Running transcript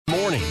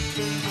morning.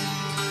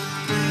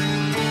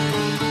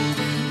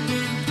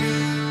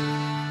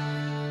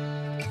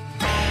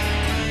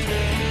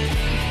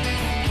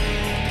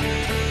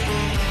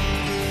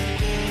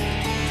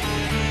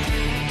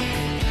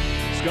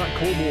 Scott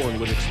Colborn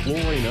with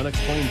Exploring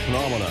Unexplained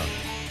Phenomena.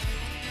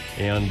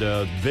 And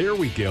there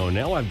we go.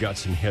 Now I've got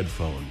some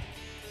headphone.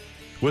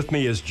 With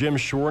me is Jim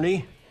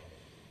Shorney.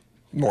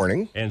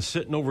 Morning. And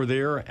sitting over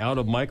there, out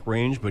of mic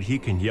range, but he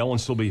can yell and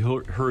still be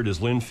heard,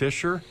 is Lynn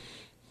Fisher.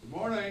 Good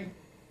morning.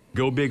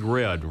 Go Big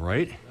Red,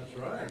 right? That's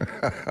right.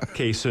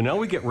 Okay, so now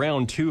we get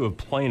round two of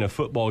playing a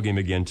football game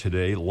again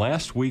today.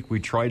 Last week we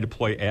tried to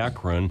play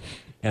Akron,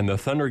 and the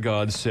Thunder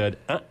Gods said,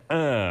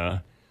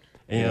 And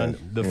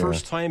the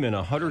first time in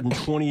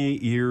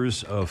 128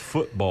 years of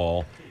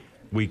football,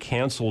 we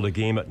canceled a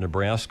game at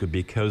Nebraska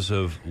because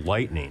of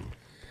lightning,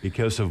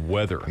 because of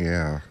weather.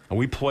 Yeah. And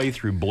we play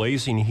through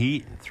blazing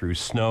heat, through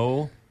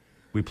snow.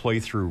 We play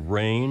through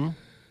rain.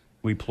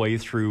 We play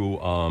through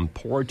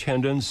poor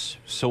attendance,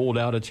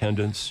 sold-out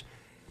attendance.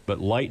 But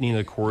lightning,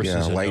 of course,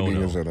 is a no-no. Yeah,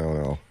 lightning is a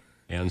no-no.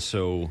 And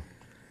so,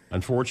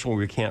 unfortunately,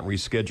 we can't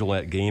reschedule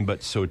that game.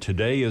 But so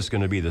today is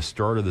going to be the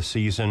start of the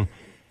season.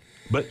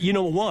 But you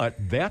know what?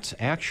 That's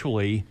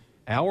actually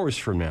hours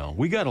from now.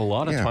 We got a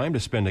lot of time to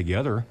spend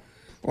together.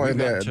 Well,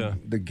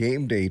 the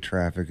game day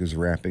traffic is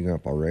wrapping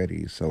up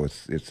already, so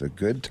it's a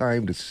good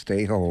time to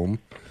stay home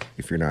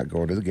if you're not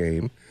going to the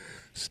game.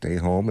 Stay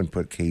home and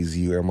put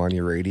KZUM on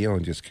your radio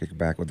and just kick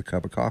back with a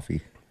cup of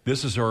coffee.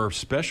 This is our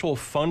special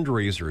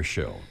fundraiser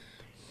show.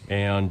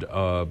 And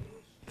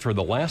for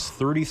the last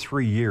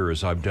 33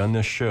 years, I've done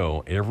this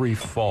show every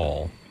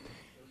fall,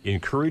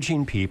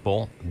 encouraging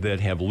people that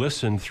have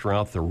listened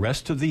throughout the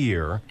rest of the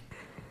year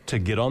to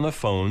get on the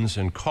phones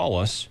and call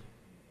us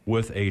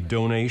with a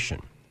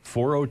donation.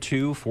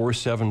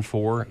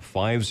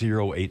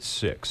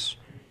 402-474-5086.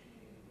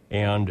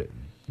 And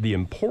the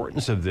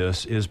importance of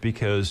this is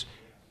because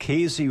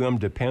KZUM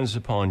depends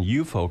upon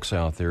you folks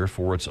out there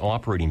for its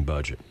operating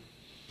budget.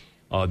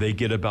 They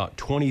get about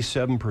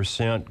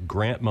 27%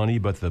 grant money,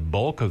 but the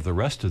bulk of the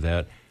rest of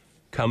that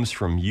comes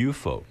from you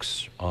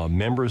folks,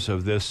 members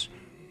of this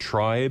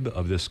tribe,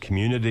 of this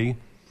community.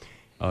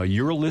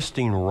 You're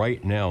listening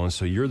right now, and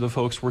so you're the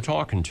folks we're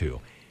talking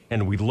to.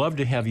 And we'd love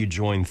to have you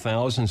join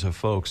thousands of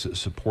folks that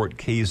support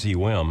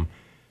KZUM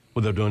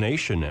with a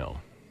donation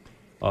now.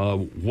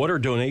 What are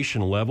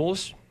donation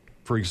levels?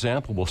 For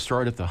example, we'll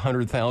start at the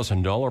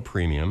 $100,000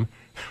 premium.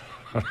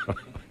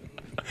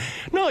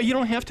 No, you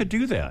don't have to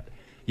do that.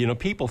 You know,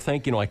 people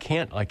think, I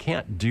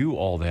can't do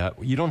all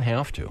that. You don't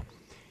have to.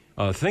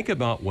 Think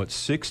about what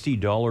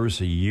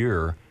 $60 a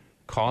year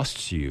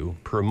costs you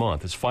per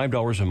month. It's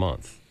 $5 a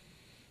month.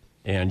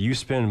 And you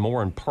spend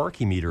more in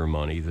parking meter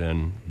money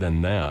than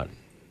that.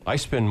 I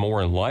spend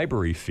more in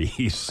library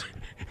fees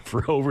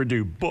for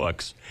overdue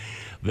books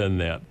than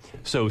that.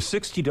 So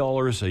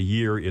 $60 a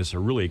year is a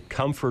really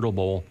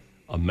comfortable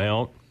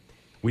amount.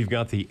 We've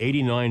got the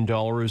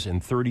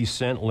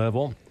 $89.30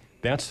 level.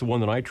 That's the one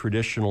that I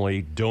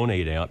traditionally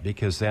donate at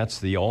because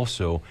that's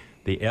also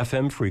the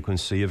FM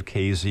frequency of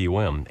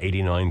KZUM,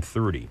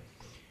 8930.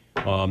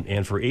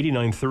 And for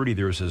 $89.30,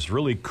 there's this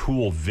really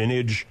cool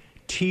vintage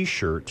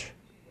T-shirt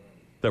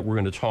that we're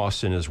going to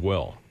toss in as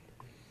well.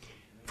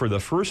 For the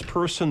first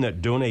person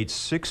that donates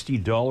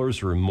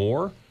 $60 or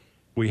more,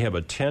 we have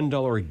a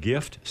 $10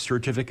 gift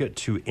certificate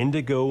to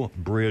Indigo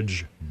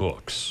Bridge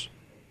Books.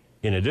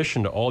 In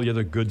addition to all the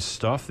other good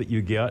stuff that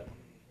you get,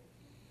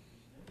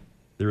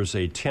 there's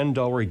a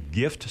 $10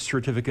 gift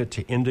certificate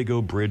to Indigo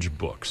Bridge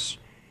Books.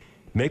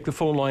 Make the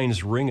phone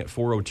lines ring at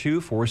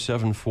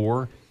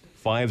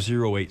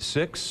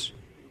 402-474-5086,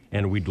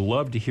 and we'd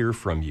love to hear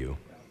from you.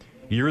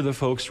 You're the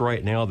folks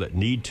right now that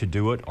need to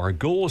do it. Our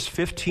goal is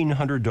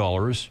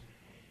 $1,500,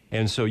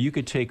 and so you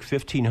could take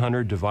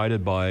 $1,500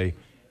 divided by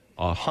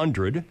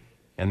 100,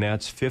 and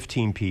that's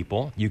 15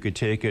 people. You could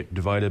take it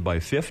divided by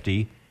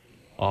 50,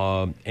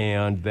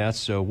 and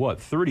that's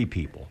 30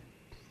 people.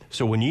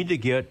 So we need to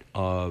get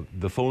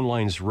the phone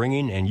lines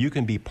ringing, and you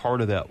can be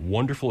part of that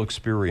wonderful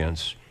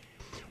experience.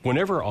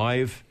 Whenever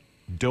I've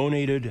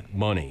donated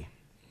money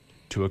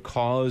to a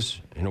cause,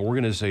 an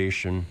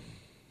organization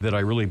that I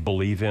really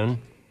believe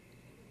in,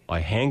 I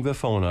hang the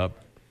phone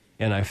up,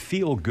 and I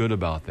feel good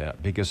about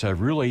that because I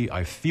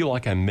feel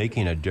like I'm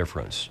making a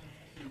difference.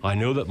 I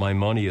know that my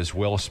money is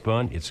well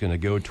spent. It's going to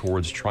go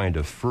towards trying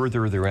to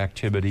further their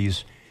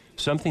activities,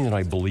 something that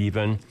I believe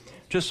in,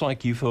 just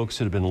like you folks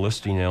that have been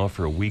listening now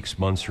for weeks,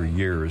 months, or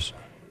years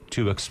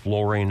to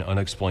Exploring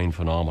Unexplained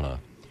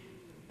Phenomena.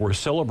 We're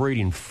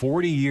celebrating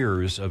 40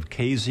 years of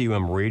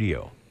KZUM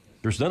radio.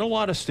 There's not a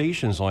lot of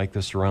stations like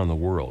this around the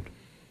world,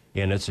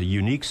 and it's a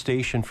unique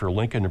station for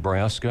Lincoln,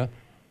 Nebraska.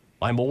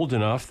 I'm old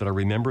enough that I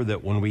remember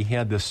that when we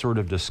had this sort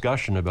of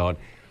discussion about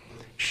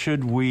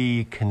should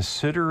we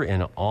consider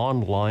an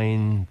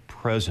online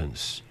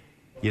presence,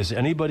 is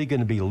anybody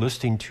going to be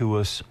listening to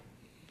us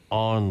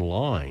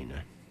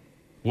online?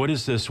 What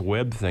is this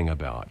web thing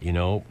about,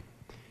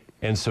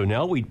 And so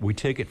now we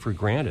take it for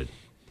granted.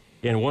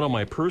 And one of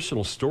my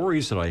personal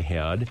stories that I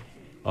had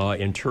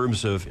in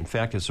terms of, in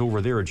fact, it's over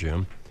there,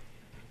 Jim,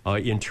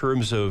 in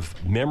terms of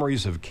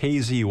memories of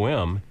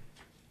KZUM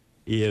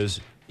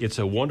it's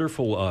a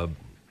wonderful,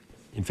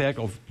 in fact,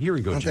 here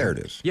we go, Jim. There it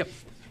is. Yep.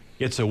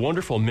 It's a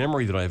wonderful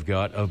memory that I've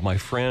got of my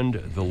friend,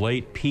 the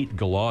late Pete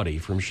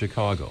Galati from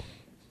Chicago.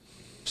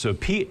 So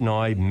Pete and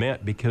I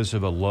met because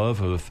of a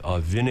love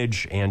of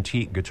vintage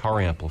antique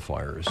guitar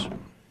amplifiers.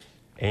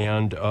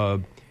 And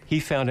he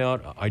found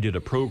out I did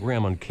a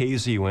program on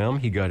KZUM.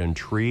 He got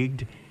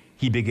intrigued.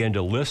 He began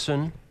to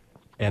listen.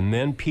 And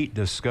then Pete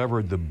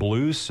discovered the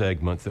blues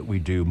segment that we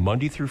do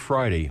Monday through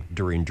Friday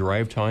during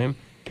drive time.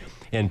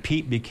 And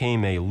Pete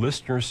became a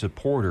listener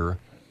supporter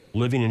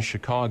living in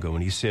Chicago.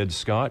 And he said,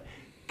 Scott,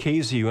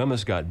 KZUM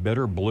has got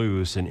better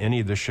blues than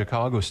any of the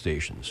Chicago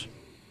stations.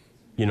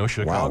 You know,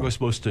 Chicago's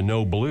supposed to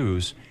know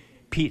blues.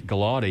 Pete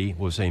Galati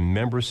was a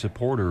member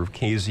supporter of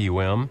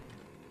KZUM.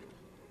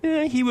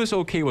 He was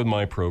okay with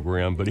my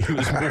program, but he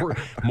was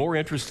more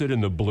interested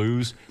in the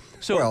blues.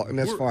 So and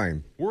that's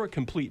fine. We're a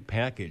complete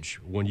package.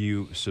 When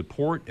you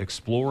support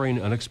Exploring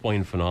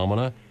Unexplained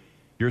Phenomena,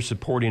 you're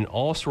supporting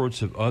all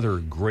sorts of other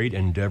great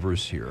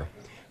endeavors here.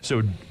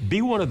 So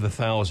be one of the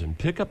 1,000.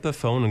 Pick up the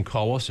phone and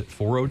call us at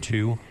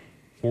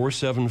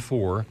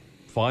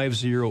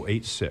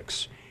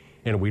 402-474-5086.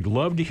 And we'd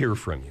love to hear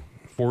from you.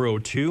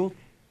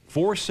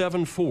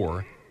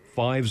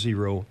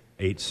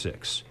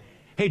 402-474-5086.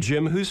 Hey,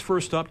 Jim, who's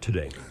first up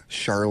today?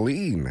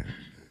 Charlene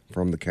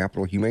from the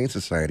Capital Humane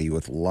Society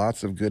with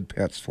lots of good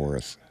pets for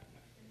us.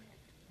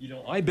 You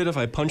know, I bet if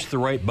I punch the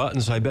right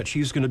buttons, I bet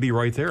she's going to be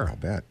right there. I'll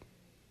bet.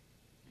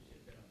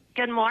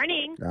 Good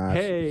morning.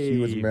 Hey. She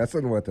was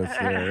messing with us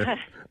there.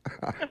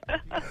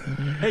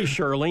 Hey,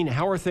 Charlene,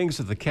 how are things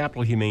at the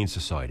Capital Humane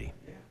Society?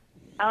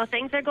 Oh,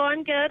 things are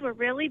going good. We're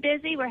really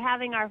busy. We're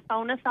having our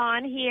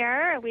phone-a-thon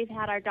here. We've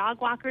had our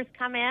dog walkers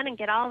come in and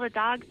get all the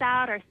dogs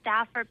out. Our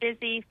staff are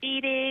busy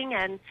feeding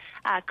and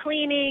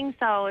cleaning,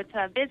 so it's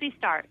a busy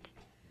start.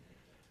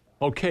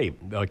 Okay,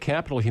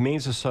 Capital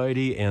Humane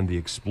Society and the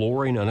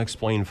Exploring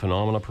Unexplained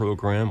Phenomena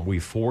program, we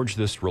forged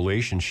this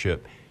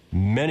relationship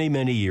many,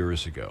 many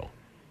years ago.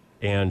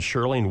 And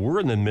Charlene, we're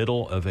in the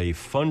middle of a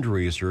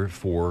fundraiser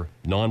for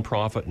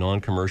nonprofit,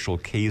 non-commercial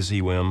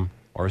KZUM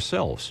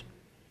ourselves.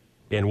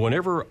 And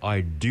whenever I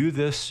do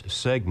this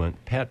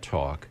segment, Pet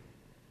Talk,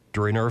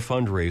 during our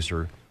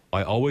fundraiser,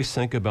 I always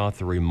think about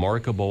the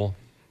remarkable,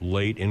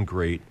 late and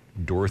great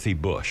Dorothy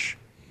Bush.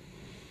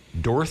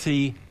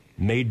 Dorothy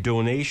made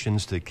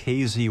donations to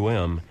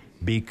KZUM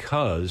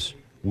because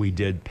we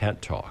did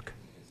Pet Talk.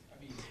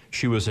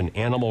 She was an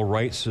animal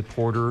rights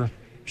supporter.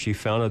 She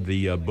founded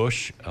the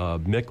Bush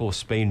Mickle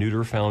Spay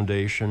Neuter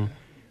Foundation,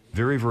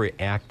 very, very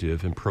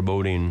active in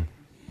promoting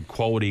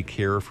quality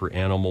care for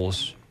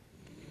animals.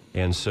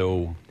 And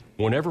so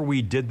whenever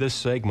we did this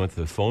segment,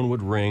 the phone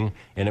would ring,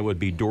 and it would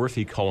be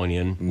Dorothy calling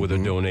in with a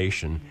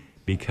donation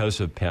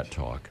because of Pet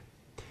Talk.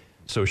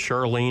 So,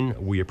 Charlene,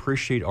 we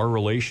appreciate our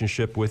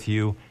relationship with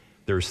you.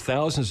 There's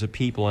thousands of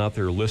people out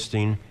there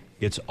listening.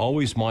 It's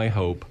always my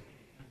hope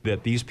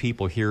that these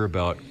people hear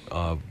about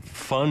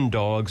fun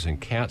dogs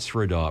and cats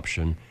for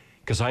adoption,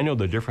 because I know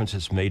the difference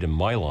it's made in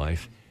my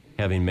life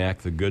having Mac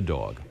the good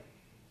dog.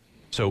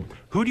 So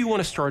who do you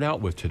want to start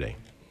out with today?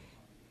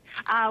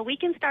 We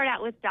can start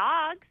out with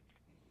dogs.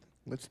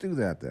 Let's do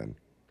that then.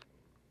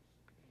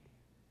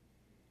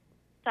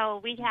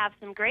 So we have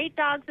some great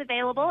dogs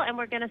available, and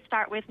we're going to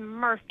start with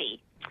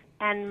Murphy.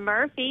 And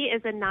Murphy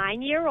is a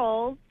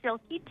 9-year-old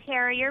Silky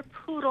Terrier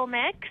Poodle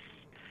mix,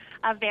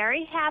 a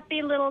very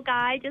happy little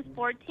guy, just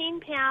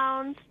 14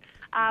 pounds,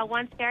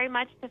 wants very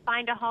much to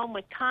find a home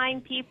with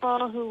kind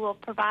people who will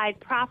provide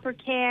proper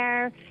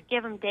care,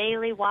 give him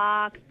daily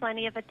walks,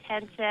 plenty of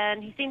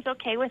attention. He seems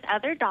okay with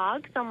other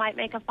dogs, so might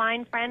make a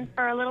fine friend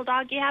for a little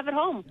dog you have at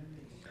home.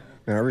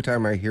 Now, every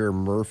time I hear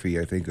Murphy,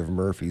 I think of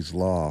Murphy's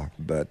Law.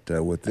 But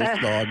with this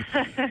dog,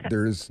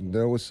 there's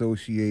no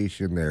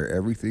association there.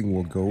 Everything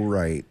will go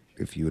right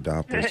if you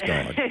adopt this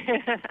dog.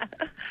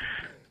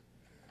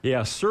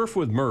 Yeah, surf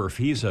with Murph.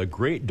 He's a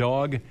great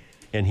dog,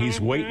 and he's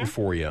waiting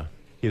for you.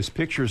 His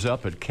picture's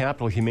up at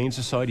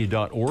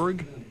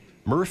capitalhumanesociety.org.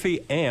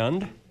 Murphy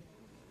and...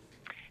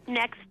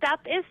 Next up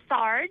is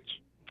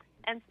Sarge.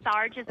 And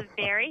Sarge is a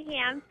very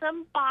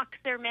handsome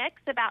boxer mix,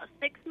 about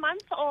 6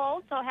 months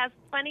old, so has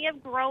plenty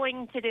of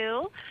growing to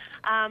do.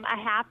 A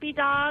happy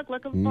dog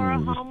looking for a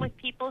home with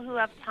people who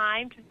have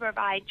time to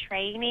provide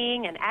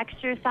training and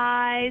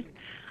exercise.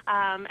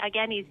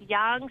 Again, he's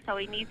young, so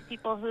he needs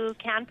people who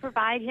can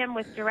provide him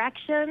with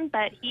direction,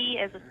 but he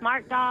is a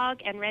smart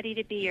dog and ready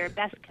to be your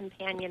best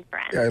companion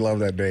friend. Yeah, I love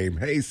that name.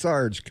 Hey,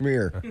 Sarge, come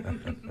here.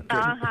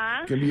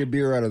 Give me a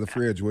beer out of the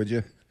fridge, would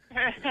you?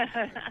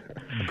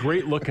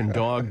 Great looking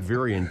dog,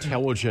 very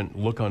intelligent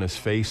look on his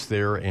face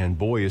there, and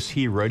boy, is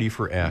he ready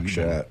for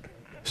action. You bet.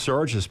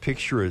 Sarge's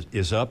picture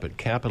is up at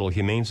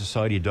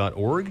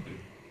capitalhumanesociety.org.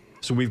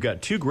 So we've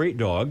got two great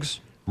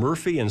dogs,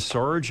 Murphy and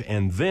Sarge,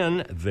 and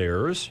then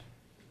there's...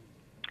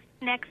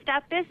 Next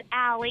up is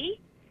Allie,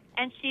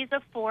 and she's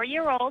a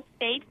 4-year-old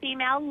spayed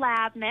female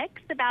lab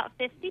mix, about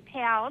 50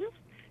 pounds.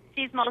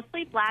 She's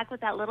mostly black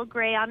with that little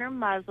gray on her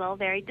muzzle,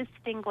 very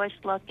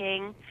distinguished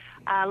looking.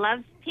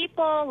 Loves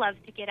people, loves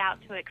to get out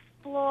to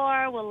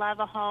explore, will love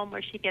a home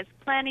where she gets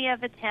plenty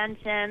of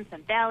attention,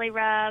 some belly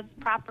rubs,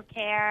 proper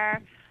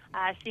care.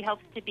 She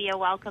hopes to be a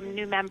welcome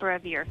new member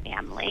of your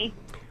family.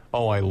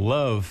 Oh, I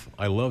love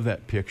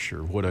that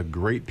picture. What a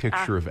great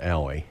picture of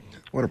Allie.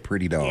 What a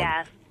pretty dog.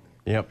 Yes.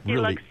 Yep, She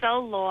really, looks so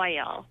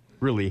loyal.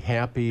 really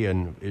happy,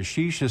 and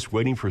she's just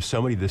waiting for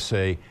somebody to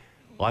say,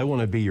 I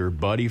want to be your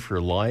buddy for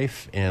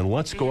life, and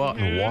let's go out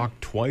and walk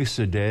twice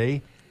a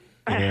day.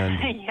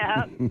 And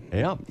Yep.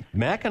 yeah,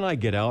 Mac and I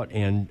get out,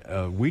 and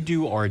we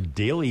do our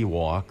daily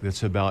walk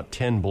that's about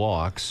 10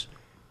 blocks,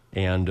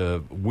 and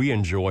we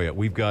enjoy it.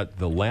 We've got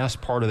the last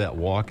part of that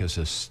walk is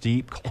a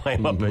steep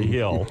climb up a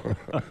hill.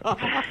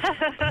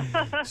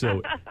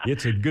 So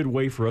it's a good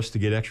way for us to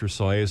get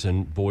exercise,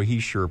 and boy, he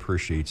sure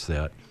appreciates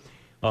that.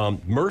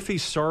 Murphy,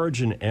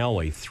 Sarge, and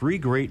Allie, 3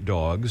 great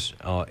dogs,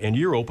 and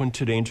you're open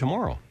today and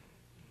tomorrow.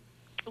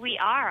 We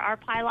are. Our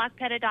Pylock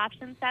Pet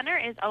Adoption Center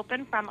is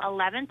open from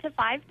 11 to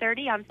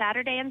 5:30 on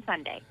Saturday and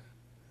Sunday.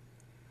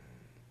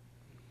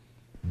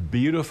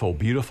 Beautiful,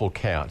 beautiful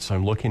cats.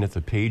 I'm looking at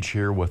the page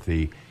here with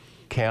the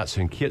cats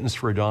and kittens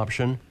for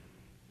adoption.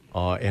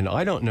 And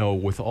I don't know,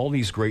 with all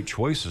these great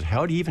choices,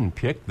 how do you even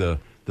pick the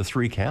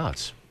 3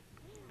 cats?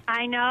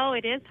 I know,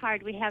 it is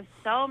hard. We have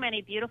so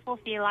many beautiful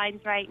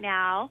felines right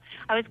now.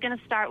 I was going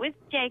to start with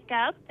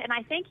Jacob, and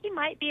I think he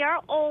might be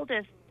our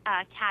oldest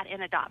cat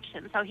in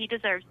adoption, so he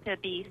deserves to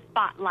be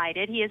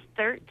spotlighted. He is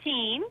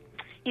 13.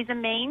 He's a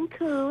Maine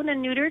Coon, a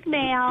neutered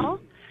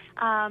male,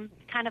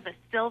 kind of a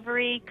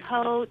silvery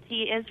coat.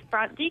 He is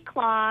front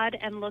declawed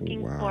and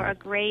looking Wow. for a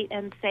great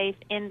and safe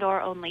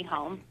indoor-only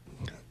home.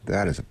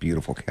 That is a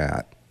beautiful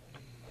cat.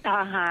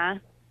 Uh-huh.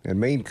 And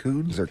Maine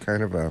Coons are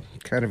kind of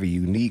a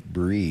unique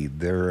breed.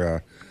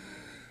 They're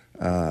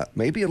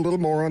maybe a little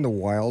more on the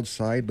wild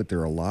side, but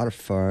they're a lot of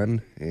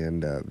fun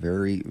and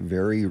very,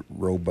 very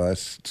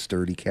robust,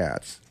 sturdy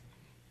cats.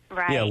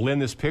 Right. Yeah, Lynn,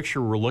 this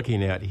picture we're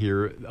looking at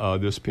here,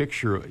 this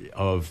picture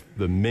of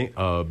the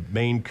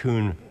Maine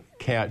Coon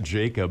cat,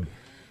 Jacob,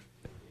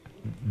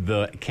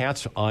 the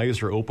cat's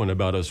eyes are open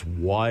about as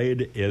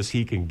wide as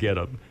he can get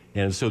them.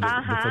 And so the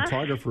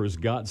photographer's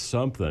got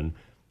something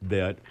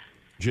that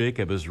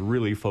Jacob is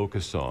really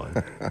focused on.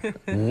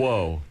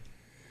 Whoa.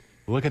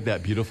 Look at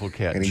that beautiful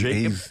cat. And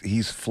Jacob,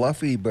 he's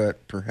fluffy,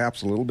 but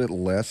perhaps a little bit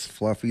less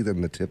fluffy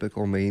than the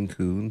typical Maine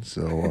Coon.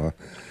 So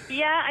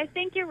Yeah, I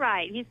think you're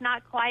right. He's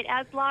not quite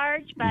as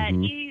large, but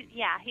he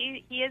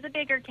is a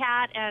bigger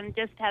cat and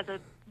just has a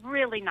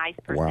really nice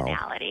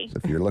personality. wow.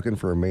 So if you're looking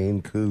for a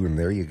Maine Coon,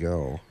 there you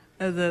go.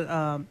 Is it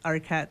our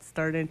cat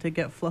starting to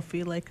get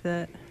fluffy like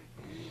that?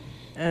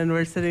 And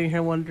we're sitting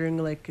here wondering,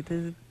 like,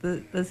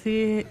 does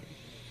he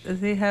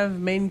have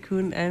Maine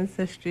Coon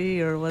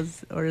ancestry, or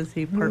is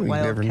he part you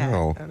never wildcat?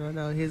 know. I don't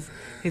know. He's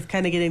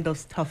kind of getting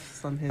those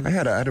tufts on his. I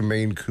had a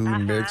Maine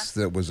Coon mix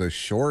that was a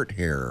short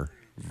hair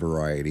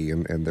variety,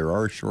 and there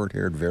are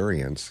short-haired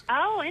variants.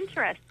 Oh,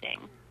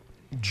 interesting.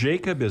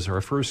 Jacob is our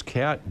first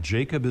cat.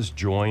 Jacob is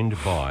joined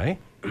by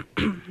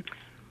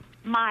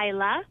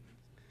Mila.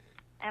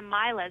 And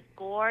Mila's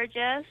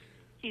gorgeous.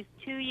 She's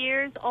 2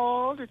 years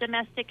old, a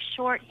domestic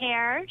short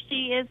hair.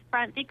 She is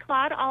front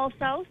declawed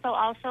also, so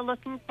also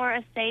looking for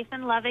a safe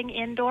and loving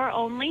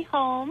indoor-only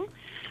home.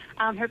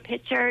 Her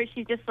picture,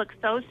 she just looks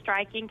so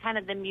striking, kind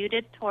of the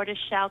muted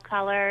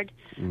tortoiseshell-colored,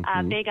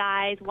 big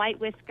eyes, white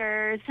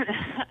whiskers,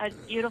 a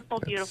beautiful,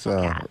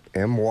 beautiful cat.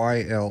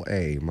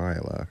 M-Y-L-A,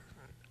 Mila.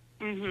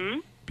 Mm-hmm.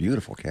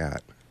 Beautiful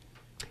cat.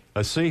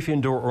 a safe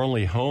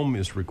indoor-only home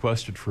is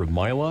requested for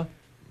Mila.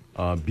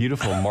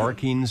 Beautiful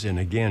markings, and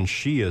again,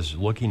 she is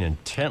looking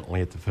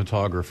intently at the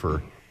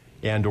photographer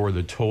and or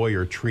the toy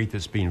or treat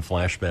that's being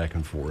flashed back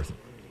and forth.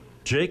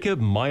 Jacob,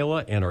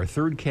 Mila, and our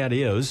third cat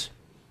is...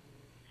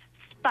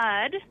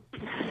 Spud.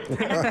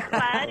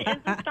 Spud is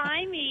a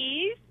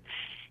Siamese.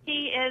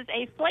 He is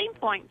a flame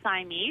point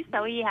Siamese,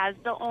 so he has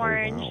the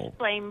orange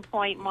flame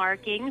point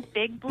markings,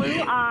 big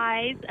blue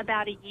eyes,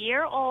 about a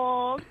year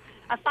old,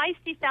 a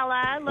feisty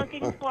fella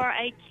looking for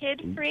a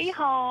kid-free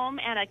home,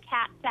 and a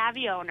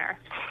cat-savvy owner.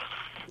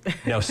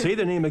 Now, say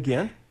the name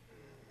again.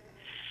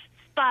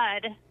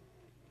 Spud.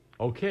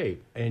 Okay,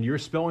 and you're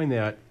spelling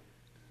that...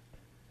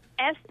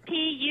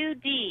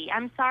 S-P-U-D.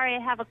 I'm sorry, I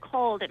have a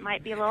cold. It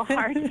might be a little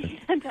hard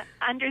to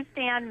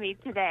understand me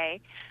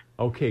today.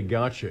 Okay,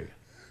 gotcha.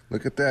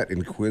 Look at that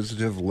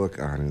inquisitive look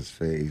on his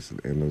face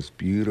and those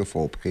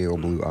beautiful pale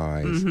blue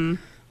eyes. Mm-hmm.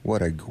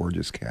 What a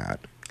gorgeous cat.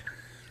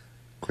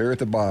 Clear at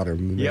the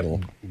bottom, the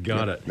middle.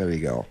 Got it. There you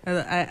go. I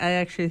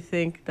actually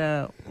think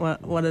that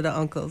one of the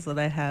uncles that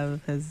I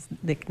have, his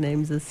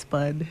nicknames is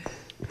Spud.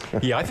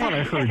 Yeah, I thought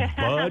I heard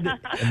Bud,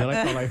 and then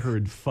I thought I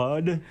heard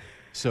Fudd.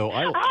 So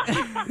I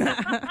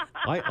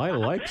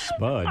like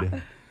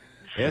Spud.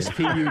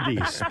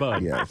 S-P-U-D,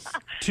 Spud. Yes.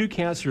 Two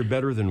cats are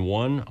better than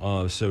one.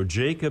 So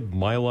Jacob,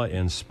 Mila,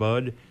 and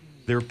Spud,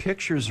 their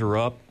pictures are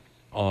up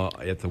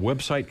at the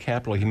website,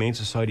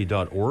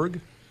 capitalhumanesociety.org.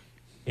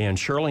 And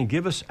Charlene,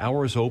 give us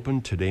hours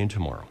open today and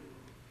tomorrow.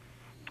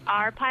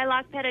 Our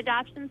Pylock Pet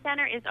Adoption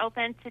Center is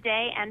open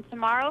today and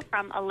tomorrow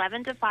from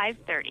 11 to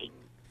 5:30.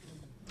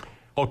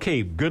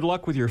 Okay, good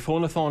luck with your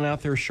phone-a-thon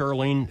out there,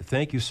 Charlene.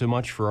 Thank you so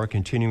much for our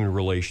continuing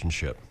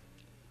relationship.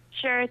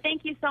 Sure.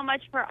 Thank you so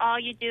much for all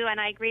you do, and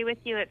I agree with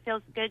you. It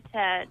feels good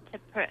to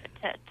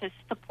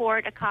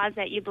support a cause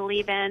that you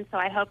believe in. So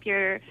I hope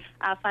your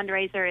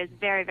fundraiser is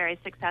very, very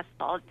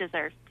successful. It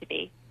deserves to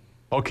be.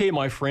 Okay,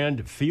 my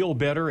friend, feel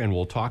better, and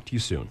we'll talk to you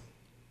soon.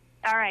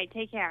 All right.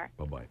 Take care.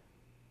 Bye-bye.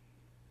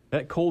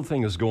 That cold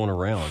thing is going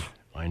around.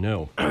 I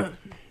know. Well,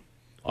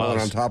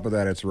 and on top of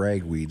that, it's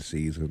ragweed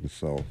season,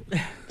 so.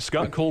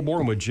 Scott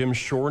Colborn with Jim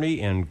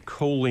Shorney and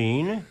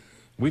Colleen.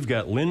 We've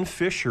got Lynn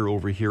Fisher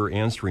over here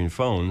answering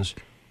phones.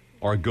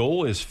 Our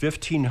goal is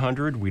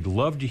 1,500. We'd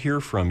love to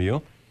hear from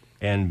you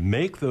and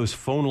make those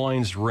phone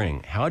lines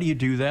ring. How do you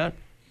do that?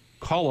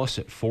 Call us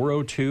at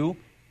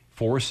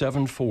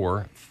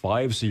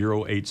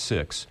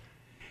 402-474-5086.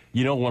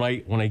 You know,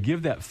 when I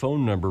give that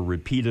phone number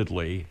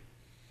repeatedly,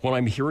 what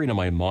I'm hearing in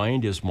my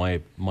mind is my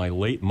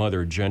late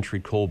mother, Gentry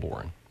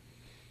Colborn,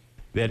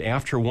 that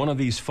after one of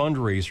these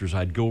fundraisers,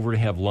 I'd go over to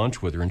have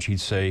lunch with her, and she'd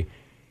say,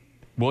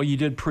 well, you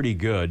did pretty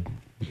good,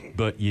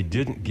 but you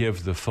didn't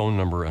give the phone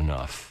number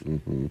enough.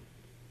 Mm-hmm.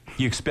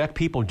 You expect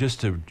people just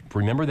to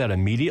remember that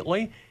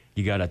immediately?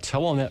 You got to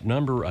tell them that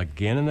number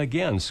again and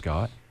again,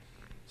 Scott.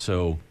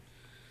 So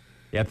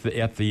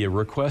at the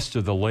request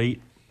of the late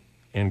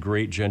and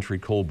great Gentry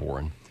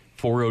Colborn,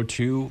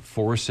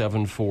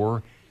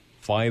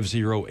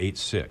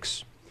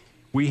 402-474-5086.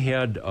 We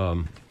had,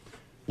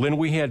 Lynn,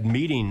 we had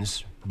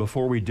meetings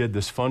before we did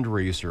this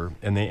fundraiser,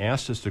 and they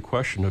asked us the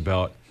question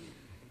about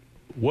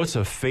what's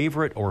a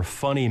favorite or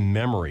funny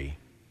memory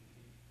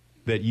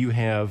that you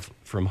have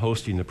from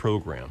hosting the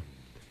program.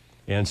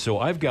 And so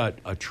I've got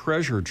a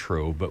treasure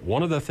trove, but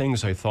one of the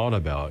things I thought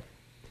about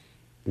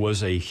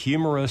was a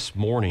humorous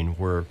morning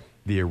where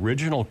the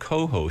original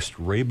co-host,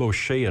 Ray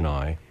Boucher, and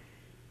I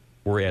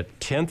were at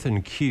 10th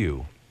and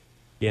Q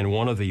in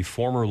one of the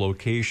former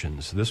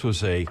locations. This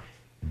was a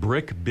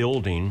brick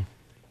building.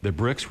 The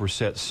bricks were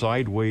set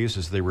sideways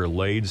as they were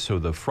laid, so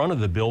the front of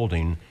the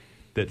building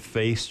that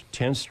faced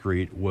 10th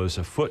Street was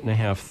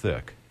 1.5 feet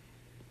thick,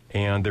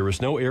 and there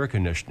was no air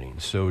conditioning.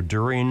 So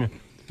during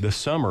the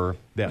summer,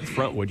 that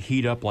front would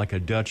heat up like a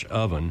Dutch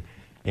oven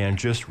and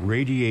just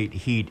radiate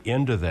heat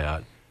into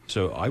that.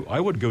 So I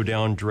would go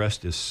down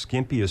dressed as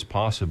skimpy as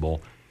possible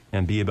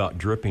and be about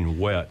dripping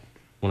wet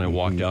when I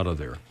walked out of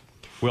there.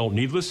 Well,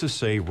 needless to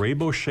say, Ray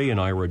Boucher and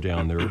I were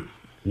down there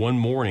one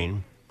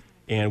morning,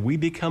 and we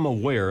become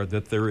aware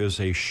that there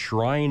is a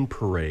shrine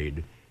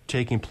parade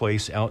taking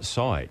place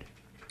outside.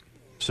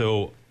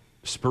 So,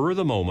 spur of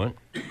the moment,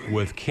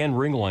 with Ken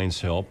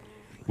Ringline's help,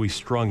 we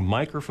strung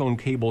microphone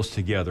cables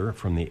together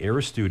from the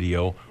Air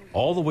Studio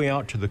all the way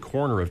out to the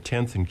corner of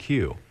 10th and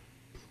Q.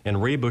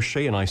 And Ray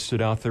Boucher and I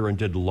stood out there and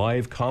did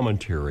live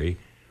commentary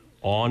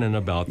on and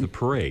about the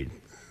parade.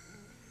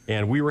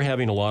 And we were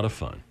having a lot of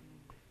fun.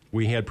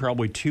 We had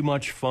probably too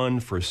much fun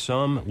for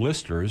some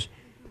listeners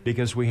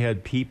because we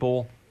had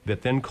people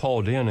that then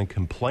called in and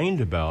complained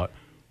about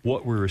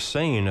what we were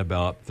saying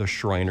about the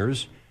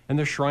Shriners and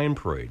the Shrine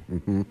Parade.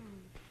 Mm-hmm.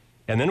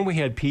 And then we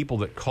had people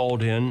that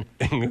called in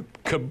and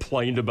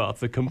complained about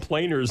the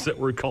complainers that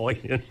were calling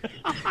in.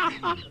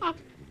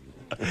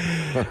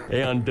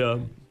 And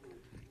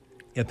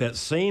at that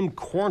same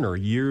corner,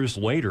 years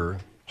later,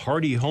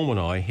 Hardy Home and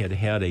I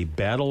had a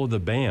battle of the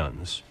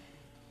bands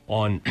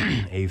on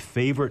a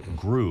favorite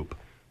group,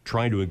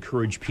 trying to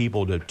encourage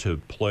people to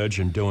pledge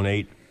and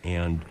donate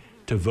and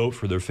to vote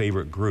for their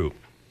favorite group.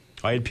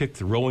 I had picked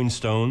the Rolling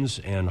Stones,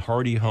 and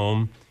Hardy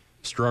Home,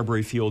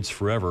 Strawberry Fields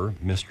Forever,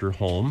 Mr.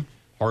 Home,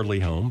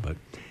 hardly home, but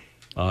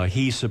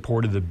he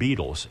supported the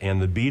Beatles.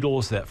 And the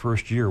Beatles that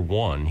first year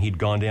won. He'd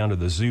gone down to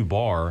the Zoo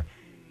Bar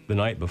the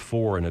night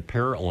before and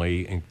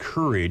apparently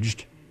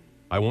encouraged,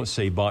 I won't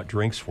say bought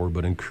drinks for,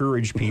 but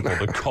encouraged people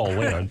to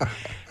call in.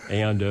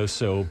 And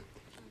so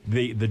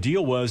the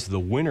deal was the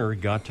winner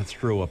got to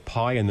throw a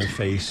pie in the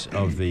face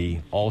of the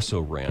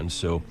also-ran.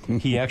 So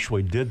he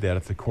actually did that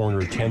at the corner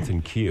of 10th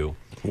and Q.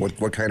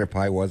 What kind of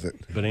pie was it?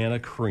 Banana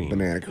cream.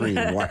 Banana cream.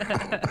 Wow.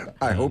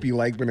 I hope you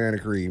like banana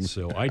cream.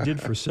 So I did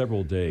for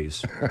several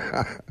days.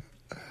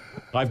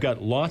 I've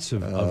got lots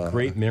of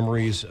great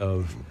memories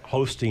of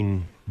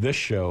hosting this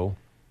show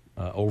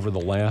over the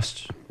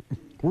last,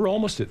 we're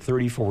almost at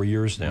 34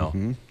 years now.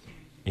 Mm-hmm.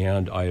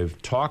 And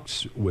I've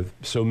talked with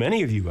so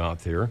many of you out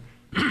there,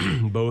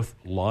 both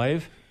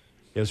live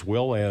as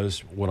well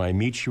as when I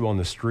meet you on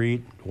the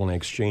street, when I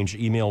exchange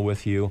email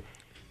with you.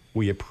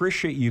 We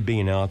appreciate you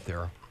being out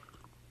there.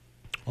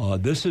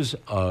 This is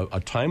a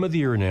time of the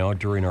year now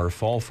during our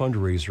fall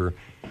fundraiser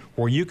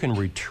where you can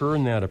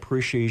return that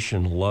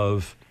appreciation,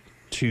 love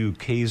to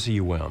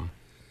KZUM.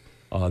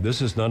 This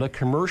is not a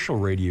commercial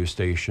radio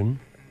station.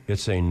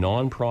 It's a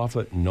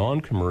nonprofit,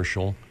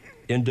 non-commercial,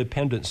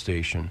 independent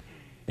station.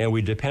 And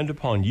we depend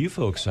upon you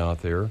folks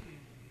out there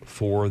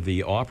for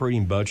the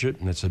operating budget,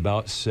 and it's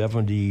about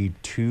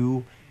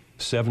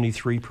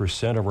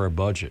 73% of our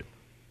budget.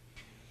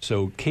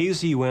 So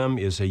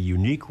KZUM is a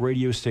unique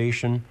radio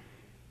station.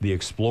 The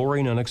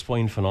Exploring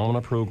Unexplained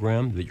Phenomena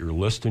program that you're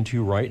listening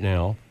to right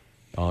now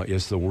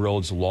is the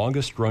world's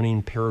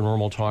longest-running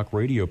paranormal talk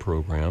radio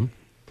program,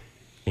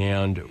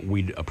 and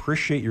we'd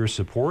appreciate your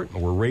support.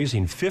 We're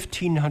raising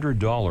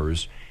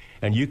 $1,500,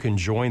 and you can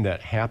join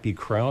that happy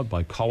crowd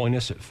by calling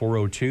us at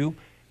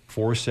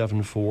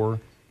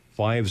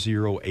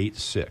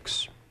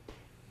 402-474-5086.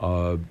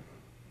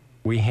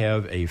 We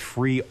have a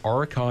free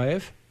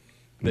archive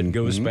that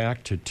goes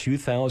back to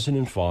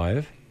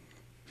 2005,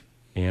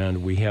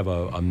 and we have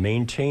a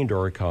maintained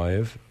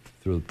archive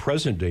through the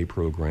present-day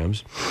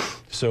programs.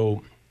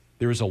 So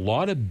there's a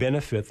lot of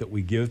benefit that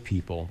we give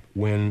people.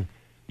 When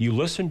you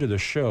listen to the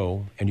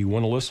show and you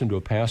want to listen to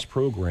a past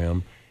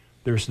program,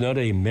 there's not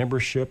a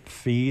membership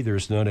fee.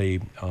 There's not a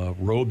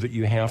robe that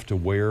you have to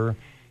wear.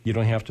 You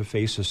don't have to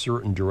face a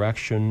certain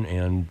direction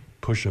and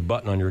push a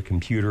button on your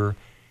computer.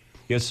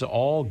 It's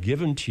all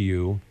given to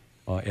you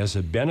as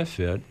a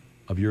benefit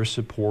of your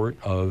support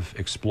of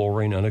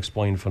exploring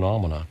unexplained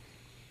phenomena.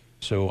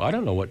 So I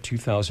don't know what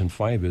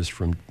 2005 is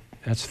from.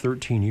 That's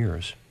 13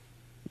 years.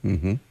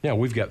 Mm-hmm. Yeah,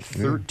 we've got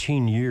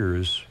 13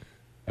 years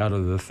out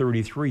of the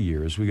 33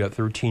 years. We got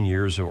 13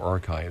 years of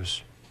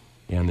archives.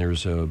 And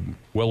there's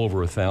well over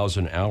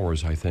 1,000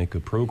 hours, I think,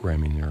 of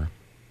programming there.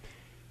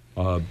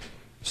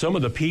 Some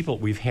of the people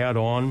we've had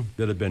on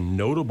that have been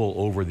notable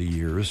over the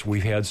years,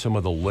 we've had some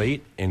of the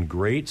late and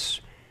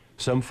greats.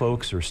 Some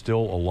folks are still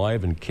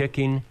alive and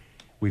kicking.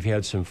 We've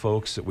had some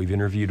folks that we've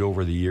interviewed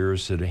over the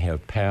years that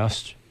have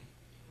passed.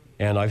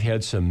 And I've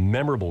had some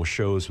memorable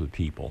shows with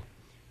people.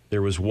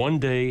 There was one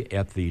day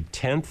at the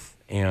 10th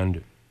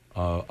and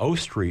O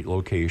Street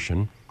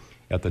location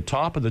at the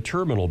top of the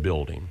terminal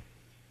building.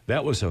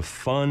 That was a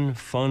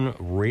fun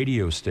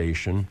radio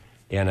station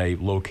and a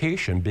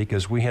location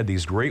because we had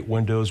these great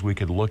windows we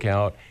could look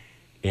out.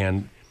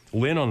 And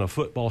Lynn, on a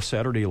football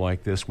Saturday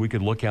like this, we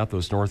could look out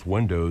those north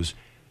windows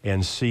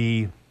and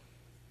see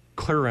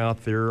clear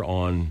out there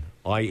on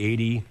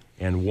I-80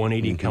 and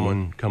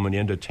 180 coming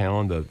into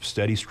town. The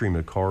steady stream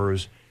of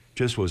cars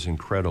just was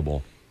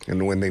incredible.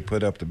 And when they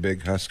put up the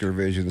big Husker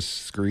Vision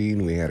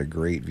screen, we had a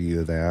great view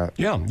of that.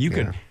 Yeah, you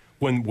could.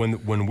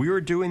 When we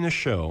were doing the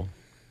show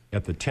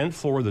at the 10th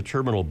floor of the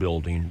terminal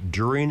building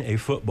during a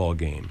football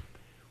game,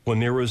 when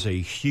there was a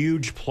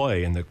huge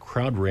play and the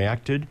crowd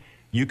reacted,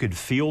 you could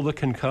feel the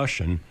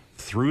concussion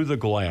through the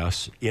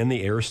glass in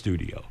the air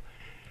studio.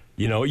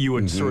 You know, you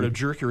would sort of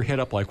jerk your head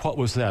up like, what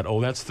was that? Oh,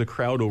 that's the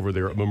crowd over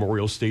there at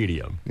Memorial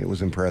Stadium. It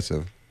was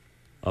impressive.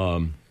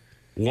 One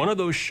of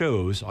those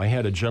shows, I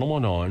had a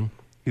gentleman on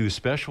whose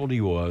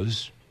specialty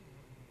was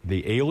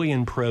the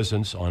alien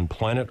presence on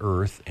planet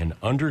Earth and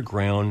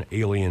underground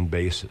alien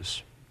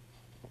bases.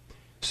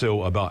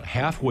 So about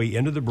halfway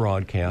into the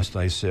broadcast,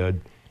 I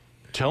said,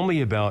 tell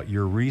me about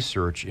your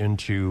research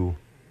into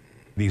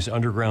these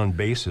underground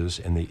bases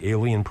and the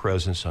alien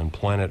presence on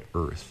planet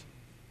Earth.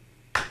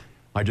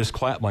 I just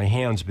clapped my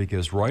hands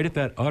because right at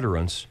that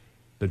utterance,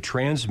 the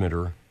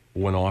transmitter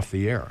went off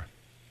the air.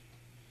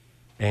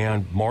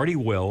 And Marty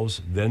Wells,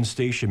 then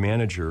station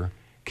manager,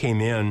 came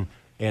in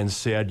and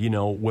said, you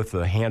know, with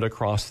a hand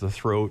across the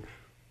throat,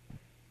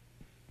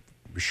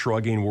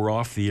 shrugging, we're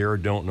off the air,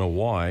 don't know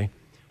why.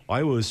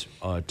 I was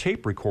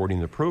tape recording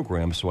the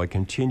program, so I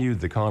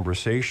continued the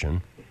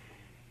conversation.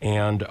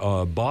 And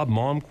Bob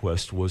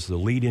Momquist was the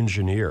lead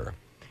engineer.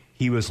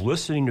 He was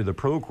listening to the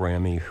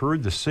program, and he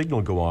heard the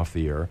signal go off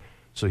the air,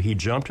 so he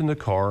jumped in the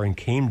car and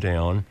came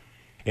down,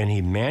 and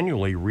he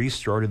manually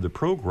restarted the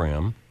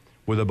program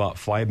with about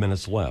 5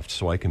 minutes left.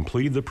 So I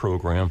completed the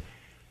program.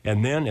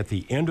 And then at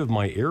the end of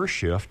my air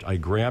shift, I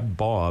grabbed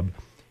Bob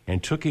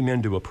and took him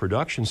into a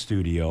production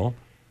studio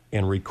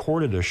and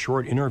recorded a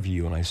short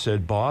interview. And I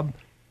said, Bob,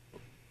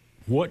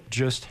 what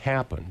just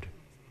happened?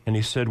 And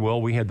he said, well,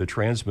 we had the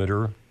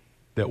transmitter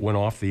that went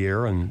off the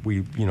air and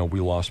we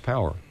lost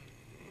power.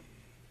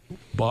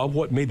 Bob,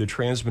 what made the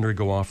transmitter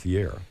go off the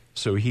air?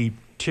 So he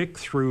ticked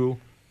through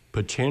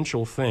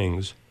potential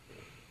things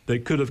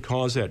that could have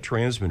caused that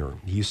transmitter.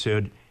 He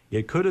said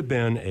it could have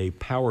been a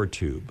power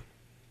tube.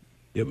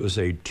 It was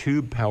a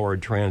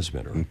tube-powered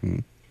transmitter.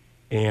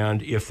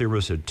 And if there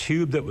was a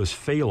tube that was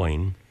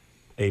failing,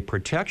 a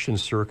protection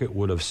circuit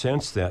would have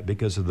sensed that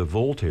because of the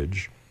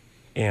voltage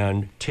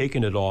and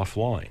taken it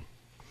offline.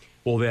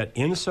 Well, that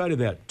inside of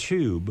that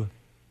tube,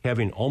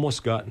 having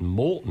almost gotten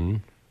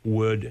molten,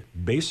 would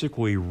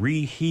basically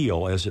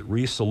re-heal as it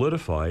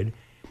re-solidified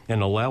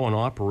and allow an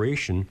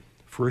operation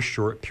for a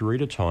short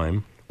period of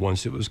time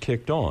once it was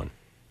kicked on.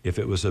 If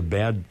it was a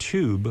bad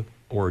tube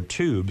or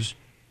tubes,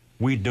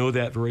 we'd know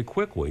that very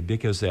quickly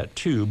because that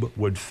tube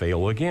would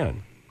fail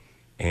again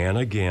and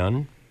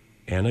again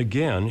and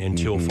again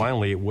until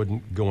finally it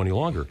wouldn't go any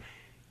longer.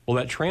 Well,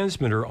 that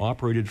transmitter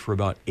operated for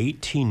about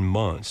 18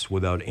 months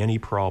without any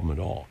problem at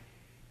all.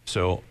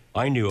 So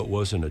I knew it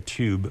wasn't a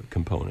tube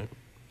component.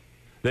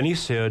 Then he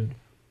said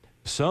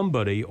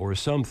somebody or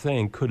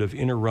something could have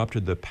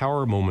interrupted the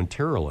power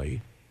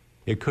momentarily.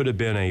 It could have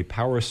been a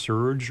power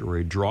surge or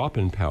a drop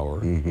in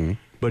power.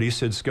 But he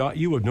said, Scott,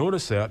 you would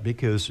notice that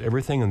because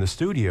everything in the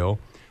studio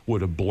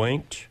would have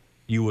blinked.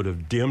 You would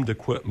have dimmed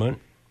equipment.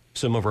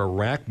 Some of our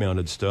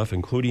rack-mounted stuff,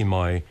 including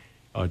my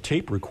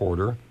tape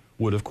recorder,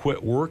 would have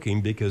quit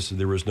working because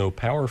there was no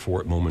power for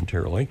it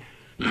momentarily.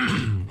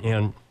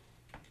 And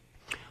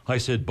I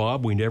said,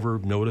 Bob, we never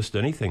noticed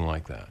anything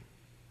like that.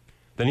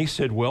 Then he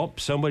said, well,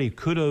 somebody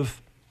could have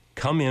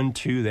come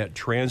into that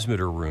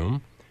transmitter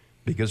room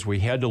because we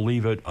had to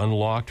leave it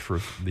unlocked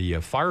for the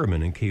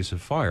firemen in case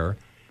of fire,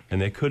 and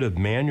they could have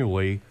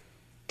manually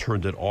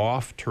turned it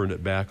off, turned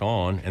it back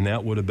on, and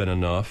that would have been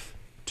enough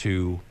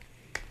to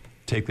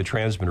take the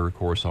transmitter, of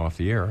course, off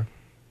the air.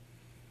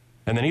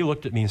 And then he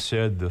looked at me and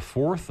said, the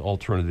fourth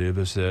alternative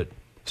is that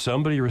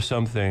somebody or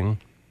something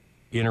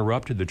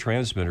interrupted the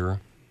transmitter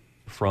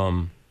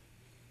from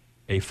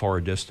a far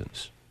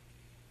distance.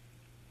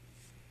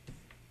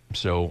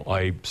 So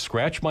I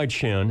scratched my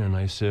chin and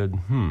I said,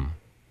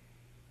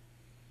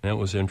 that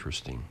was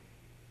interesting.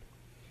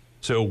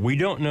 So we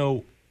don't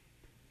know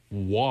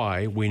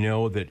why. We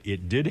know that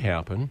it did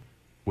happen.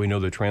 We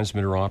know the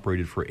transmitter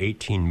operated for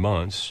 18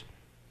 months.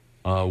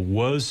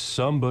 Was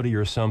somebody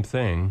or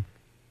something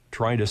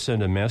trying to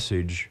send a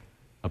message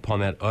upon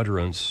that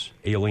utterance,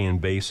 alien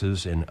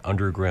bases and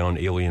underground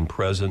alien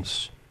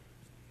presence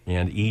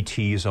and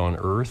ETs on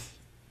Earth?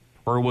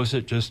 Or was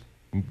it just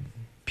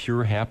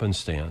pure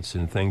happenstance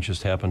and things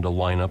just happened to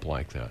line up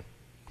like that?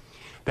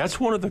 That's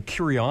one of the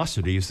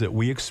curiosities that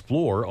we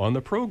explore on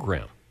the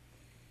program.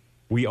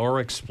 We are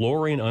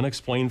exploring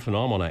unexplained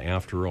phenomena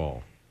after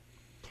all.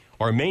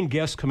 Our main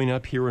guest coming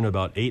up here in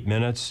about 8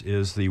 minutes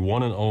is the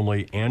one and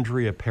only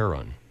Andrea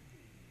Perron.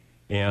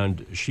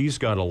 And she's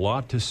got a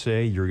lot to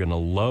say. You're going to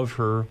love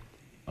her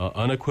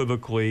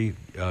unequivocally.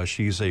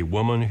 She's a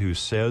woman who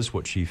says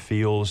what she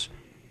feels.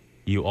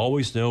 You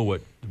always know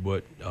what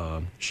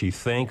she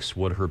thinks,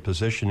 what her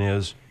position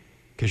is,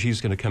 because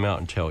she's going to come out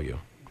and tell you.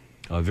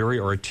 Very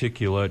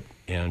articulate,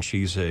 and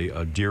she's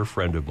a dear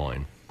friend of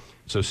mine.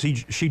 So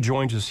she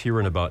joins us here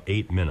in about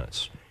 8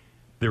 minutes.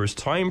 There is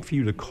time for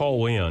you to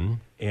call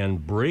in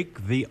and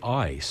break the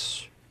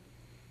ice,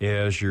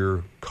 as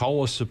your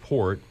call of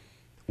support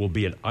will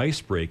be an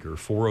icebreaker,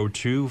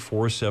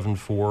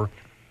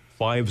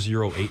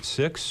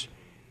 402-474-5086.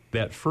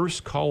 That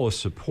first call of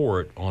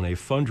support on a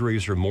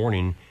fundraiser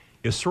morning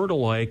is sort of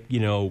like,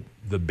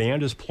 the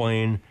band is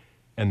playing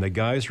and the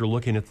guys are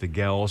looking at the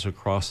gals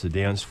across the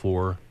dance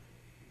floor,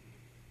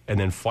 and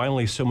then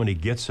finally somebody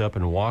gets up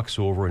and walks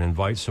over and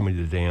invites somebody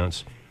to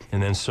dance,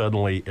 and then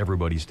suddenly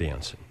everybody's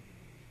dancing.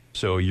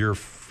 So your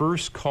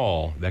first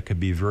call, that could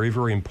be very,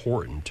 very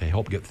important to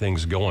help get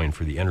things going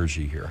for the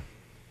energy here.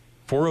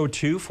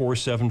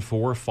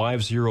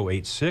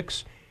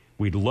 402-474-5086.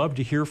 We'd love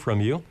to hear from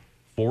you.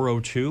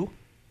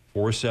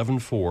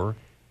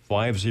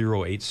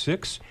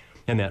 402-474-5086.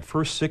 And that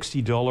first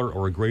 $60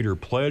 or greater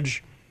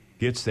pledge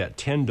gets that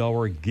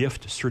 $10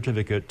 gift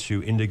certificate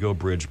to Indigo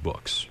Bridge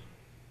Books.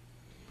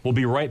 We'll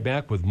be right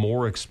back with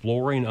more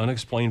Exploring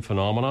Unexplained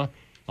Phenomena.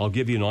 I'll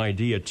give you an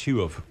idea,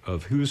 too,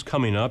 of who's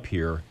coming up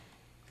here.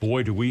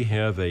 Boy, do we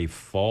have a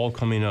fall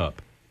coming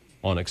up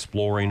on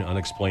Exploring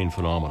Unexplained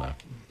Phenomena.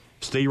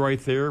 Stay right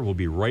there. We'll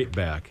be right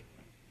back.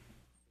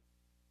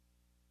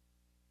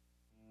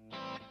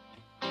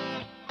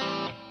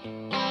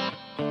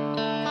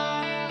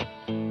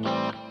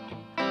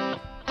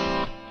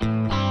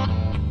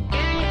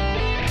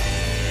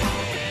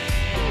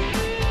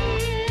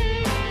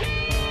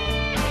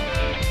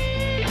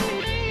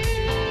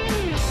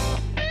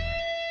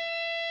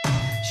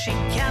 She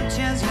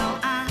captures your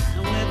eye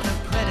with a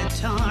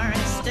predatory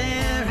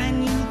stare,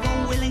 and you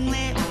go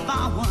willingly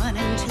forward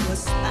into a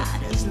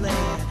spider's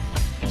lair.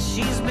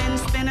 She's been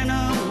spinning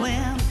a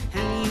web,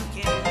 and you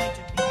can't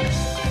wait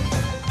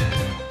to be.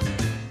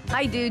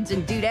 Hi, dudes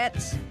and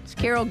dudettes. It's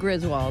Carol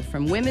Griswold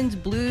from Women's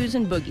Blues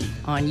and Boogie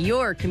on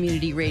your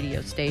community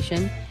radio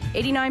station,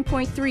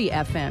 89.3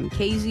 FM,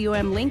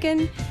 KZUM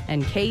Lincoln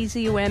and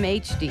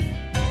KZUM HD.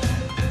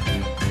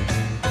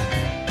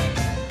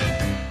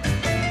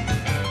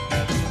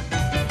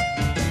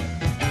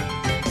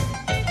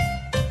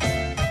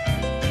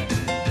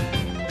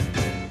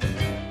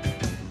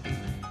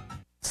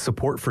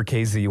 Support for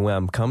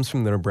KZUM comes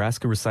from the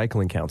Nebraska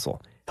Recycling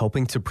Council,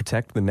 helping to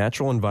protect the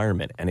natural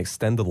environment and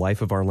extend the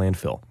life of our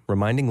landfill,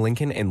 reminding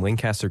Lincoln and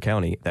Lancaster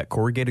County that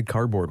corrugated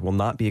cardboard will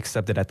not be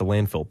accepted at the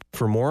landfill.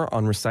 For more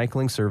on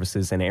recycling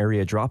services and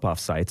area drop-off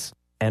sites,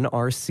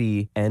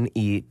 nrcne.org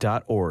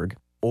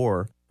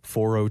or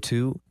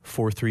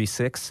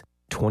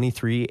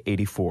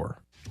 402-436-2384.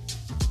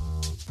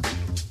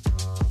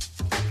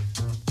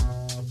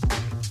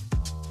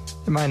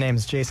 My name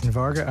is Jason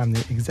Varga. I'm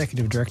the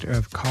executive director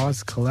of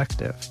Cause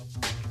Collective.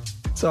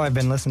 So I've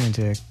been listening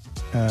to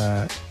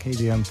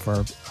KZUM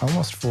for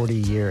almost 40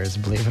 years,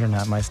 believe it or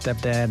not. My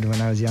stepdad,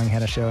 when I was young,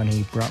 had a show and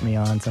he brought me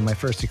on. So my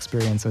first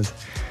experience was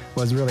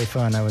really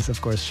fun. I was, of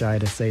course, shy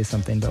to say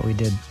something, but we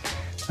did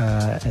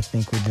I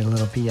think we did a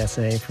little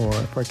PSA for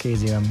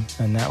KZUM,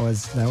 and that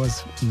was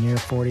near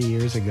 40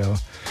 years ago.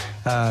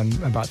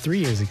 About 3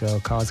 years ago,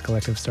 Cause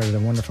Collective started a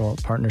wonderful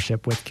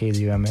partnership with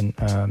KZUM, and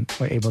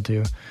we're able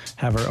to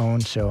have our own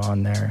show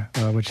on there,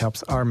 which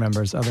helps our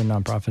members, other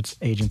nonprofits,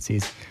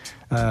 agencies,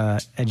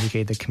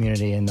 educate the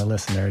community and the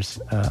listeners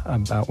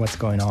about what's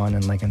going on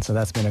in Lincoln. So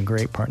that's been a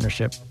great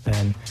partnership,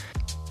 and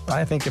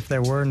I think if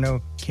there were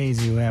no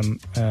KZUM,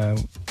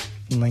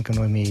 Lincoln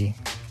would be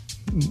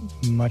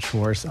much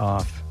worse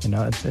off. You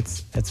know,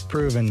 it's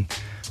proven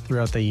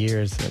throughout the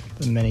years,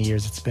 the many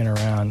years it's been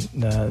around,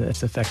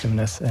 its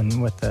effectiveness,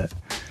 and with the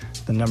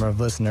number of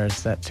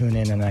listeners that tune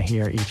in and I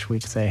hear each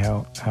week say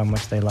how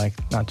much they like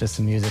not just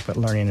the music but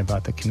learning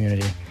about the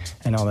community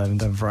and all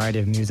the variety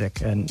of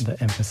music and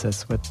the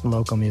emphasis with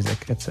local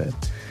music. It's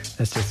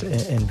just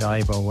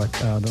invaluable what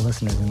the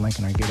listeners in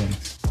Lincoln are getting.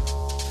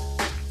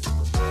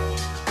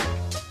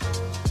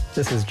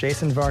 This is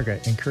Jason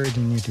Varga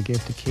encouraging you to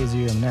give to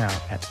KZUM now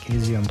at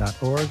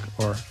kzum.org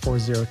or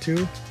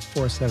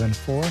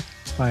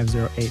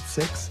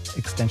 402-474-5086,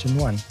 extension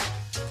 1.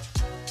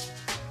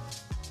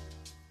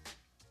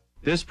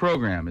 This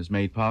program is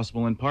made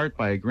possible in part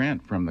by a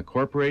grant from the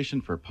Corporation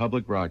for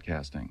Public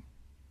Broadcasting.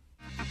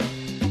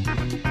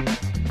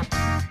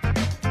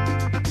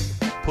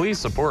 Please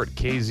support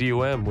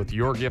KZUM with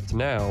your gift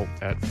now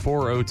at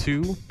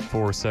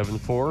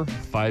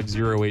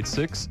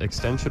 402-474-5086,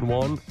 extension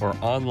 1, or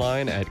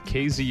online at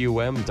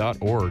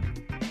kzum.org.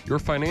 Your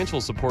financial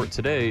support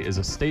today is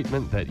a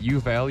statement that you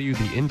value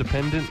the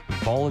independent,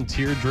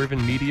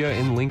 volunteer-driven media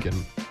in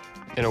Lincoln.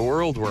 In a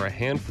world where a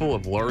handful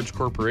of large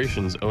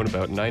corporations own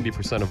about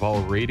 90% of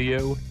all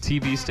radio,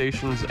 TV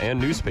stations, and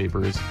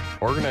newspapers,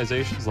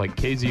 organizations like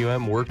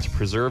KZUM work to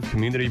preserve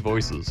community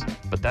voices.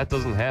 But that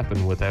doesn't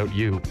happen without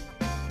you.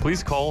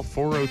 Please call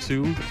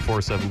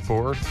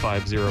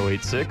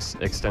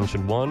 402-474-5086,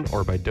 extension 1,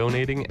 or by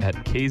donating at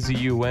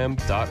kzum.org.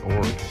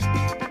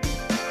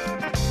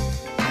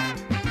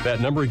 That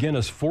number again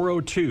is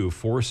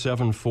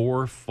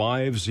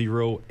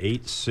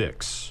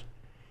 402-474-5086.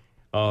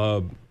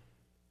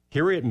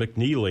 Harriet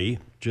McNeely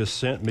just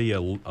sent me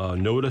a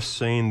notice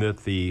saying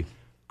that the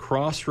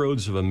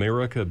Crossroads of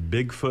America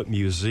Bigfoot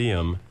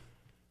Museum,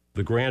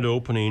 the grand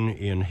opening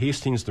in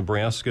Hastings,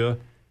 Nebraska,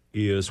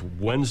 is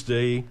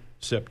Wednesday,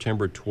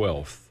 September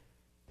 12th.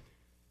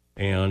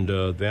 And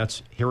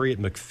that's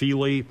Harriet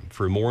McFeely.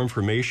 For more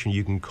information,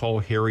 you can call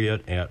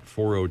Harriet at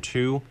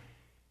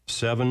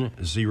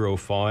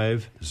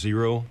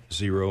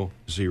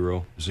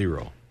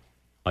 402-705-0000.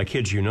 I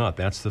kid you not,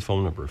 that's the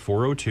phone number,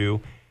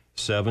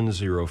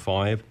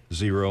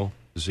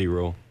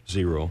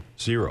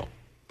 402-705-0000.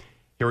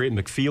 Harriet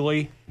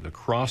McFeely, the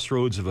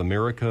Crossroads of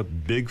America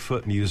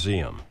Bigfoot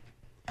Museum.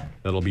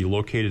 That'll be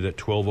located at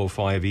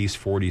 1205 East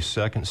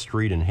 42nd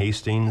Street in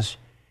Hastings,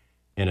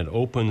 and it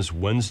opens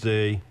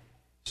Wednesday,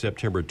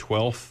 September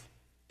 12th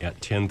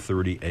at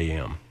 10:30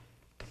 a.m.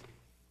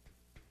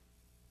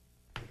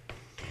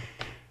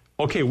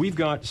 Okay, we've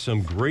got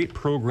some great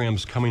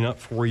programs coming up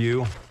for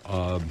you.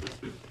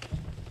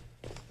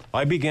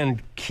 I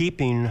began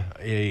keeping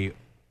a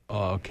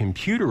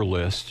computer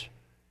list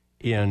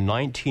in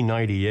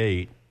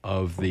 1998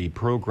 of the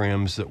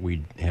programs that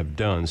we have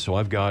done. So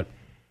I've got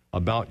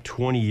about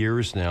 20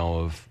 years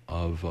now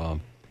of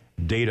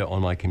data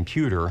on my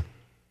computer,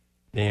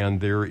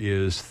 and there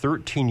is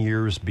 13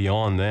 years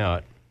beyond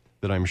that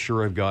I'm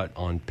sure I've got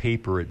on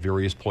paper at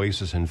various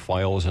places and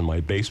files in my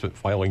basement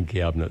filing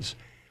cabinets.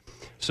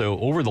 So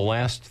over the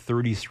last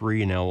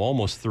 33, now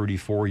almost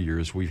 34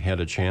 years, we've had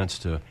a chance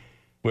to,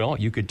 well,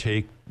 you could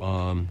take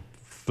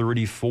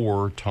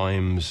 34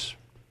 times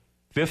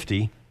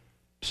 50,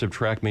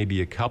 subtract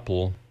maybe a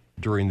couple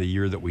during the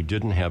year that we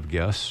didn't have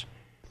guests,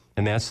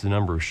 and that's the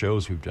number of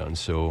shows we've done,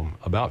 so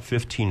about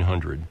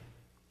 1,500.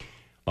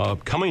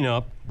 Coming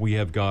up, we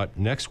have got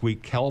next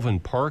week Calvin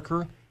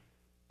Parker,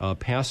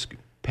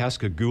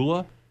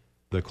 Pascagoula,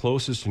 The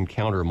Closest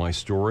Encounter, My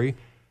Story.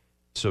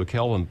 So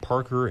Calvin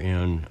Parker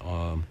and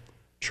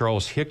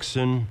Charles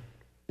Hickson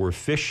were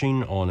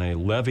fishing on a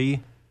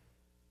levee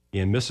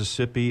in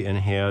Mississippi and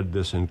had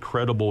this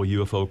incredible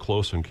UFO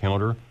close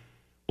encounter.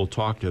 We'll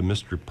talk to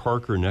Mr.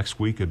 Parker next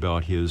week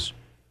about his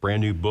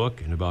brand new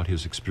book and about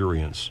his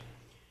experience.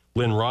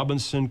 Lynn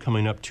Robinson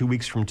coming up 2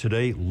 weeks from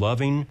today,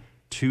 Loving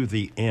to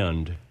the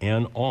End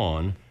and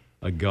On,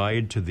 a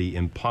guide to the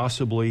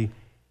impossibly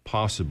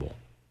possible.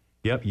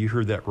 Yep, you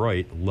heard that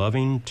right.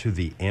 Loving to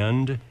the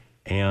End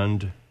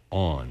and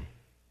On.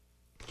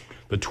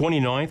 The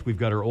 29th, we've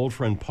got our old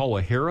friend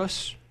Paula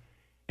Harris,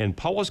 and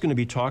Paula's going to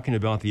be talking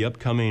about the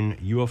upcoming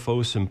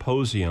UFO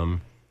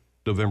Symposium,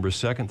 November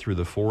 2nd through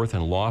the 4th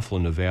in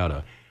Laughlin,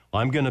 Nevada.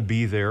 I'm going to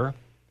be there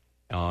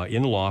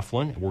in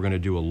Laughlin. We're going to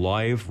do a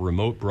live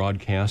remote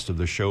broadcast of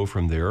the show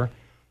from there.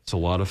 It's a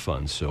lot of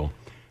fun, so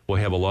we'll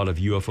have a lot of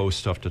UFO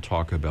stuff to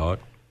talk about.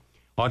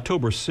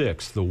 October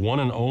 6th, the one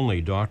and only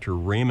Dr.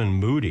 Raymond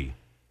Moody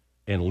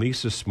and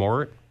Lisa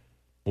Smart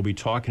will be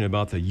talking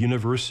about the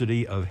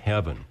University of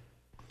Heaven.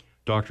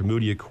 Dr.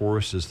 Moody, of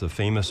course, is the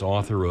famous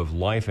author of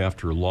Life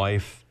After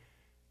Life,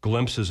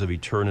 Glimpses of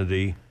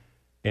Eternity.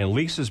 And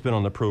Lisa's been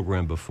on the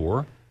program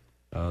before,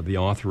 the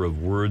author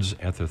of Words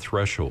at the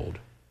Threshold.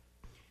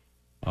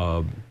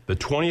 The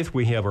 20th,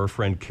 we have our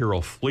friend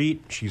Carol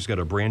Fleet. She's got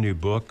a brand new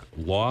book,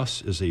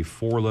 Loss is a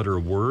Four-Letter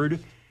Word,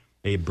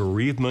 a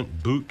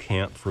bereavement boot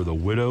camp for the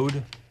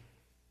widowed.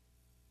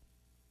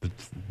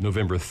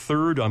 November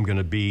 3rd, I'm going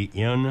to be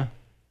in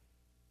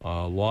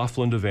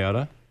Laughlin,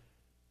 Nevada.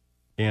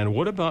 And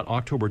what about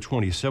October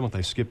 27th?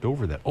 I skipped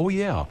over that. Oh,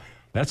 yeah,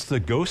 that's the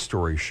Ghost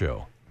Story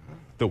show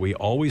that we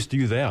always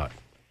do that.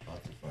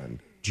 Lots of fun.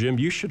 Jim,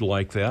 you should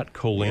like that.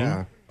 Colleen,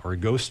 Yeah. our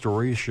Ghost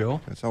Story show.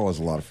 That's always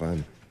a lot of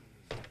fun.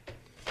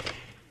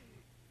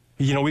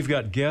 You know, we've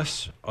got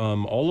guests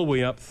all the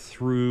way up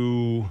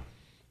through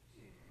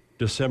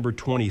December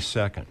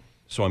 22nd.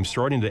 So I'm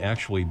starting to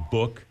actually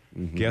book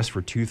guests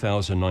for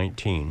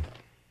 2019.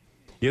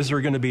 Is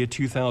there going to be a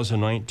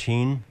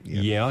 2019?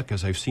 Yeah,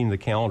 because I've seen the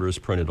calendars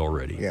printed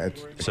already. Yeah,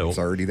 it's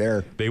already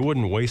there. They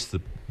wouldn't waste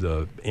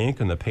the ink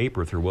and the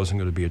paper if there wasn't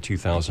going to be a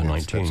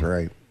 2019. That's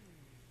right.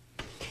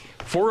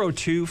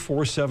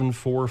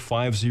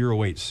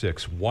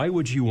 402-474-5086. Why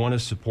would you want to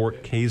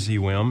support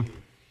KZUM?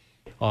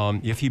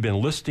 If you've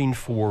been listening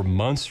for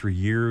months or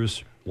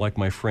years, like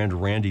my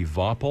friend Randy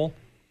Voppel,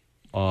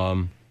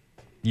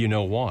 you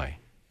know why.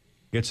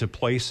 It's a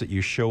place that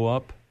you show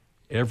up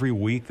every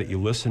week, that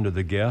you listen to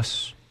the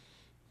guests.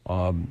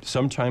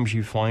 Sometimes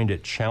you find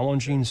it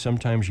challenging.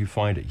 Sometimes you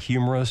find it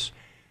humorous.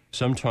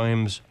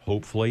 Sometimes,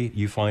 hopefully,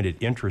 you find it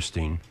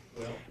interesting.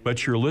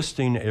 But you're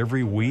listening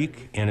every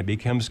week, and it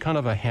becomes kind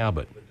of a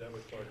habit.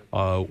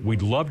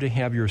 We'd love to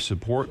have your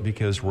support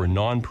because we're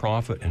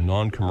nonprofit and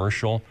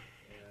non-commercial.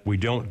 We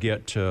don't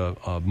get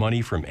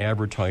money from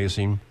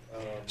advertising.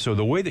 So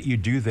the way that you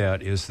do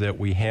that is that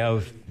we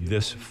have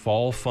this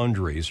fall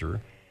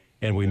fundraiser,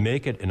 and we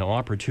make it an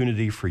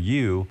opportunity for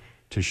you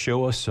to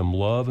show us some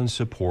love and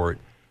support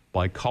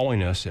by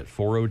calling us at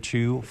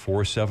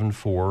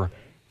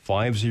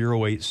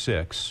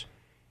 402-474-5086,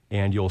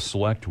 and you'll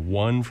select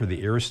one for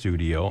the air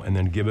studio and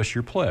then give us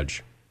your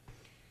pledge.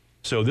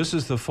 So this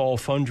is the Fall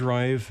Fund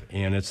Drive,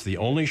 and it's the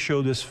only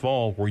show this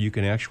fall where you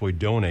can actually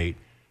donate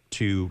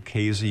to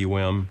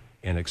KZUM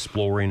and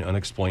Exploring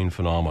Unexplained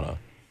Phenomena.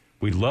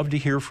 We'd love to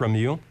hear from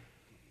you.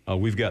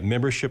 We've got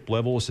membership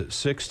levels at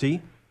 $60.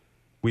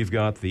 We've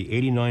got the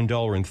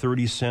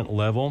 $89.30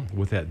 level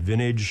with that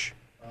vintage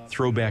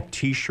throwback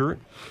T-shirt,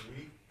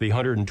 the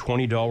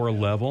 $120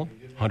 level,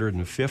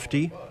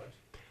 $150.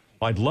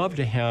 I'd love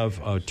to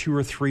have 2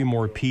 or 3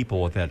 more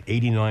people at that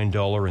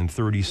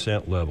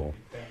 $89.30 level.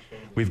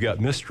 We've got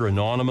Mr.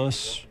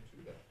 Anonymous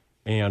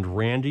and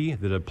Randy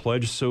that have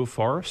pledged so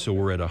far, so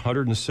we're at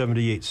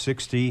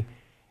 $178.60,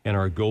 and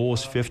our goal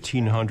is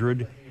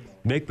 $1,500.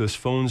 Make those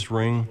phones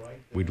ring.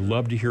 We'd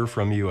love to hear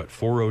from you at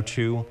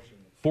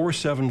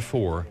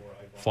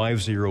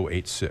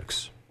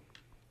 402-474-5086.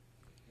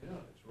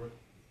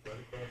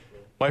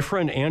 My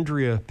friend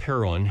Andrea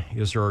Perron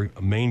is our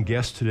main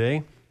guest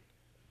today,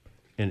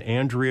 and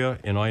Andrea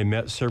and I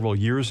met several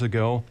years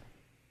ago.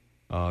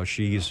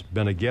 She's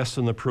been a guest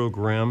on the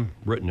program,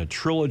 written a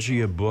trilogy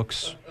of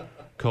books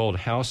called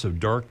House of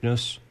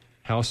Darkness,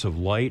 House of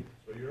Light,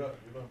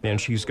 and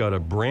she's got a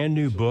brand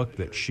new book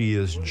that she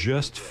is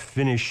just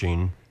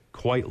finishing,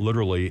 quite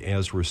literally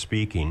as we're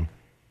speaking.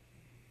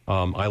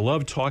 I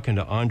love talking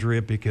to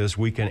Andrea because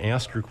we can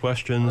ask her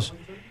questions,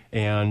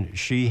 and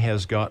she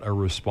has got a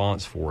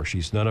response for us.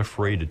 She's not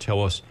afraid to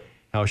tell us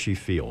how she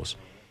feels.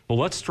 Well,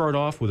 let's start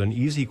off with an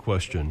easy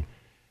question.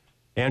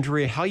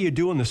 Andrea, how you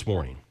doing this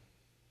morning?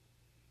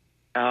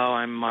 Oh,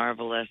 I'm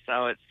marvelous.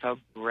 Oh, it's so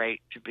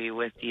great to be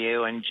with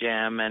you and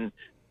Jim, and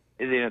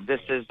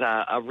this is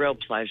a real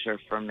pleasure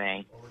for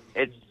me.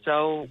 It's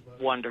so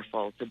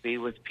wonderful to be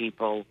with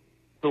people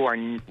who are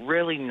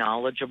really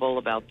knowledgeable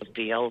about the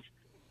field,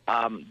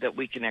 that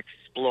we can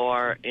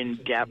explore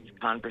in-depth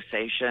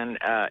conversation.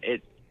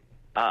 It's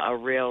a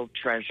real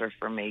treasure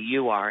for me.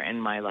 You are in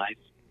my life.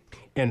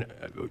 And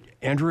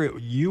Andrea,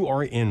 you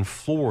are in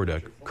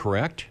Florida,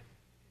 correct?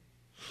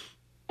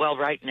 Well,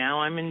 right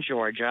now I'm in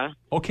Georgia.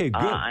 Okay,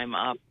 good. I'm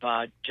up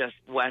just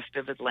west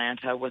of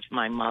Atlanta with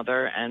my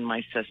mother and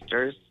my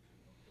sisters.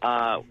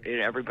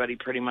 Everybody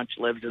pretty much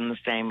lives in the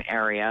same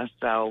area,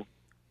 so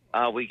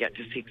we get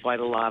to see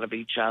quite a lot of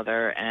each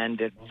other, and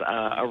it's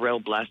a real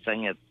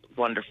blessing. It's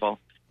wonderful.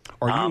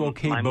 Are you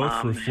okay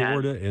both for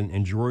Florida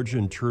and Georgia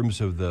in terms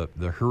of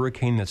the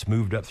hurricane that's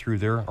moved up through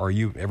there? Are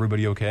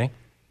everybody okay?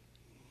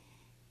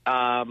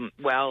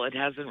 Well, it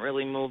hasn't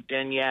really moved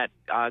in yet.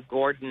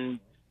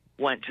 Gordon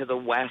went to the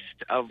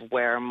west of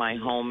where my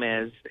home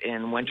is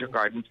in Winter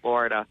Garden,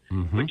 Florida,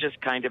 which is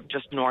kind of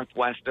just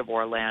northwest of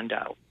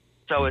Orlando.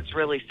 So it's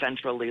really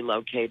centrally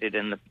located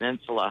in the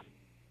peninsula.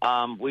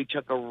 We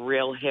took a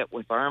real hit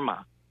with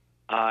Irma.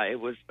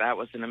 That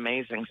was an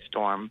amazing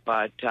storm,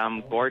 but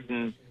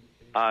Gordon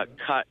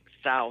cut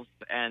south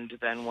and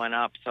then went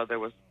up, so there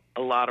was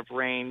a lot of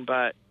rain,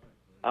 but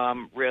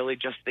really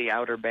just the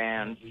outer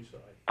bands.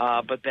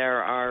 But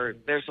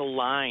there's a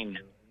line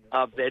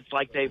of, it's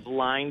like they've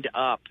lined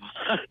up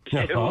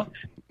to,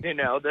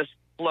 this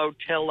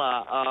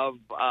flotilla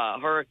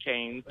of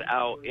hurricanes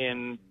out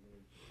in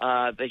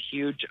the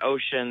huge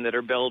ocean that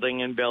are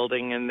building,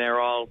 and they're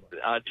all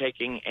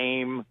taking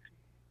aim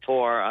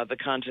for the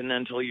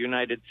continental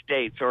United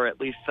States, or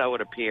at least so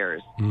it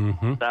appears.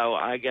 Mm-hmm. So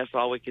I guess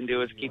all we can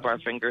do is keep our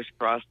fingers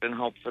crossed and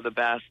hope for the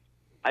best.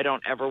 I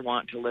don't ever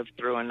want to live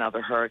through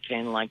another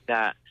hurricane like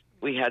that.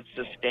 We had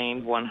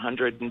sustained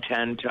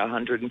 110 to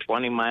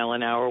 120 mile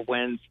an hour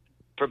winds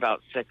for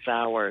about 6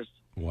 hours.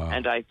 Wow.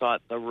 And I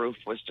thought the roof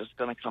was just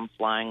going to come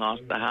flying off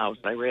the house.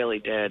 I really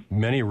did.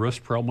 Many roofs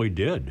probably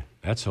did.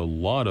 That's a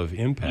lot of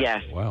impact.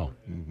 Yes. Wow.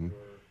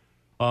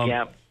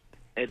 Yeah,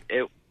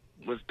 it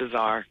was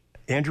bizarre.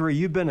 Andrea,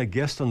 you've been a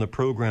guest on the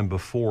program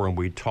before, and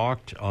we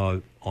talked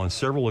on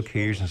several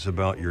occasions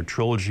about your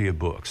trilogy of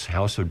books,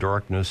 House of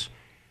Darkness,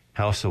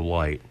 House of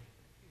Light.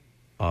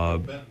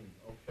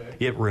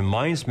 It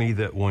reminds me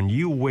that when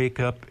you wake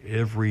up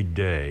every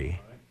day,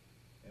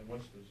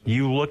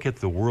 you look at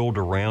the world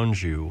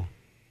around you,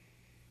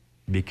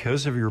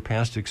 because of your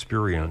past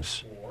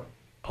experience,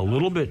 a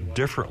little bit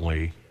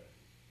differently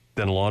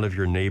than a lot of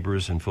your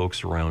neighbors and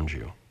folks around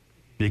you,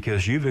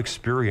 because you've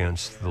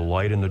experienced the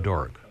light and the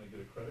dark.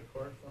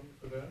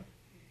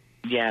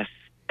 Yes,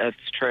 that's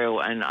true.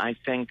 And I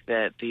think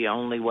that the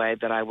only way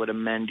that I would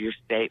amend your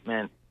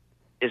statement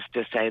is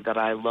to say that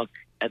I look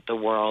at the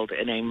world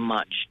in a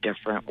much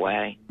different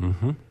way.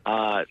 Mm-hmm.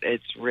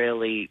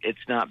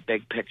 It's not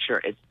big picture.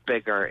 It's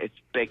bigger. It's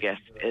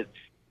biggest.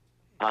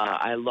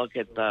 I look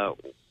at the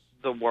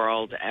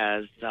world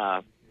as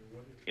a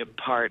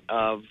part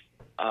of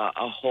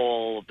a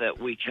whole that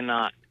we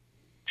cannot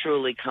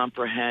truly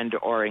comprehend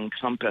or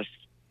encompass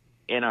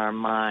in our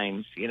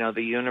minds. You know,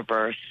 the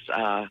universe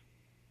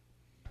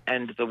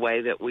and the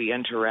way that we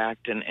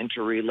interact and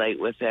interrelate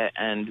with it,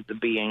 and the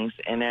beings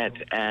in it,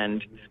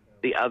 and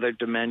the other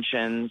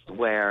dimensions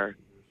where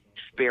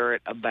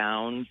spirit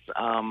abounds.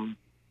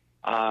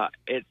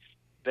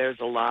 There's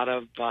a lot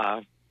of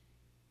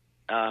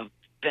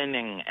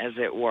thinning, as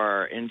it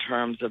were, in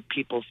terms of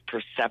people's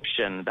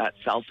perception, that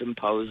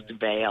self-imposed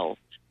veil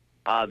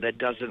that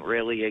doesn't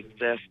really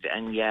exist.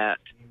 And yet,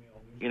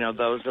 you know,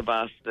 those of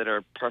us that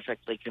are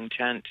perfectly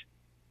content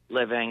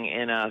living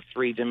in a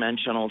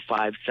three-dimensional,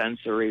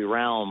 five-sensory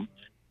realm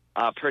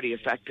pretty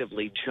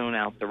effectively tune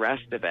out the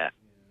rest of it.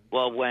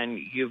 Well,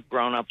 when you've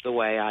grown up the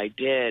way I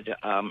did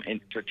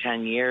for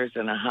 10 years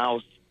in a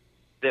house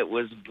that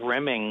was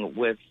brimming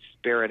with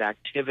spirit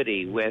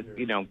activity, with,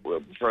 you know,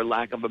 for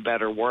lack of a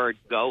better word,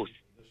 ghosts,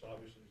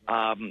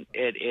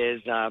 it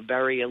is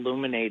very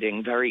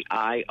illuminating, very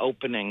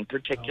eye-opening,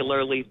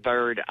 particularly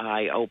third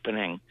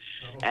eye-opening.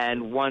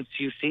 And once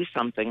you see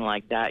something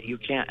like that, you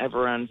can't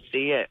ever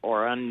unsee it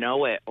or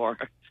unknow it or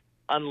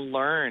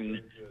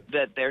unlearn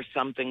that there's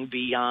something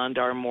beyond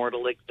our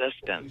mortal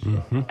existence.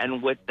 Mm-hmm.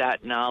 And with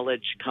that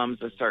knowledge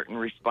comes a certain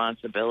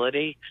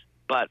responsibility,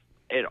 but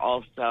it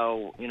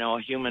also, you know,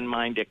 a human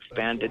mind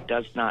expanded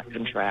does not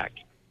contract.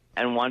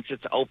 And once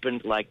it's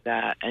opened like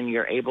that and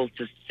you're able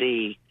to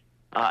see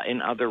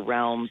in other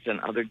realms and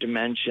other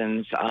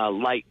dimensions,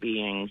 light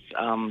beings,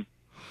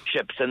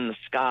 ships in the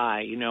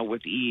sky, you know,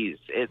 with ease.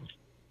 It's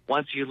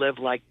once you live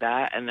like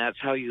that and that's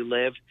how you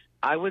live,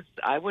 I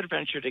would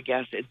venture to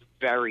guess it's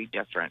very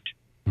different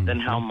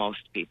than how most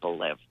people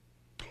live.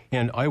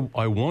 And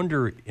I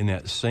wonder, in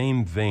that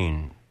same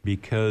vein,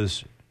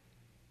 because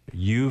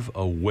you've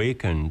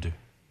awakened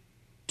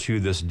to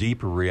this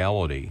deeper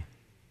reality,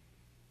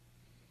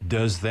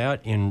 does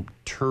that in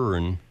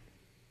turn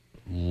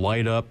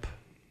light up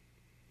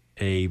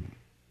a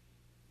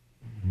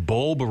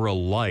bulb or a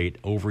light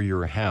over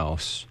your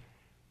house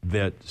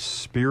that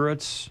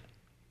spirits,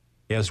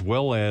 as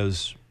well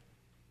as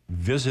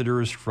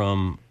visitors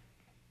from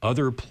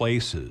other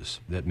places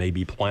that may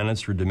be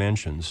planets or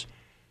dimensions,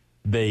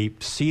 they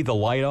see the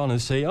light on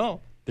and say, "Oh,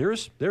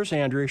 there's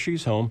Andrea.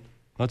 She's home.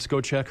 Let's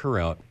go check her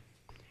out."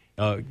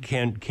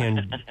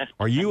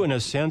 Are you in a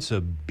sense a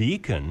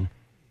beacon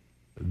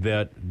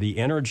that the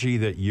energy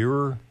that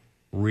you're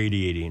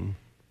radiating?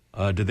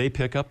 Do they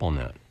pick up on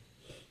that?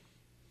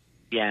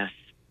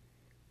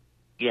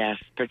 Yes,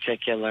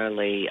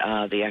 particularly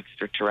the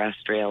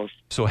extraterrestrials.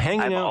 So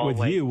hanging out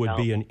with you would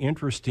be an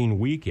interesting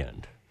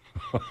weekend.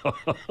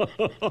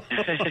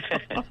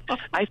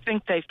 I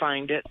think they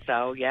find it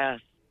so, yes.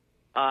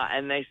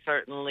 And they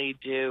certainly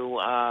do.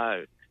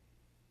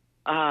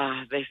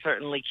 They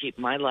certainly keep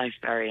my life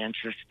very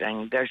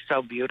interesting. They're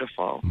so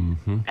beautiful.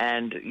 Mm-hmm.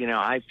 And, you know,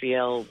 I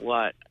feel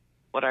what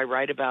I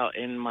write about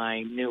in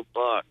my new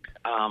book,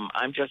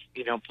 I'm just,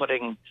 you know,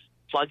 plugging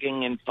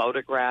in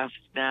photographs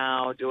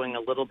now, doing a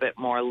little bit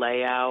more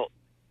layout.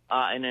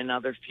 In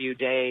another few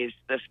days,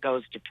 this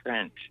goes to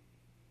print.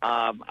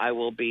 I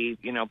will be,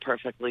 you know,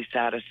 perfectly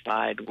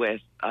satisfied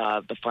with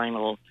the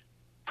final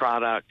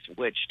product,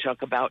 which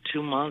took about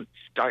 2 months,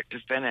 start to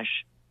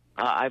finish.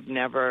 I've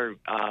never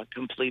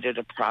completed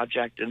a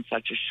project in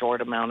such a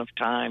short amount of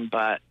time,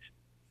 but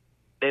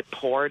it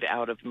poured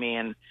out of me.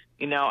 And,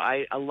 you know,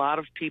 a lot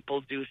of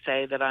people do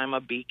say that I'm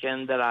a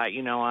beacon, that I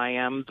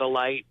am the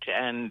light,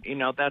 and, you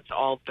know, that's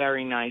all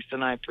very nice,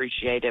 and I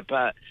appreciate it.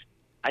 But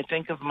I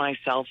think of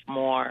myself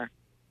more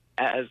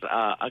as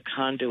a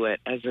conduit,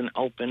 as an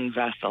open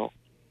vessel,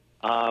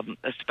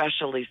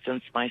 especially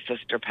since my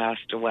sister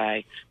passed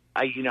away.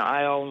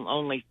 I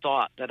only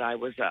thought that I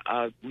was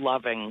a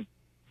loving,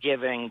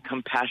 giving,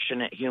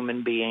 compassionate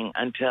human being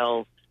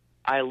until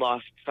I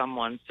lost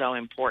someone so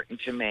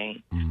important to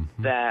me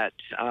that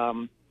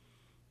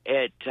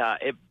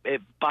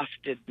it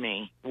busted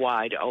me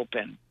wide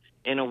open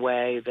in a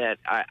way that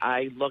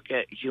I look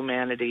at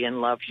humanity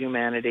and love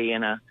humanity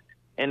in a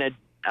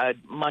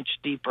much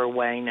deeper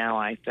way now,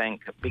 I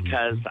think,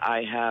 because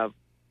I have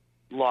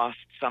lost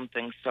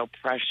something so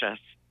precious.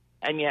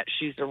 And yet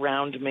she's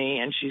around me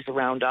and she's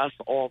around us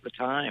all the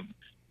time.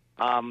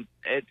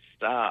 It's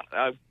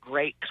a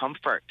great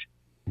comfort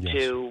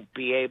to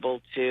be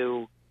able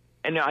to,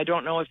 and I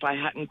don't know if I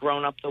hadn't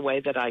grown up the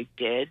way that I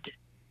did,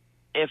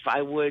 if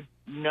I would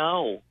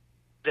know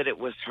that it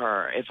was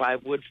her, if I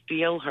would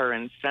feel her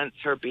and sense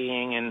her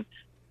being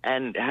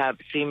and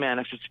see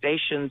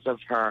manifestations of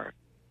her,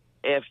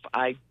 if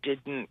I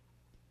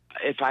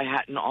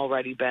hadn't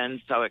already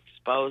been so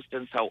exposed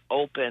and so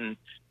open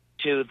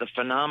to the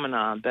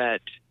phenomena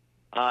that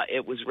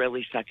it was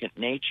really second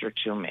nature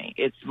to me.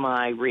 It's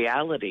my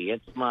reality.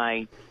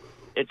 I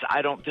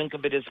don't think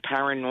of it as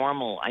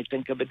paranormal. I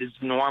think of it as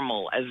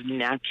normal, as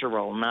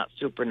natural, not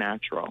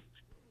supernatural.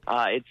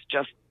 It's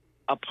just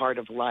a part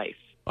of life.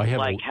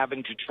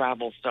 Having to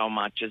travel so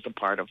much is a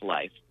part of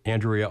life.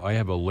 Andrea, I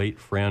have a late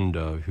friend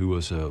who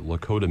was a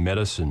Lakota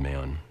medicine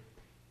man,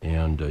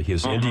 and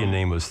his Indian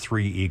name was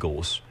Three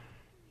Eagles.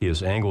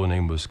 His Anglo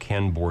name was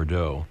Ken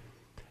Bordeaux.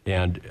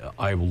 And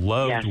I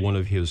loved one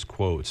of his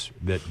quotes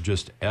that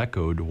just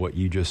echoed what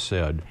you just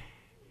said.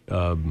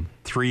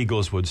 Three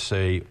Eagles would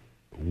say,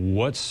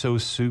 "What's so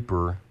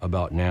super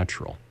about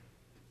natural?"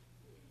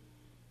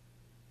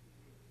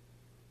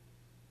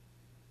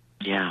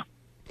 Yeah.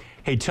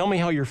 Hey, tell me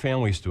how your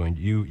family's doing.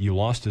 You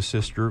lost a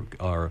sister.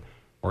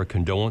 Our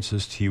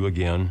condolences to you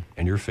again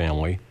and your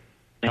family.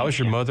 How's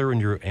your mother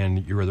and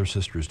your other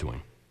sisters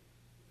doing?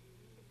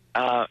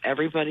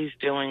 Everybody's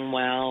doing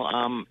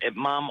well.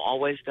 Mom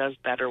always does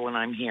better when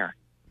I'm here.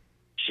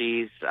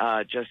 She's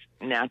just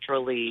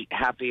naturally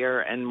happier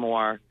and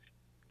more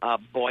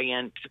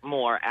buoyant,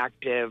 more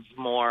active,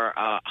 more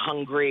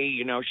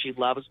hungry. She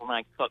loves when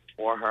I cook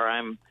for her.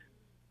 I'm,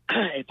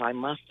 if I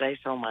must say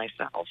so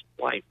myself,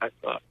 quite a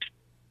cook.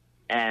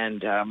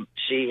 And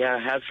she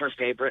has her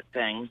favorite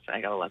things.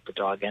 I got to let the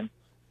dog in.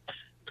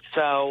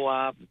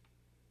 So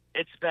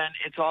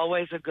it's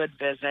always a good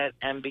visit.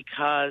 And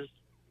because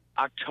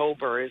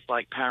October is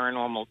like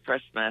paranormal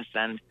Christmas,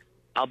 and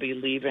I'll be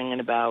leaving in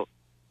about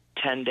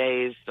 10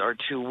 days or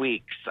 2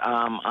 weeks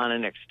on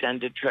an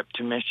extended trip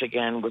to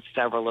Michigan with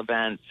several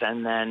events,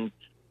 and then,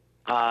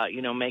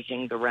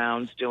 making the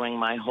rounds, doing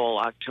my whole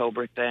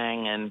October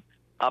thing, and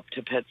up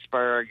to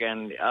Pittsburgh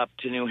and up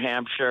to New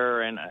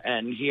Hampshire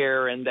and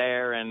here and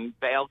there and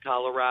Vail,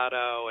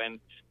 Colorado and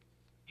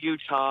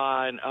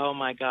Utah. And, oh,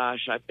 my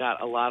gosh, I've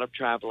got a lot of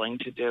traveling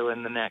to do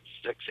in the next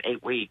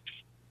 6-8 weeks.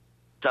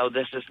 So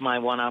this is my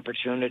one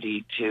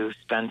opportunity to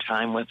spend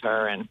time with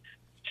her and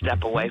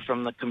step away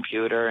from the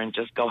computer and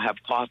just go have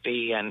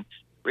coffee and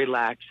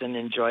relax and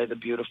enjoy the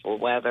beautiful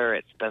weather.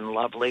 It's been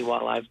lovely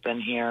while I've been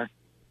here.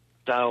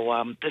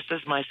 So this is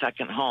my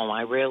second home.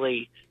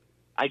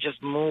 I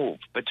just move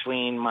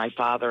between my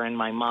father and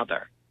my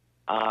mother.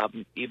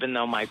 Even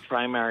though my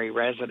primary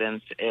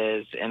residence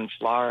is in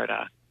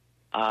Florida,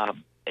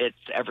 it's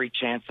every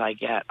chance I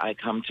get, I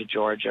come to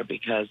Georgia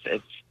because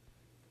it's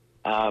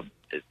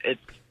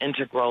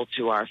integral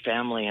to our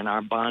family and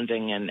our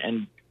bonding,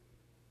 and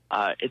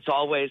it's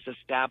always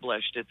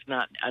established. It's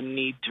not a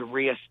need to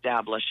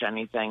reestablish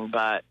anything,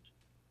 but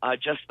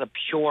just the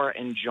pure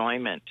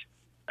enjoyment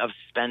of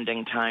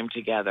spending time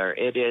together.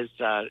 It is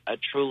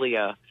truly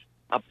a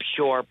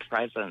pure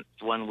presence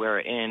when we're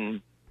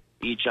in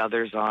each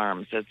other's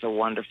arms. It's a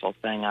wonderful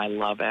thing. I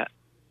love it.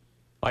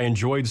 I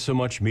enjoyed so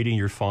much meeting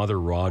your father,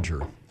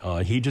 Roger.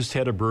 He just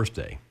had a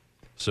birthday,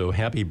 so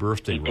happy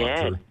birthday,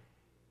 Roger. Did.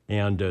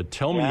 And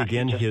tell me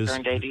again he just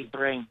turned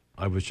 83.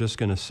 I was just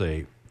going to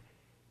say,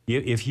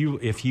 if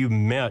you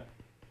met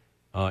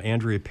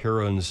Andrea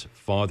Perron's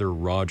father,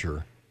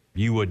 Roger,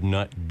 you would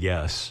not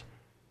guess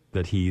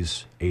that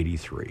he's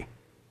 83.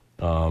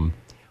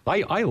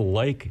 I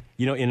like,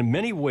 in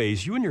many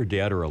ways, you and your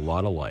dad are a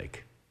lot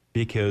alike,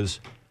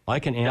 because I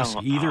can ask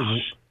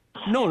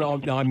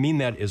No, I mean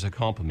that as a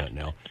compliment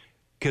now,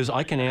 because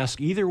I can ask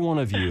either one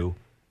of you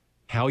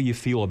how you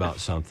feel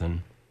about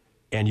something,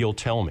 and you'll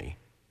tell me.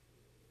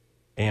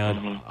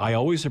 And I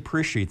always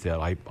appreciate that.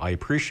 I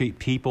appreciate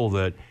people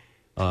that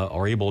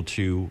are able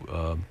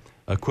to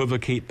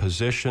equivocate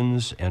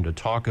positions and to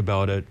talk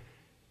about it.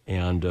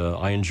 And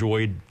I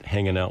enjoyed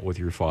hanging out with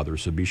your father,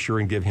 so be sure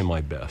and give him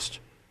my best.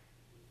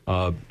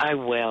 I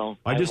will.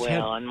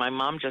 And my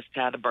mom just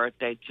had a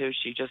birthday, too.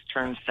 She just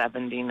turned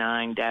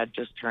 79. Dad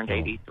just turned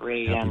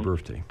 83. Happy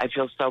birthday. I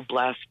feel so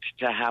blessed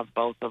to have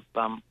both of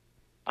them.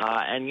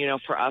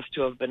 And, for us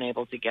to have been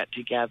able to get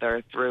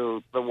together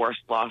through the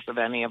worst loss of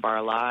any of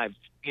our lives,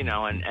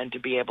 and to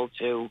be able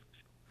to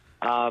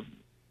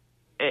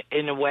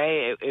in a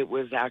way, it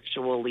was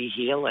actually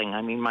healing.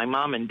 I mean, my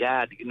mom and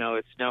dad,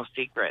 it's no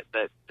secret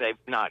that they've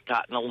not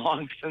gotten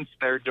along since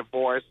their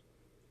divorce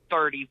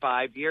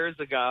 35 years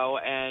ago,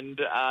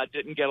 and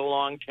didn't get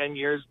along 10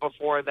 years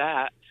before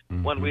that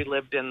when we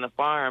lived in the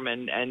farm,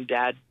 and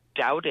Dad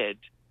doubted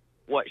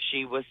what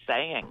she was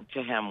saying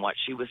to him, what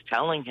she was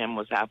telling him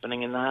was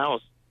happening in the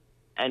house.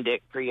 And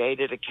it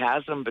created a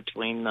chasm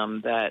between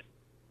them that,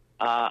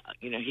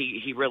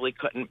 he really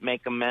couldn't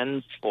make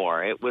amends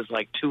for. It was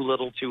like too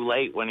little too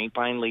late when he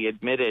finally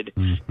admitted,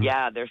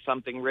 yeah, there's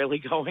something really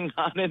going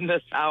on in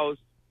this house.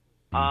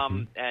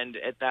 And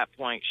at that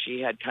point,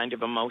 she had kind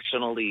of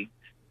emotionally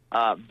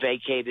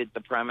vacated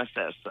the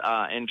premises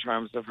in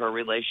terms of her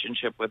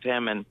relationship with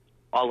him, and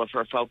all of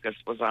her focus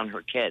was on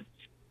her kids.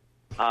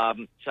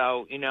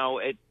 So,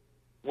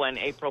 when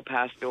April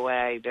passed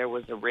away, there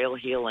was a real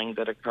healing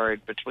that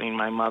occurred between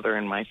my mother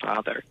and my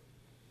father.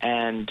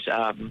 And,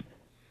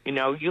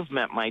 you've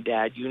met my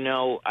dad.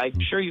 I'm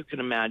sure you can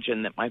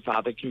imagine that my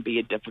father can be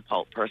a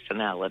difficult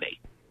personality,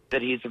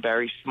 that he's a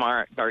very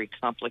smart, very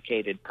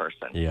complicated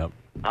person. Yep.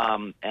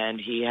 And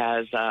he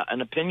has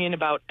an opinion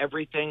about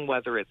everything,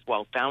 whether it's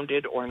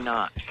well-founded or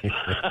not,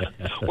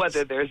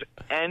 whether there's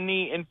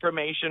any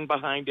information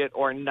behind it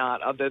or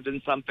not, other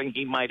than something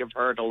he might have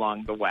heard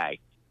along the way.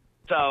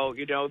 So,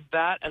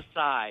 that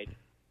aside,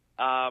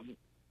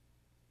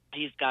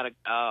 he's got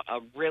a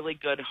really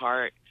good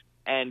heart,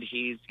 and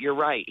you're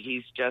right,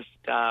 he's just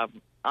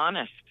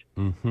honest.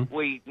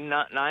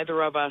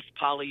 Neither of us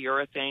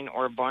polyurethane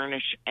or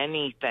varnish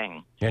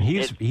anything. And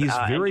he's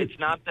very... It's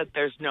not that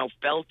there's no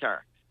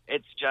filter.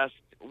 It's just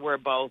we're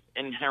both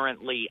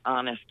inherently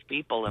honest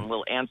people, and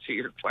we'll answer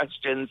your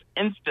questions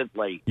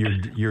instantly.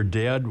 Your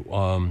dad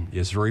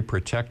is very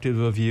protective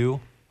of you.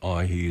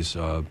 He's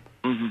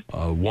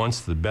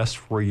wants the best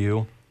for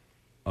you.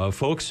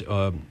 Folks,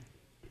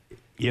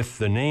 if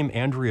the name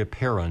Andrea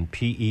Perron,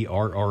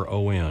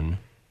 Perron,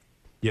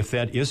 if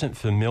that isn't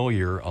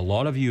familiar, a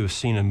lot of you have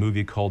seen a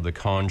movie called The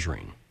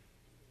Conjuring.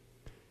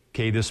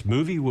 Okay, this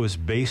movie was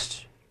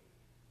based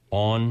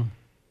on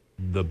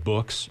the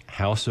books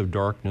House of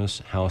Darkness,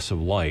 House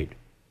of Light,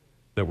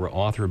 that were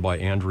authored by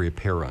Andrea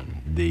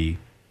Perron. The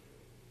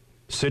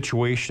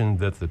situation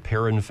that the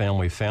Perron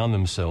family found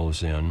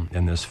themselves in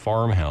this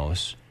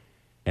farmhouse,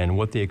 and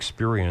what they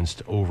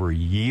experienced over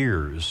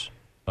years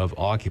of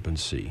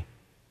occupancy.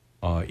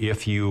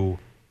 If you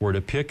were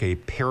to pick a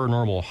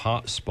paranormal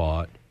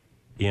hotspot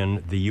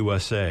in the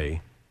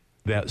USA,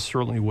 that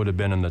certainly would have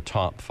been in the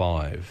top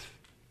 5.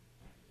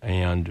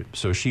 And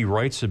so she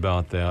writes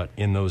about that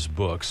in those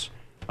books.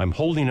 I'm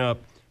holding up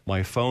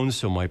my phone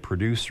so my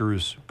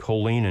producers,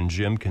 Colleen and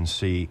Jim, can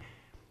see.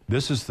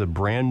 This is the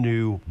brand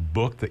new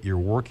book that you're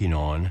working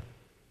on,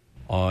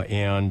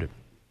 and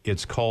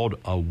it's called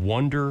A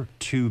Wonder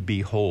to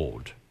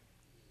Behold,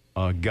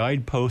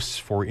 Guideposts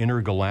for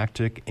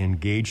Intergalactic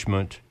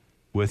Engagement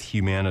with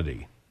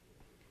Humanity.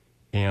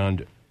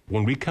 And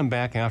when we come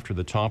back after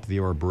the top of the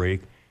hour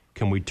break,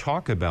 can we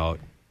talk about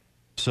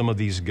some of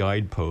these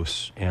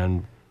guideposts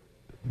and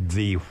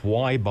the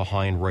why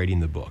behind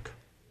writing the book?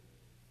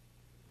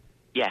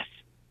 Yes.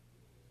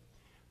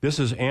 This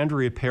is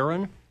Andrea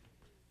Perron,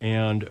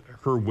 and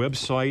her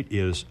website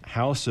is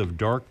House of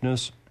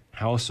Darkness,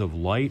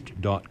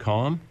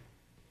 houseoflight.com.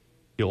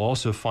 You'll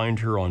also find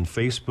her on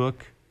Facebook,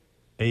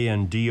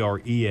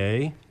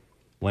 Andrea,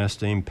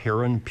 last name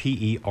Perron,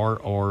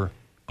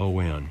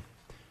 Perron.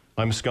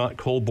 I'm Scott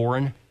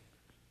Colborn,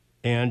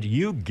 and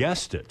you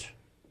guessed it.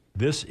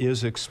 This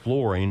is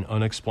Exploring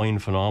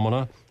Unexplained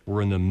Phenomena.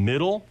 We're in the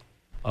middle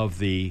of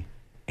the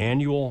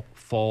annual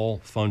fall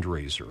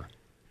fundraiser.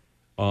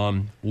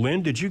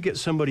 Lynn, did you get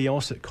somebody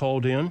else that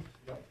called in?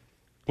 Yep.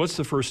 What's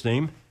the first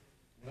name?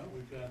 Well,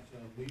 we've got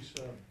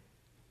Lisa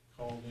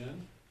called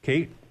in.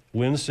 Kate,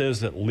 Lynn says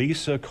that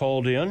Lisa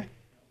called in. And, of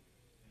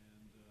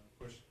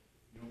course,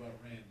 you know about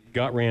Randy.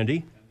 Got Randy.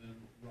 And then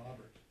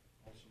Robert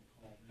also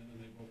called in, and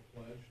they both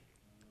pledged.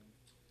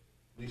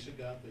 Lisa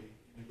got the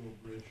Indigo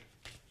Bridge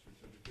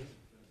certificate.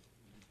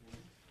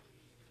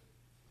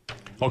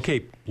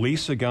 Okay,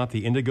 Lisa got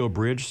the Indigo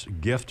Bridge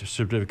gift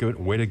certificate.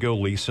 Way to go,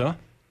 Lisa.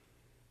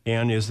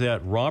 And is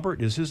that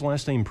Robert? Is his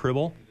last name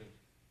Pribble?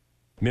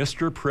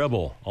 Mr.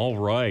 Pribble. All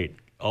right.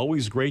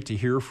 Always great to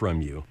hear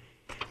from you.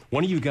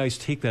 One of you guys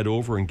take that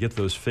over and get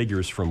those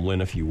figures from Lynn,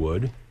 if you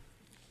would.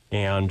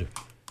 And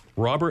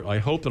Robert, I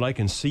hope that I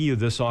can see you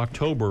this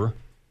October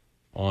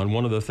on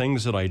one of the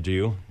things that I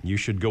do. You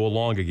should go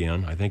along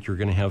again. I think you're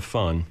going to have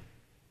fun.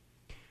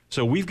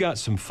 So we've got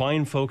some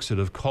fine folks that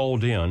have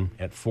called in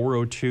at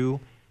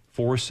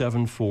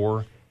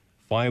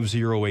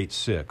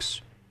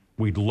 402-474-5086.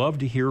 We'd love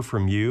to hear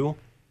from you.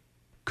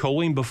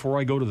 Colleen, before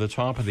I go to the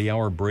top of the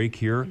hour break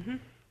here,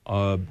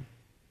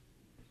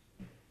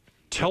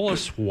 tell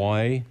us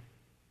why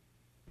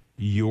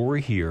you're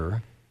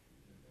here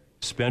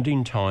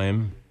spending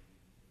time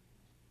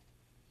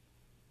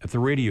at the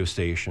radio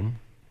station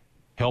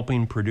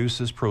helping produce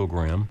this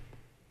program.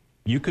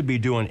 You could be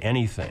doing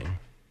anything.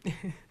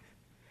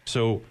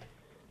 So,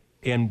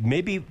 and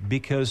maybe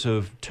because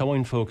of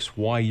telling folks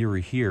why you're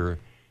here,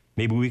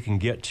 maybe we can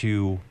get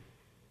to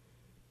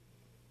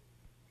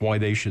why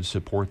they should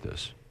support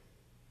this.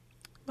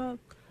 Well,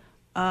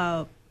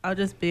 I'll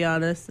just be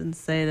honest and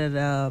say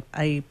that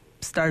I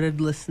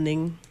started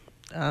listening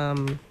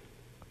to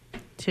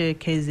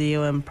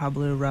KZUM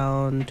probably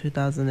around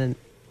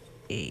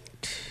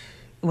 2008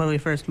 when we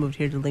first moved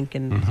here to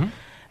Lincoln. Mm-hmm.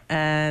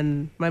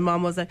 And my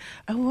mom was like,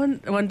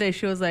 one day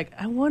she was like,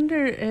 I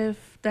wonder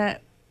if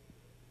that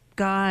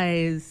guy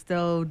is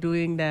still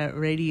doing that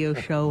radio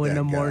show in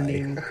the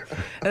morning.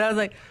 And I was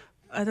like,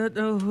 I don't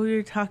know who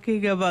you're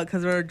talking about,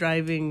 because we were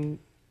driving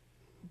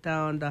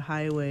down the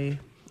highway,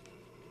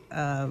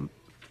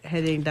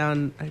 heading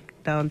down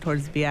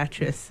towards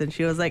Beatrice, and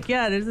she was like,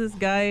 "Yeah, there's this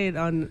guy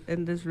on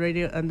this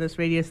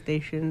radio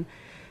station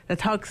that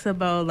talks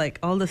about like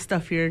all the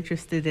stuff you're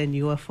interested in,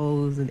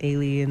 UFOs and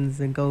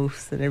aliens and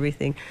ghosts and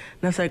everything."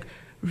 And I was like,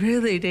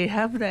 "Really? They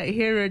have that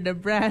here in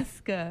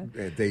Nebraska?"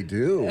 They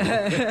do.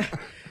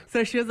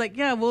 So she was like,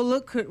 "Yeah, we'll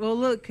look.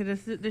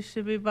 This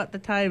should be about the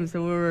time."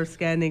 So we were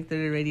scanning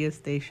through the radio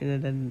station,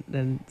 and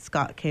then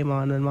Scott came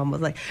on, and Mom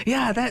was like,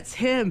 "Yeah, that's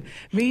him.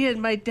 Me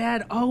and my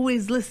dad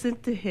always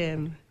listened to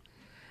him."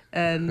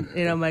 And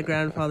my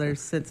grandfather's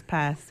since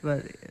passed,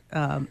 but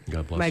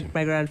God bless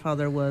my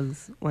grandfather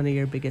was one of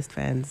your biggest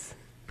fans.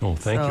 Oh,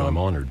 thank you. I'm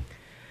honored.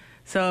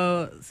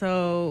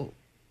 So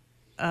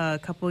a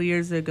couple of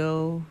years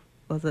ago,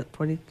 was it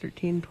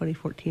 2013,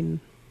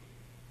 2014?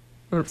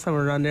 Or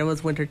somewhere around there, it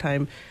was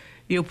wintertime,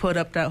 you put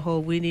up that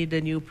whole "we need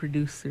a new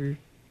producer"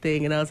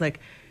 thing, and I was like,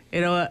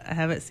 you know what, I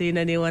haven't seen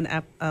anyone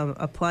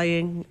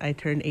applying. I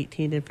turned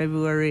 18 in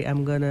February.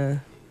 I'm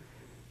gonna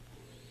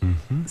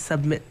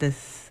submit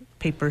this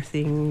paper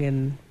thing,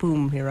 and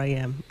boom, here I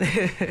am.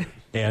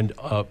 And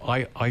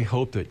I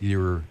hope that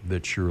your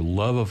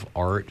love of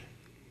art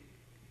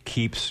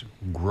keeps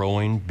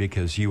growing,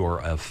 because you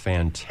are a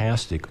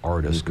fantastic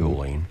artist,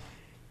 Colleen.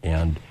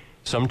 And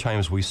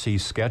sometimes we see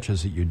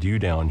sketches that you do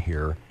down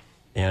here,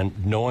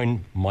 and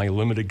knowing my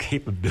limited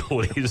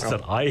capabilities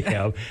that I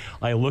have,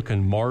 I look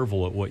and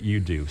marvel at what you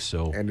do.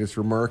 So, and it's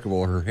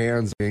remarkable. Her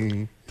hands.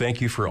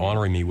 Thank you for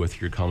honoring me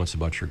with your comments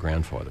about your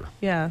grandfather.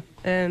 Yeah,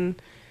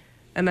 and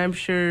I'm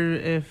sure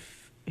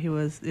if he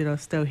was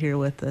still here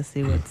with us,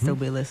 he would still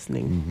be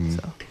listening.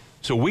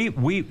 So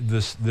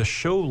the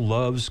show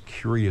loves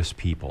curious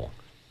people.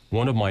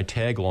 One of my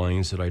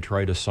taglines that I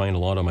try to sign a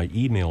lot of my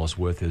emails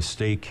with is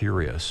 "Stay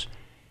curious."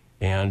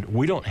 And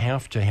we don't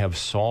have to have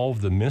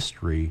solved the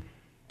mystery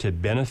to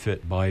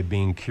benefit by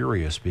being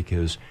curious,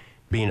 because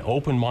being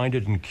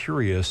open-minded and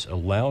curious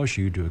allows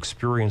you to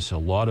experience a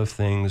lot of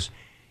things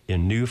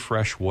in new,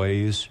 fresh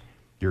ways.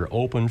 You're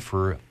open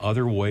for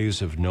other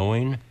ways of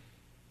knowing.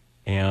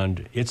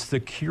 And it's the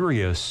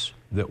curious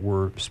that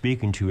we're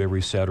speaking to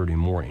every Saturday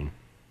morning.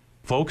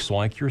 Folks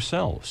like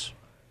yourselves.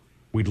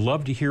 We'd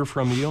love to hear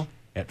from you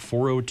at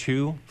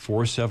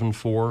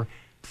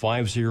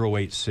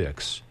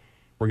 402-474-5086.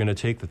 We're going to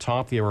take the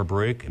top of the hour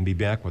break and be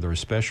back with our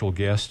special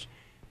guest,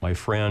 my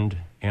friend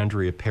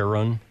Andrea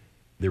Perron.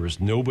 There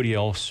is nobody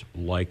else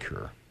like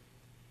her.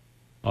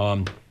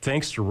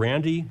 Thanks to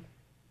Randy,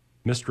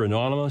 Mr.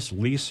 Anonymous,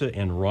 Lisa,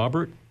 and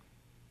Robert,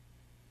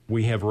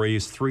 we have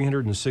raised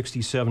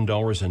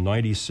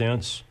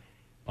 $367.90.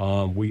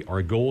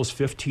 Our goal is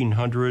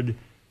 $1,500,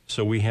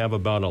 so we have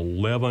about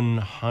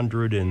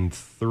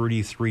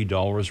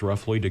 $1,133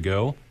 roughly to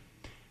go.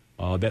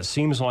 That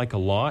seems like a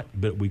lot,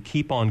 but we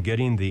keep on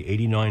getting the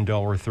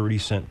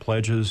 $89.30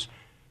 pledges,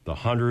 the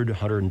 $100,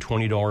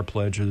 $120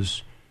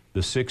 pledges, the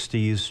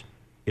 60s.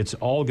 It's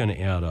all going to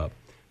add up.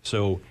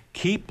 So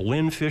keep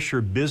Lynn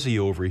Fisher busy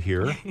over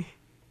here.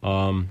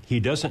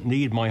 He doesn't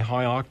need my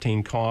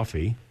high-octane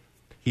coffee.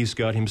 He's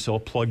got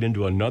himself plugged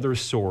into another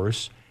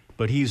source,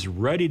 but he's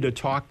ready to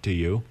talk to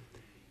you.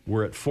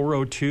 We're at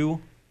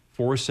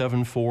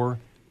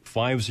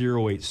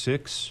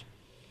 402-474-5086.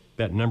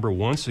 That number,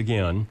 once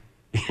again,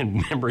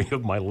 in memory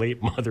of my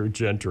late mother,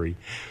 Gentry,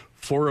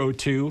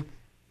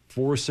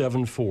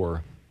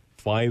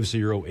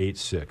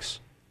 402-474-5086.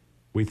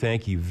 We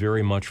thank you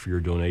very much for your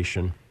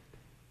donation.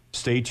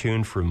 Stay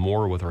tuned for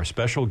more with our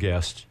special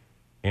guest,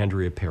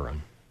 Andrea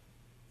Perron.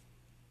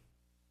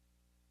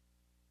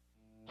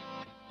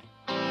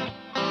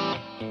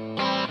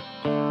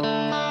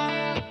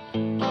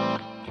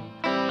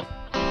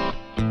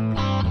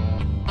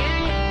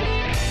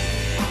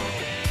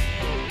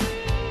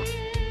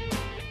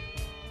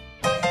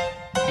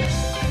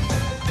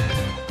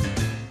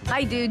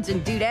 Hi, dudes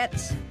and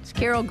dudettes. It's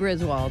Carol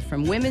Griswold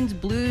from Women's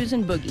Blues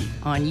and Boogie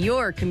on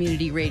your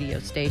community radio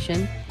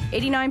station,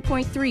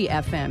 89.3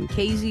 FM,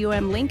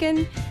 KZUM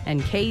Lincoln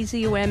and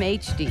KZUM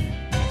HD.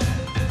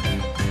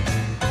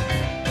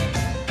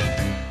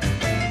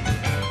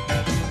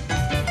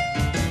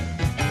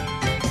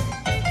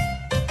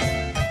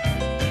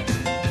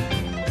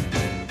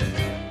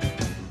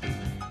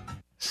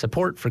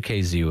 Support for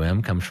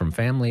KZUM comes from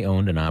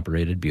family-owned and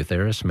operated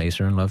Butheris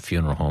Macer and Love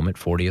Funeral Home at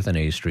 40th and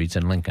A Streets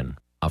in Lincoln,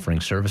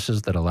 offering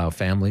services that allow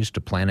families to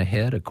plan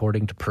ahead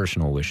according to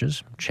personal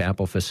wishes,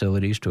 chapel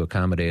facilities to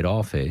accommodate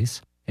all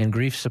faiths, and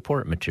grief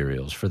support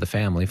materials for the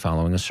family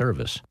following a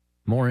service.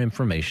 More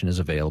information is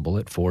available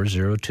at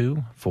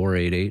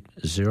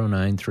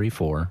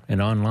 402-488-0934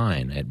 and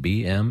online at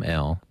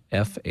bmlfh.com.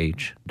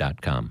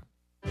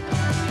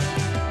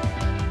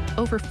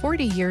 Over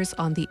 40 years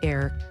on the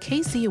air,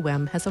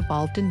 KZUM has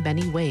evolved in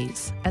many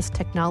ways as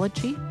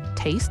technology,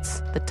 tastes,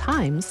 the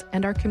times,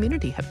 and our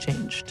community have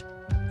changed.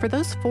 For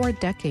those 4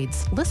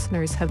 decades,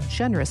 listeners have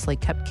generously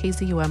kept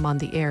KZUM on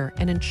the air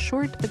and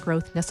ensured the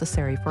growth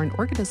necessary for an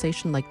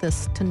organization like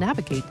this to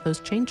navigate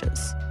those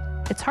changes.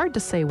 It's hard to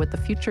say what the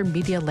future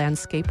media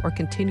landscape or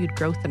continued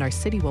growth in our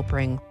city will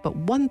bring, but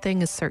one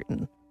thing is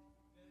certain.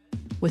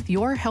 With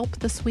your help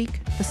this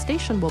week, the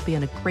station will be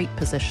in a great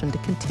position to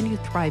continue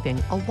thriving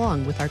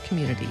along with our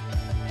community.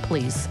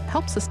 Please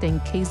help sustain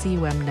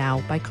KZUM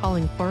now by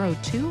calling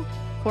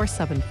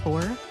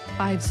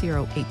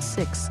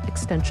 402-474-5086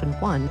 extension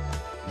 1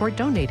 or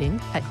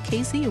donating at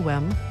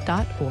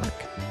kzum.org.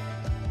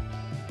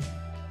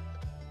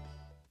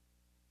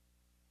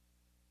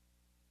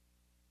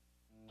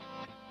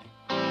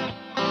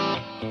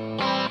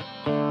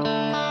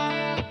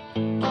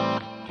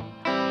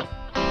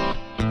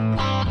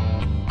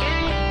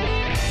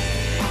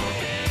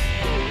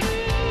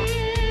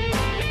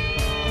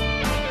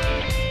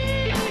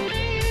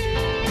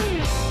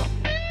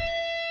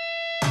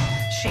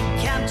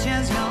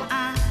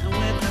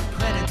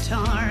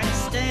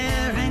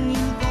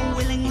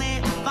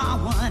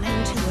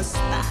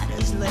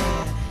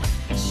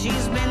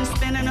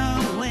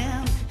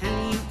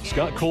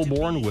 Scott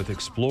Colborn with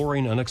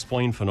Exploring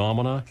Unexplained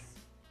Phenomena.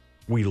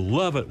 We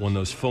love it when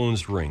those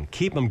phones ring.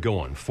 Keep them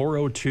going.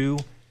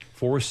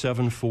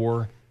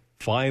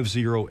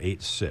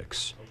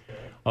 402-474-5086.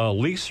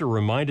 Lisa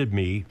reminded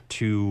me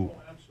to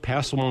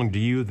pass along to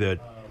you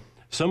that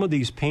some of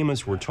these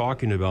payments we're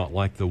talking about,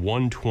 like the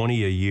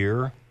 $120 a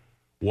year,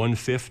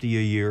 $150 a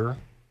year,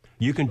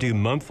 you can do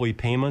monthly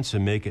payments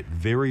and make it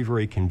very,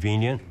 very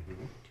convenient.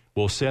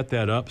 We'll set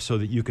that up so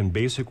that you can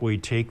basically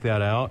take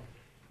that out.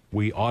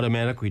 We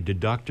automatically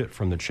deduct it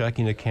from the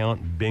checking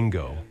account,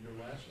 bingo.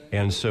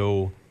 And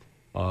so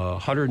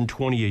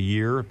 $120 a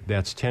year,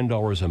 that's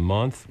 $10 a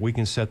month. We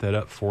can set that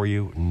up for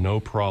you, no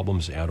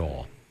problems at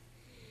all.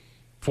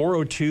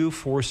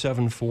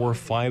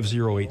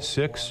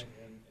 402-474-5086.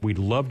 We'd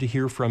love to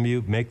hear from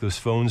you. Make those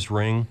phones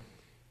ring.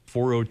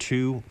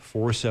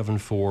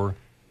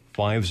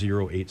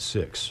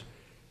 402-474-5086.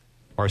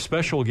 Our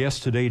special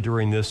guest today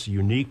during this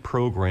unique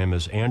program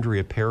is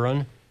Andrea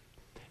Perrin.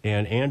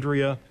 And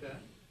Andrea,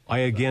 I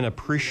again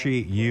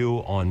appreciate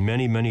you on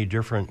many, many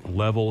different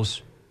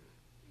levels.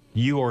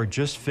 You are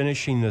just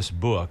finishing this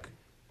book,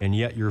 and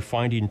yet you're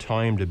finding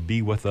time to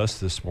be with us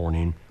this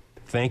morning.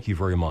 Thank you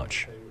very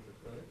much.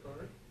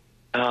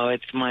 Oh,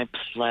 it's my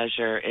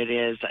pleasure. It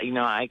is. You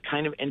know, I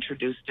kind of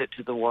introduced it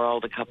to the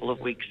world a couple of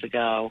weeks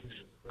ago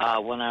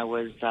when I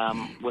was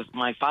with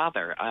my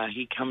father.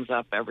 He comes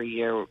up every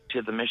year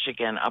to the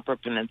Upper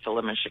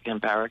Peninsula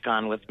Michigan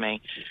Paracon with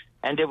me.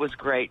 And it was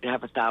great to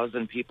have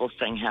 1,000 people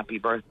sing happy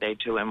birthday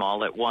to him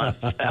all at once.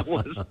 That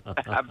was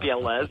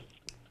fabulous.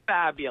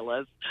 But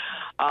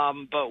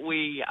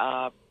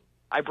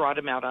I brought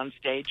him out on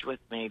stage with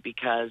me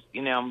because,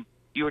 you know,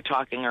 you were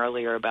talking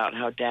earlier about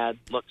how Dad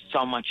looks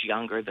so much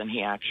younger than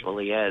he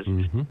actually is.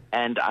 Mm-hmm.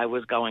 And I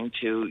was going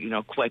to, you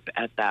know, quip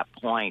at that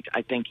point,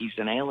 I think he's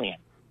an alien.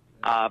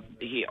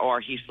 He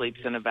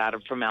sleeps in a vat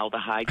of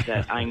formaldehyde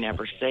that I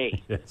never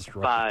see. That's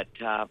right.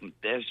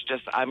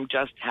 But I'm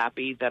just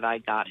happy that I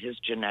got his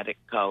genetic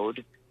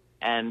code,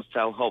 and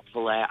so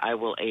hopefully I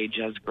will age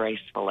as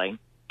gracefully.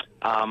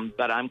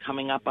 But I'm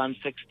coming up on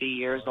 60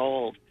 years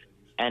old,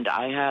 and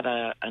I had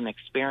an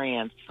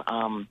experience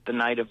the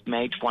night of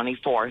May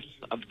 24th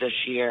of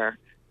this year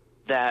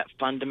that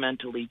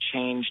fundamentally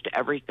changed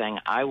everything.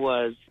 I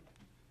was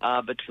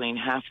between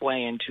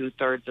halfway and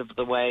 2/3 of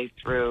the way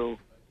through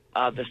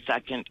the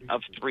second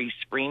of 3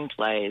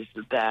 screenplays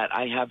that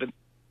I have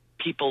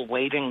people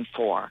waiting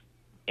for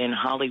in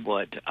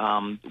Hollywood.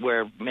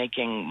 We're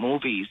making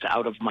movies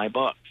out of my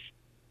books.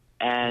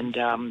 And,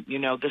 you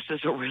know, this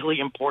is a really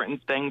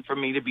important thing for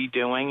me to be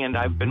doing, and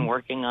I've been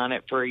working on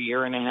it for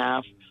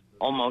 1.5 years,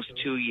 almost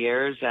 2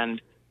 years, and,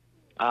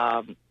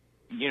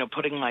 you know,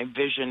 putting my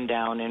vision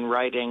down in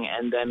writing,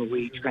 and then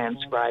we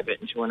transcribe it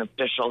into an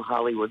official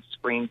Hollywood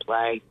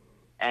screenplay.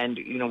 And,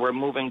 you know, we're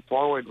moving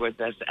forward with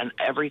this, and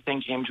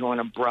everything came to an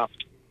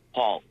abrupt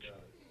halt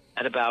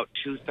at about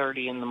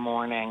 2:30 in the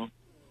morning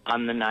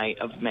on the night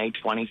of May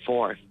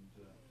 24th.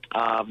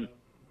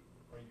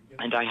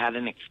 And I had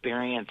an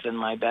experience in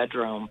my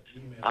bedroom.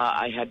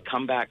 I had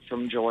come back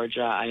from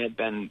Georgia. I had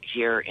been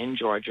here in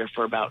Georgia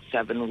for about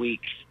 7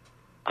 weeks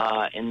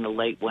in the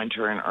late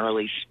winter and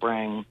early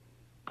spring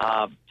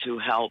to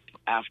help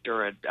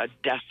after a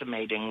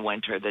decimating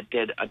winter that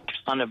did a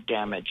ton of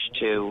damage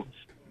to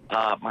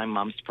my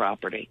mom's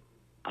property.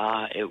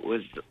 It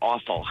was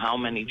awful. How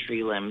many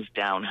tree limbs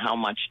down, how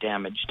much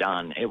damage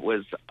done. It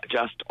was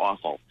just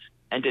awful.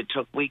 And it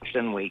took weeks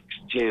and weeks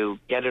to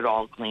get it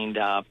all cleaned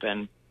up.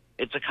 And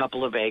it's a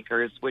couple of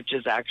acres, which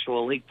is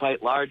actually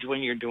quite large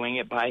when you're doing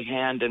it by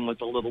hand and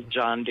with a little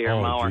John Deere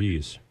mower.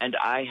 Geez. And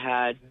I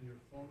had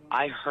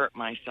I hurt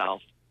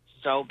myself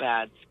so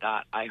bad,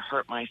 Scott. I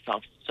hurt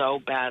myself so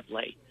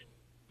badly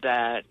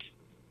that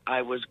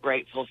I was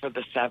grateful for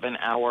the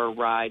 7-hour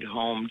ride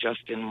home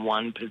just in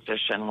one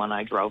position when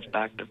I drove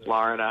back to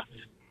Florida.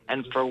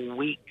 And for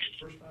weeks,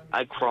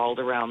 I crawled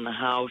around the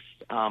house,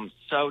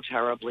 so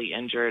terribly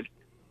injured.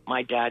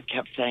 My dad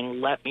kept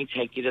saying, let me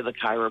take you to the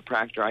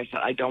chiropractor. I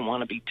said, I don't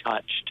want to be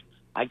touched.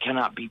 I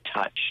cannot be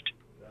touched.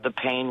 The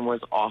pain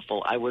was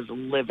awful. I was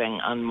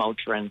living on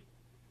Motrin.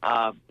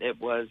 It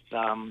was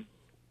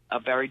a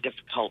very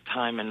difficult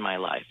time in my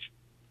life.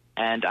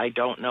 And I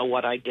don't know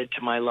what I did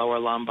to my lower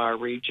lumbar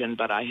region,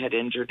 but I had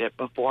injured it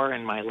before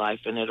in my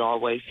life, and it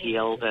always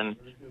healed. And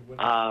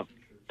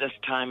this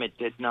time it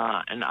did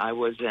not, and I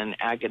was in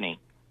agony.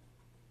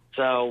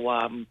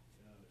 So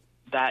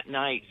that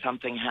night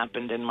something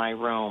happened in my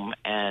room,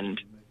 and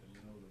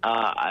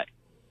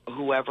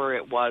whoever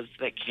it was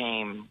that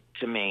came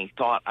to me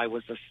thought I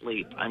was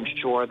asleep. I'm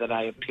sure that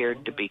I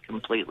appeared to be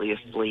completely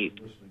asleep.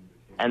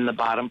 And the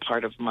bottom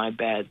part of my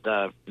bed,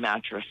 the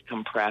mattress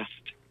compressed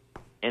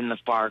in the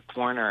far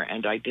corner,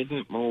 and I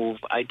didn't move.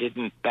 I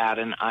didn't bat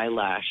an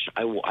eyelash.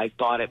 I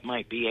thought it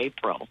might be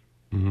April,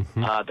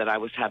 that I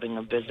was having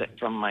a visit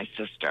from my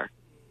sister.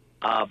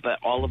 But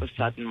all of a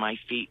sudden, my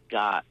feet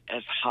got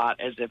as hot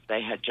as if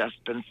they had just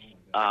been,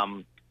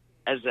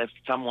 as if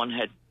someone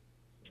had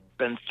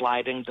been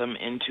sliding them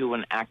into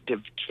an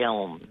active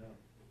kiln.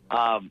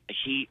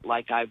 Heat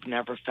like I've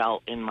never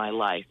felt in my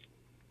life.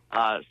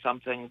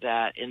 Something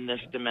that in this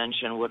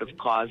dimension would have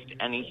caused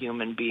any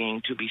human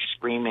being to be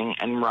screaming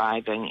and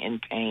writhing in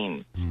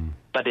pain,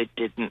 but it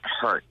didn't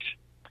hurt.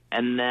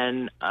 And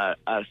then a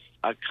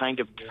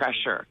kind of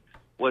pressure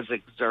was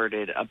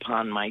exerted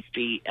upon my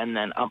feet and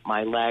then up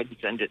my legs,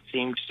 and it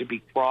seemed to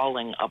be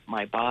crawling up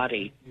my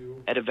body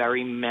at a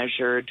very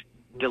measured,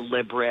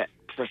 deliberate,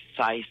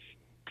 precise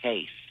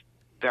pace,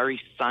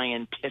 very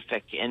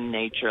scientific in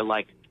nature,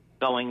 like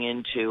going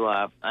into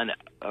a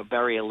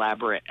very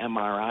elaborate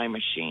MRI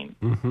machine.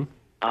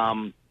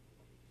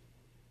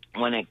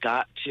 When it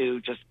got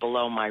to just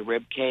below my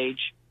rib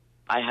cage,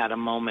 I had a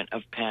moment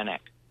of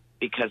panic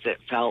because it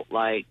felt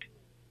like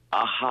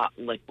a hot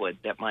liquid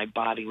that my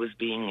body was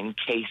being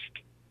encased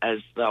as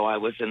though I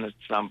was in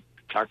some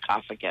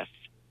sarcophagus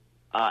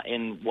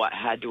in what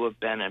had to have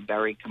been a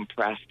very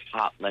compressed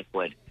hot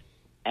liquid.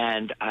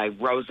 And I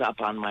rose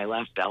up on my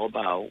left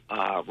elbow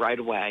right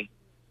away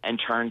and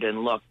turned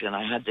and looked, and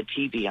I had the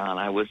TV on.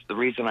 The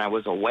reason I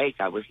was awake,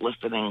 I was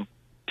listening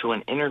to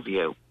an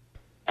interview,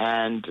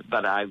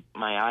 but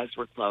my eyes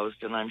were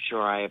closed, and I'm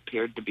sure I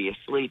appeared to be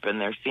asleep,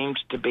 and there seemed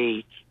to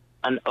be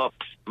an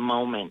oops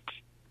moment.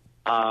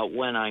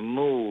 When I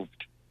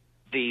moved,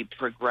 the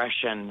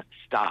progression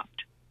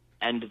stopped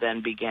and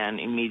then began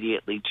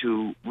immediately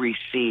to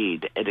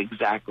recede at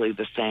exactly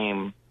the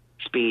same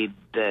speed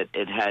that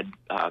it had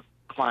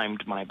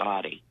climbed my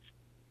body.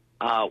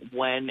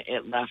 When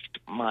it left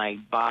my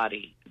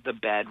body, the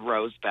bed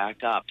rose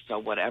back up, so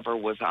whatever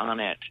was on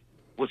it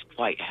was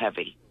quite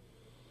heavy.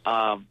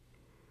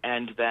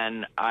 And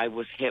then I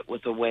was hit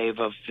with a wave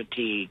of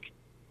fatigue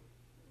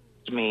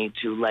me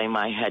to lay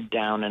my head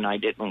down, and I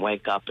didn't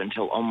wake up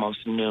until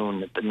almost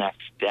noon the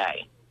next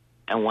day.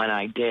 And when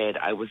I did,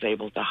 I was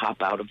able to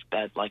hop out of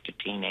bed like a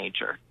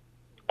teenager.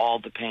 All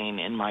the pain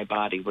in my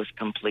body was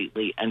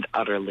completely and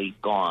utterly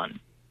gone.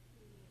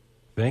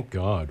 Thank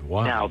God.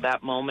 Wow. Now,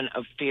 that moment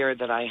of fear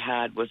that I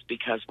had was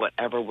because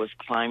whatever was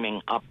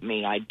climbing up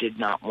me, I did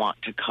not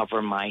want to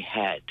cover my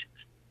head.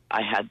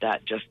 I had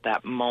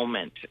that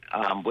moment,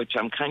 which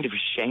I'm kind of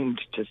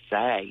ashamed to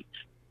say,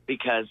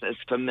 because as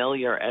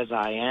familiar as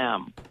I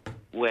am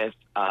with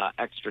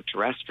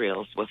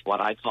extraterrestrials, with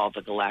what I call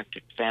the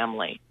galactic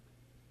family,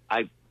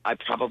 I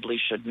probably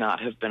should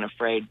not have been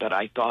afraid, but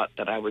I thought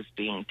that I was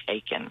being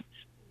taken,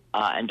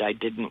 and I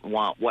didn't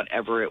want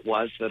whatever it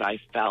was that I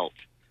felt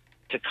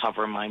to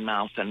cover my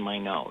mouth and my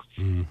nose.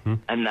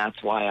 And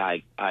that's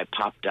why I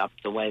popped up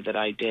the way that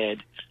I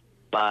did.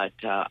 But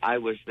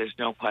there's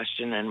no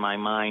question in my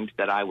mind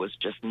that I was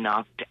just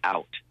knocked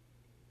out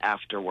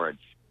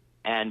afterwards,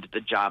 and the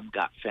job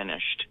got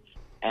finished.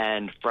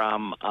 And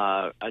from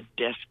a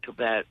disc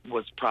that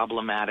was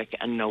problematic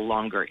and no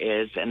longer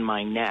is in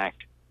my neck,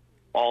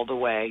 all the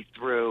way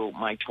through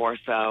my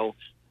torso,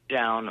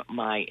 down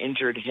my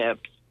injured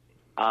hips,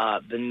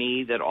 the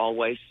knee that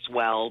always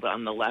swelled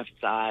on the left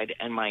side,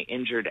 and my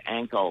injured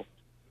ankle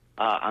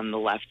on the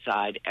left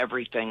side.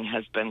 Everything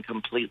has been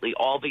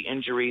all the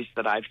injuries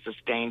that I've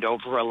sustained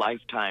over a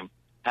lifetime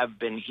have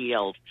been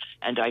healed,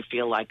 and I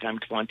feel like I'm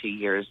 20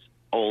 years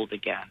old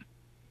again.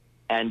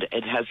 And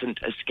it hasn't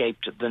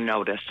escaped the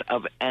notice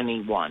of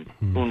anyone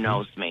who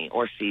knows me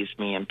or sees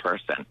me in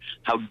person,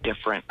 how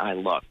different I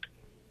look.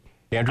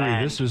 Andrea,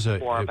 and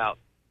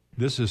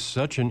this is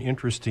such an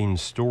interesting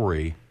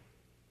story.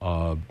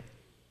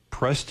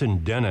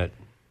 Preston Dennett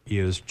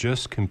is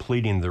just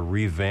completing the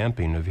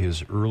revamping of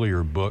his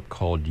earlier book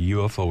called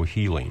UFO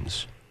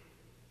Healings.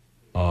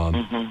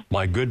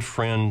 My good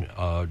friend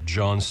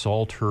John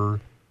Salter,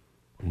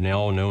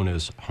 now known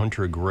as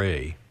Hunter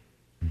Gray,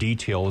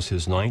 details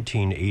his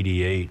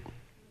 1988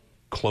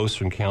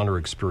 close encounter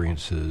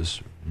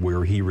experiences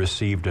where he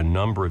received a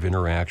number of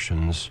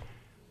interactions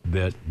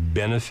that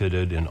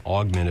benefited and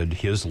augmented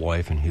his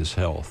life and his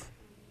health.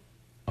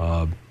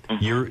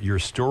 Your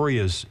story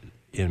is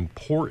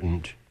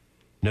important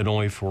not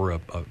only for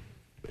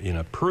in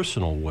a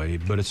personal way,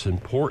 but it's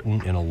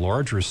important in a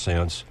larger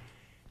sense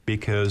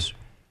because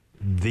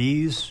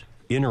these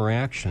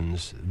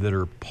interactions that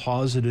are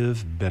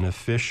positive,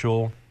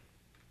 beneficial,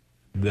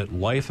 that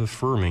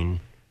life-affirming,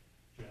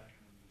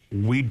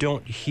 we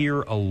don't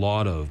hear a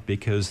lot of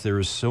because there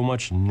is so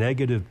much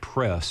negative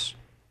press,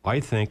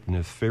 I think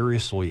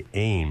nefariously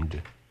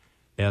aimed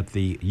at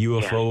the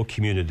UFO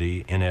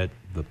community and at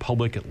the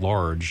public at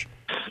large,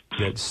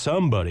 that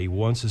somebody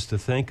wants us to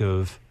think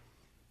of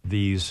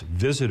these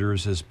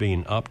visitors as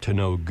being up to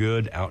no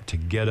good, out to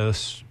get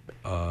us,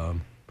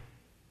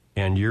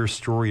 and your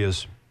story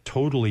is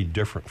totally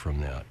different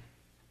from that.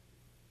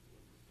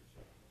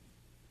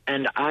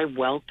 And I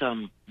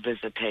welcome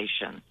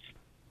visitations.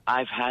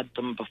 I've had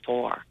them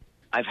before.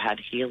 I've had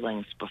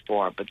healings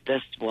before, but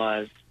this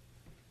was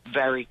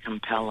very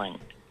compelling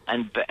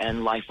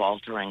and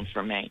life-altering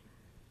for me.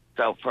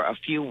 So for a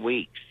few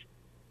weeks,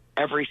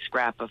 every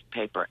scrap of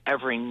paper,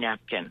 every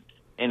napkin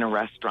in a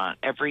restaurant,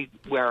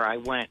 everywhere I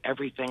went,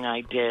 everything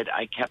I did,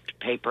 I kept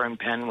paper and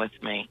pen with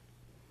me.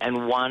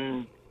 And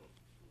one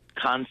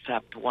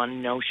concept,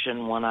 one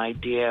notion, one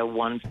idea,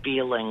 one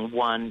feeling,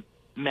 one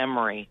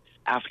memory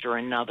after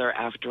another,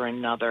 after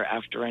another,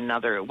 after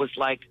another. It was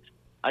like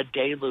a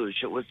deluge.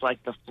 It was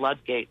like the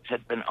floodgates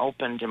had been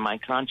opened in my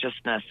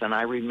consciousness, and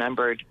I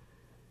remembered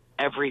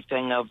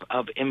everything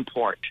of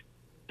import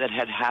that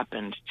had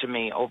happened to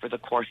me over the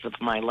course of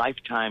my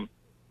lifetime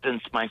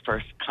since my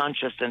first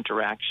conscious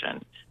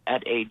interaction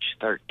at age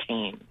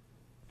 13.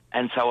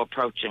 And so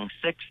approaching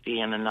 60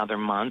 in another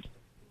month,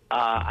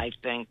 I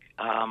think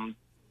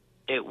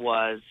it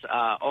was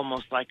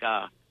almost like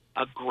a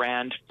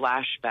grand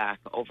flashback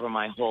over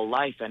my whole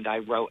life, and I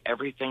wrote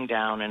everything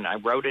down, and I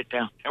wrote it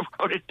down, and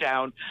wrote it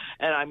down,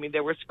 and I mean,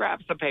 there were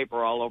scraps of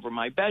paper all over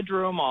my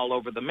bedroom, all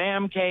over the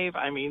man cave.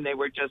 I mean, they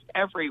were just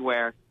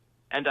everywhere,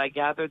 and I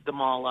gathered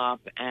them all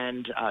up,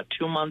 and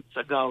 2 months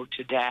ago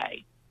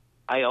today,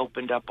 I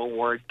opened up a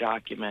Word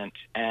document,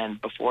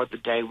 and before the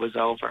day was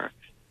over,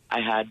 I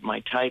had my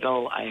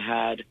title, I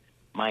had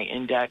my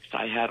index,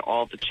 I had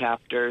all the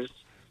chapters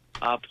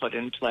put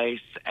in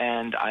place,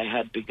 and I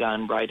had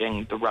begun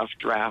writing the rough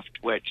draft,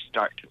 which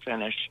start to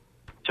finish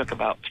took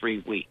about 3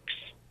 weeks.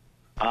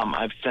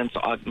 I've since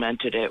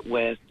augmented it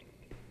with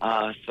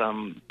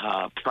some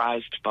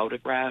prized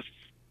photographs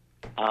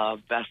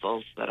of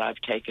vessels that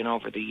I've taken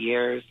over the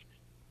years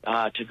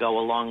to go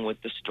along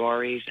with the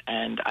stories,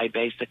 and I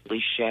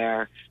basically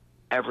share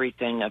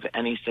everything of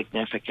any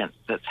significance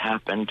that's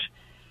happened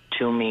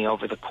to me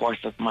over the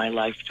course of my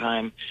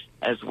lifetime,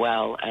 as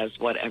well as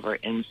whatever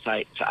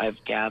insights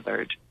I've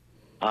gathered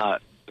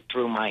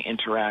through my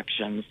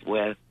interactions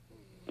with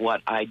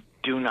what I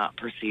do not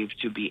perceive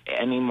to be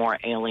any more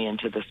alien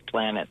to this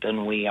planet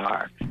than we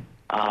are,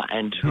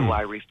 and who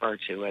I refer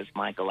to as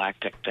my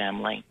galactic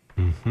family.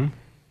 Mm-hmm.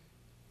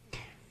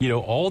 You know,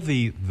 all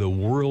the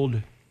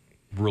world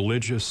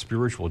religious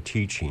spiritual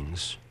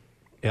teachings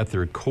at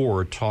their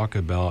core talk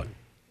about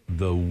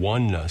the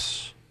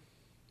oneness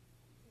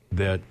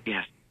that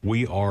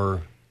we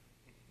are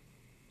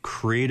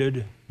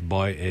created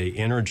by an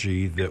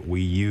energy that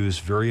we use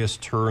various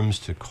terms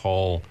to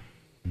call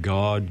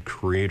God,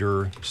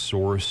 Creator,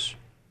 Source.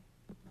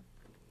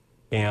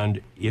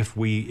 And if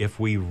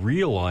we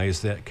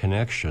realize that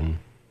connection,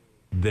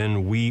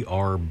 then we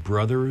are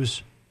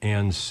brothers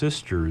and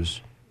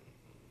sisters,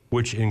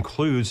 which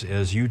includes,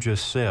 as you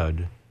just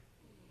said,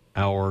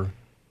 our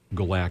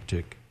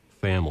galactic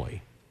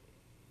family.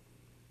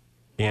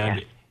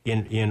 And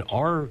in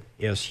our,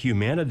 as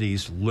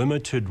humanity's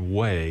limited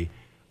way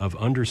of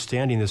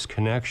understanding this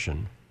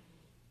connection,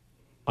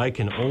 I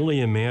can only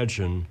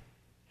imagine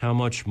how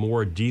much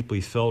more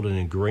deeply felt and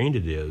ingrained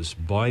it is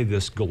by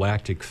this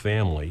galactic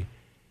family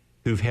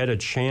who've had a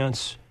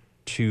chance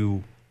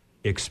to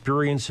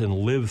experience and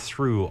live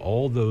through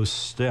all those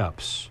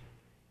steps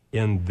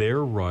in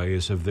their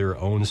rise of their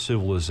own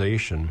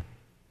civilization,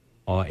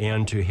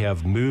 and to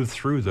have moved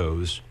through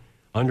those,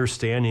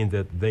 understanding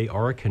that they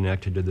are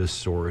connected to this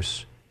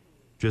source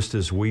just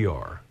as we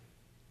are.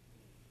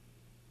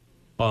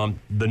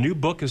 The new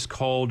book is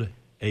called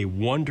A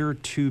Wonder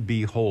to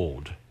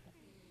Behold,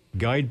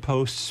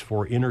 Guideposts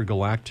for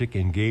Intergalactic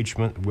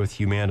Engagement with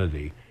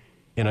Humanity.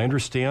 And I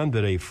understand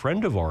that a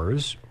friend of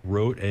ours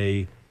wrote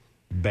a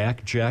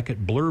back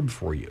jacket blurb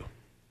for you.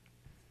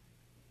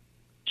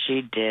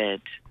 She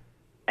did.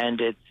 And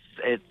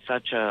it's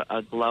such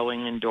a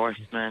glowing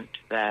endorsement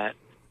that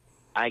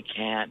I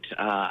can't,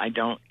 I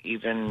don't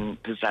even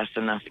possess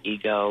enough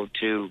ego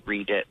to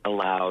read it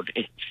aloud.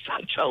 It's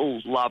such a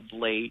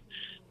lovely,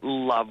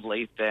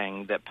 lovely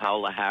thing that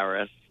Paola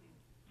Harris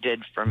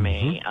did for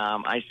me.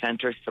 I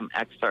sent her some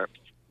excerpts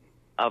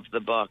of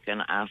the book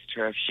and asked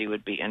her if she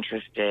would be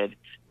interested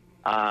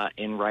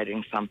in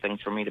writing something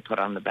for me to put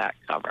on the back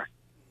cover.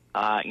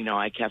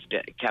 I kept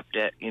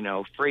it,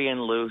 free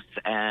and loose,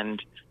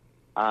 and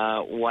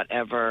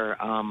whatever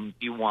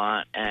you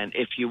want. And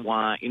if you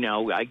want,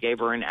 I gave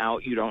her an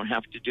out. You don't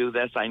have to do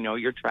this. I know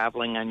you're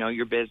traveling. I know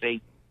you're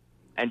busy.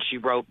 And she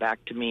wrote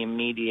back to me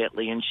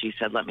immediately, and she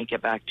said, let me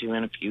get back to you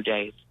in a few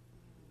days.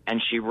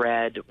 And she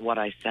read what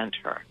I sent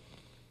her.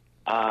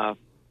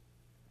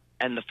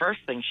 And the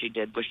first thing she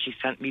did was she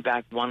sent me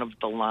back one of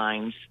the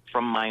lines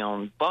from my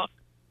own book.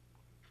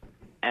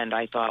 And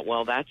I thought,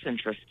 well, that's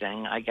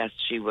interesting. I guess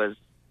she was,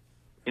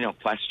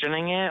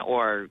 questioning it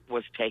or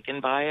was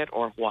taken by it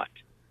or what.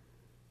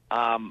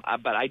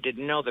 But I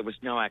didn't know. There was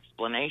no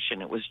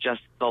explanation. It was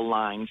just the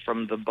line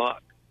from the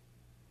book.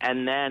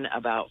 And then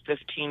about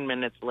 15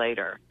 minutes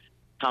later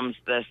comes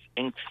this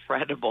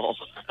incredible,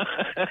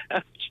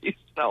 she's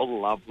so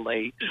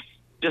lovely,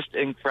 just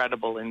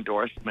incredible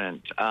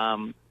endorsement,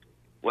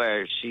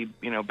 where she,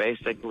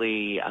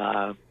 basically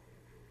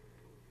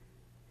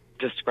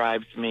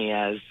describes me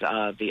as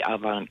the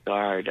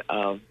avant-garde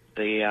of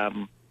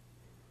the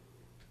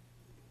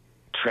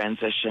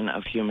transition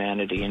of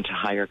humanity into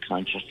higher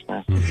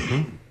consciousness.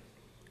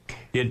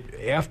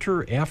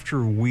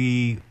 After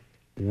we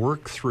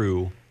work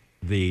through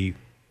the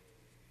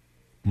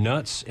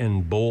nuts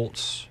and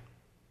bolts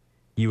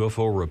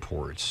UFO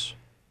reports,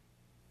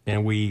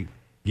 and we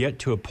get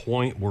to a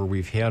point where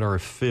we've had our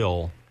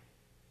fill,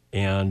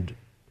 and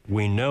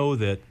we know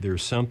that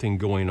there's something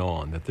going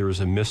on, that there is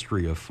a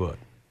mystery afoot.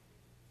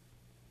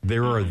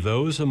 There are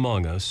those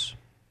among us,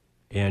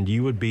 and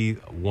you would be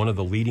one of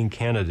the leading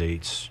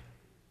candidates,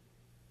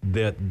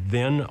 that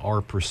then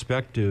our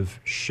perspective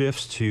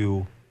shifts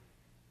to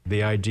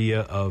the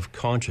idea of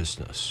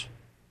consciousness.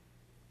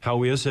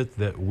 How is it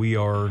that we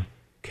are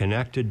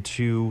connected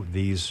to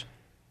these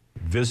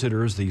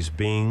visitors, these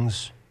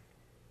beings?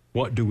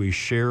 What do we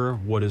share?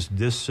 What is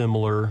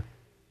dissimilar?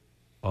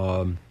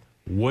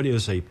 What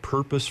is a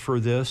purpose for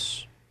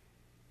this?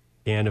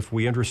 And if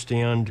we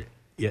understand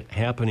it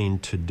happening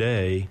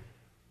today,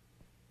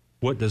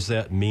 what does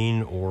that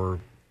mean or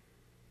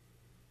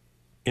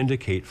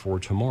indicate for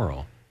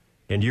tomorrow?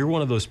 And you're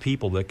one of those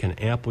people that can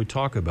aptly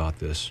talk about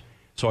this.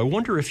 So I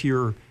wonder if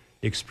your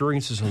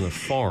experiences on the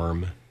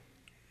farm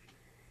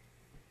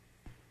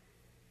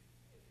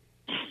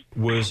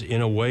was,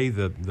 in a way,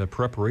 the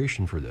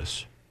preparation for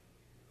this.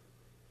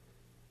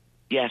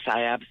 Yes,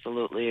 I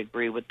absolutely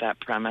agree with that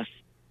premise.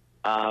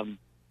 And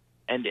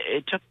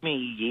it took me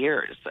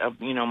years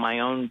of, my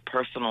own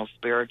personal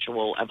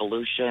spiritual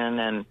evolution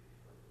and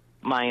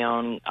my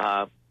own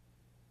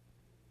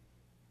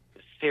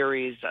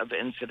series of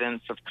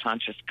incidents of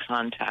conscious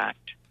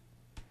contact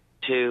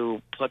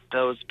to put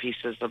those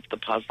pieces of the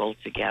puzzle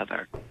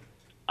together.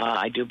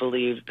 I do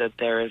believe that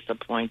there is a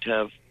point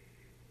of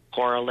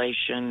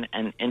correlation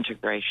and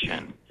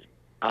integration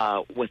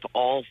with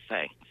all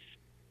things,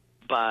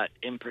 but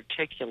in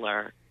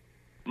particular,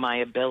 my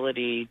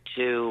ability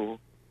to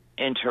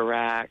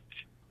interact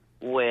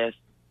with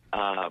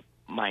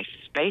my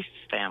space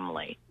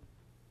family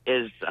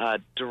is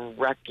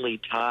directly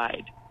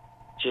tied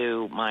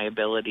to my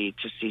ability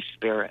to see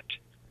spirit.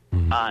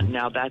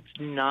 Now, that's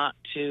not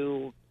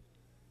to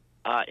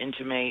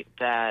intimate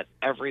that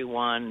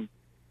everyone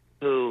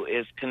who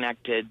is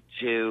connected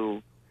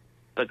to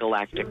the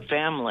galactic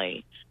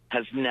family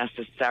has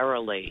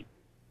necessarily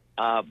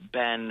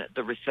been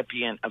the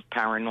recipient of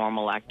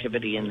paranormal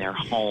activity in their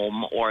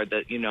home, or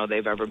that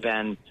they've ever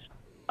been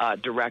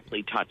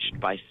directly touched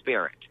by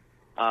spirit.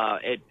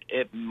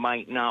 It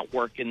might not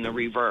work in the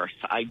reverse.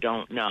 I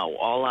don't know.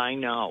 All I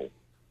know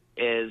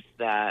is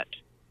that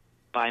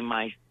by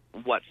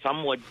what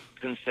some would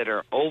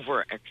consider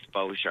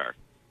overexposure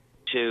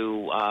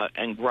to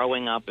and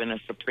growing up in a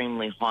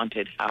supremely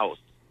haunted house,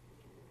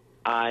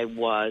 I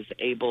was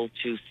able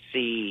to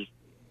see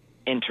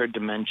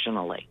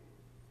interdimensionally.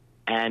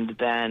 And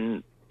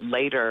then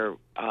later,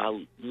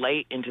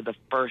 late into the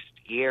first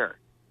year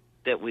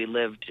that we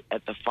lived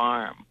at the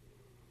farm,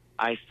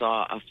 I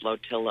saw a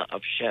flotilla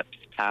of ships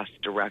pass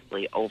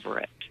directly over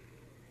it.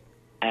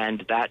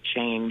 And that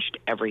changed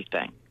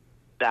everything.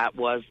 That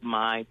was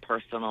my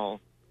personal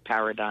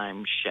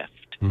paradigm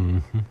shift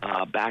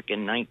back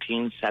in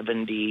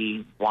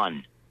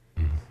 1971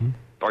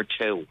 or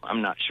 2.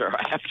 I'm not sure.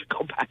 I have to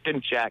go back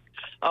and check.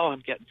 Oh, I'm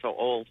getting so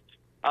old.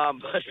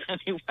 But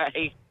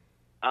anyway,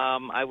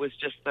 I was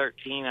just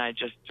 13. I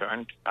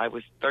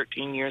was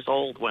 13 years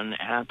old when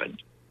it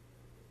happened.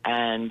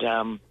 And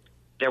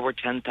there were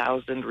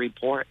 10,000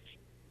 reports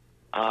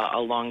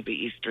along the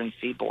eastern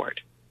seaboard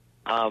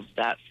of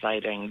that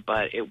sighting,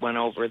 but it went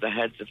over the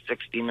heads of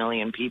 60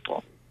 million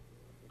people.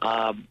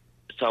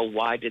 So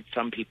why did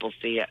some people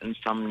see it and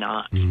some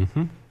not?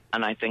 And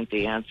I think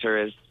the answer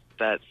is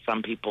that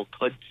some people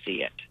could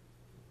see it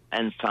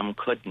and some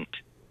couldn't.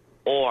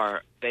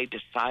 Or they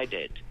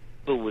decided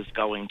who was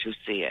going to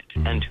see it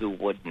and who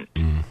wouldn't.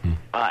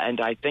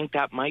 And I think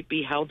that might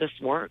be how this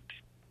works.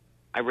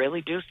 I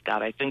really do,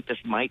 Scott. I think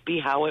this might be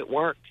how it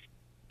works,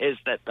 is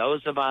that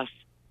those of us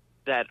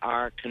that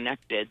are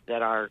connected,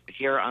 that are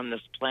here on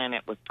this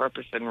planet with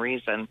purpose and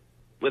reason,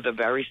 with a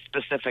very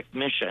specific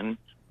mission,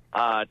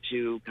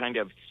 to kind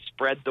of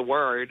spread the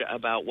word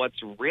about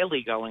what's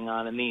really going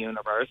on in the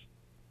universe,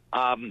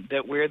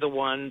 that we're the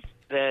ones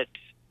that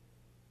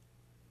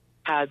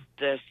had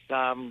this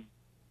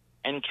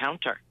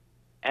encounter.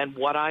 And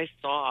what I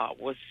saw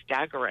was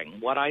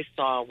staggering. What I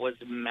saw was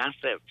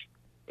massive.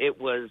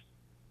 It was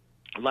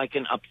like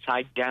an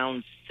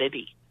upside-down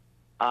city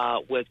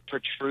with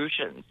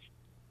protrusions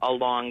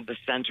along the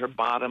center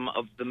bottom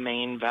of the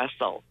main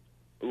vessel,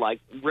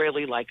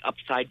 really like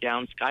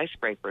upside-down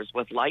skyscrapers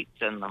with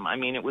lights in them. I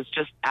mean, it was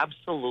just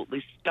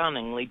absolutely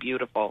stunningly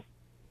beautiful.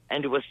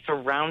 And it was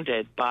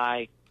surrounded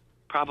by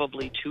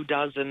probably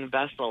 24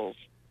 vessels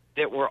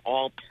that were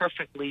all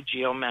perfectly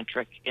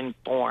geometric in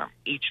form,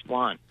 each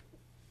one,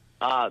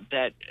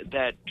 that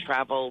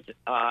traveled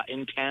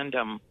in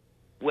tandem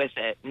with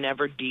it,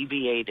 never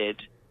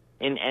deviated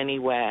in any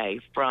way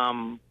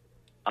from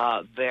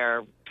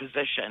their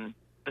position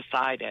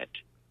beside it,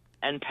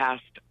 and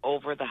passed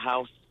over the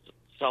house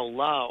so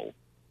low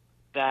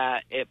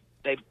that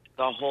the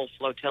whole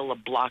flotilla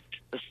blocked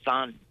the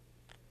sun.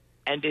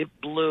 And it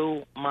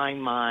blew my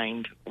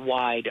mind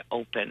wide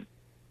open.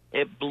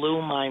 It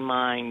blew my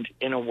mind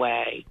in a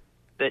way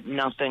that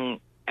nothing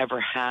ever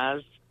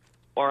has,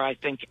 or I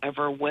think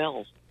ever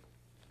will.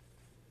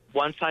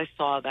 Once I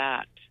saw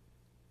that,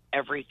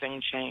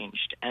 everything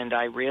changed, and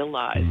I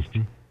realized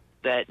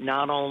that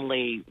not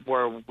only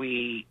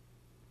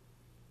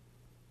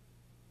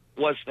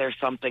was there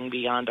something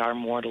beyond our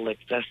mortal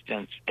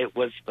existence, it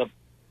was the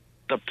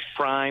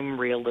prime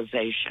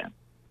realization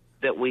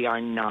that we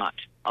are not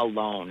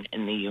alone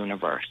in the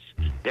universe.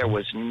 There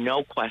was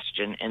no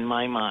question in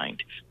my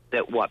mind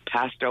that what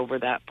passed over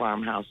that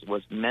farmhouse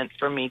was meant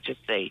for me to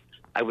see.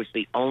 I was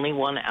the only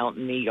one out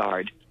in the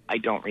yard. I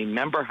don't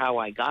remember how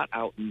I got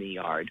out in the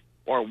yard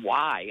or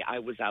why I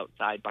was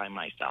outside by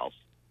myself,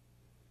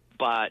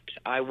 but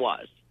I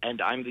was,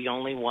 and I'm the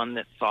only one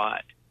that saw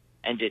it,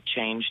 and it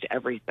changed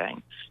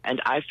everything.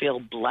 And I feel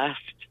blessed.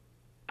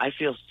 I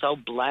feel so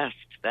blessed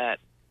that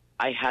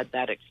I had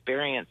that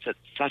experience at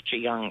such a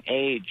young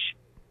age,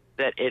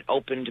 that it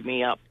opened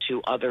me up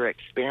to other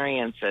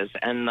experiences,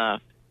 and the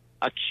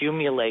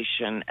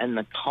accumulation and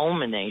the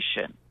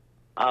culmination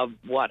of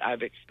what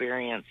I've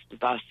experienced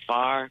thus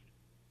far,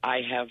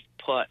 I have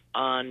put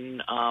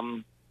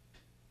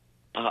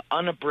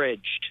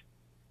unabridged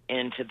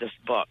into this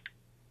book.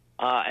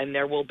 And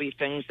there will be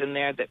things in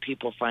there that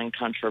people find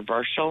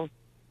controversial.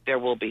 There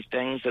will be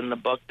things in the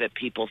book that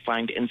people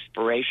find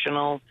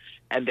inspirational.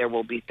 And there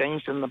will be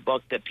things in the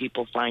book that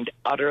people find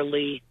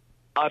utterly,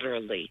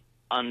 utterly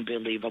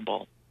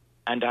unbelievable.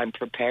 And I'm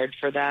prepared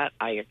for that.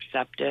 I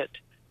accept it.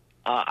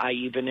 I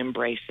even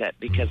embrace it,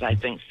 because I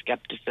think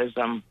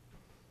skepticism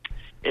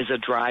is a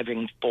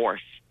driving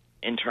force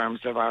in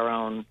terms of our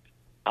own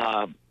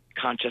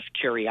conscious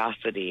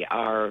curiosity,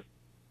 our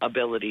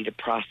ability to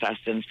process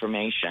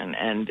information.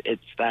 And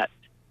it's that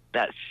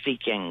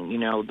seeking,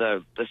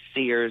 the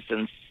seers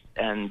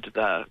and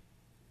the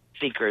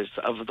seekers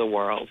of the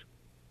world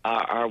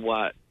are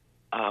what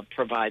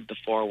provide the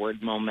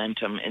forward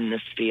momentum in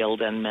this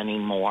field and many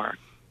more.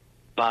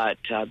 But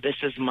this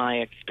is my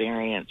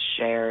experience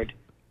shared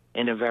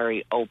in a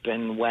very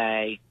open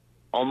way,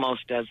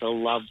 almost as a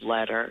love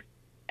letter,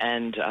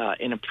 and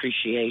in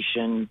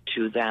appreciation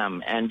to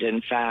them. And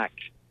in fact,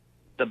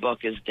 the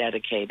book is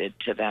dedicated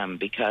to them,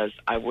 because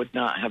I would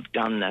not have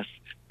done this.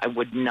 I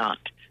would not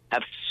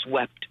have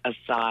swept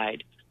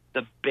aside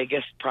the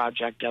biggest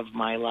project of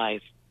my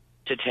life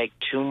to take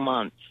 2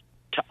 months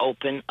to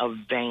open a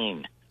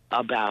vein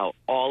about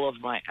all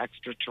of my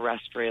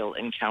extraterrestrial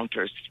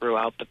encounters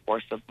throughout the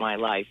course of my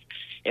life,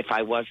 if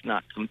I was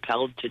not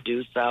compelled to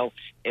do so,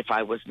 if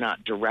I was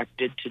not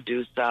directed to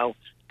do so.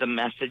 The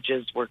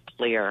messages were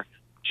clear.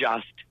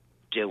 Just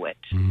do it.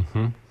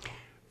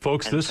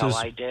 Folks,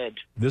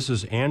 this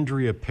is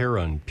Andrea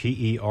Perron,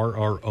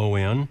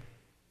 Perron.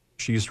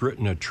 She's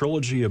written a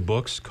trilogy of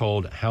books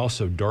called House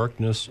of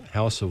Darkness,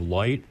 House of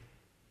Light,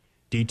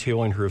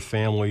 detailing her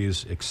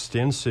family's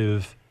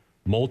extensive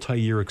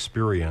multi-year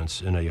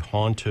experience in a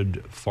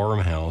haunted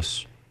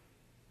farmhouse.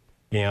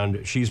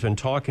 And she's been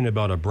talking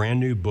about a brand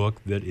new book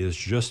that is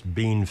just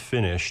being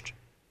finished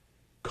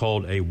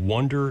called A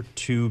Wonder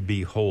to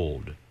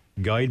Behold,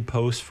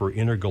 Guideposts for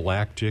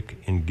Intergalactic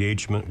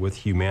Engagement with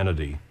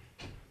Humanity.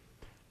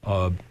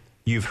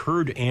 You've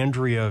heard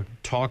Andrea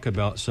talk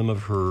about some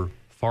of her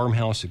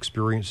farmhouse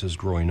experiences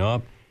growing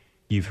up.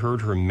 You've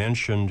heard her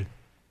mention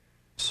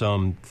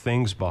some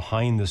things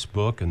behind this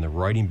book and the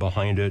writing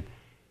behind it.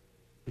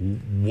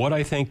 What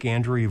I think,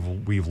 Andrea,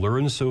 we've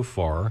learned so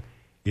far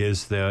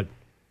is that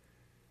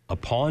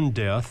upon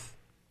death,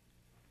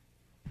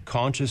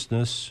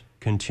 consciousness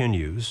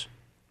continues.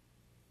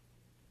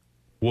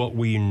 What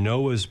we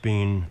know as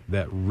being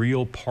that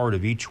real part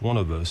of each one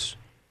of us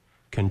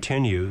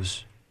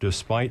continues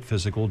despite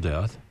physical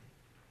death.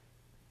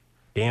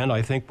 And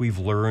I think we've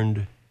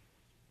learned,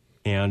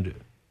 and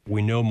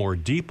we know more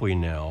deeply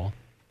now,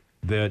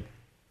 that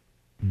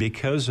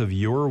because of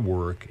your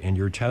work and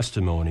your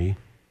testimony,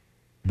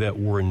 that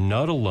we're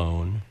not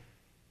alone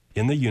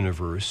in the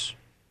universe,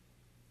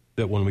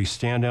 that when we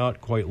stand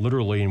out quite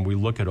literally and we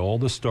look at all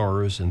the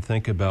stars and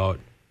think about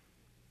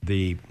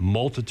the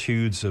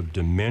multitudes of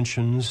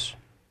dimensions,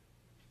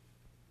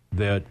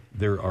 that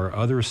there are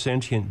other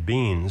sentient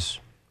beings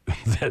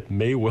that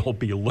may well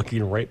be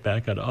looking right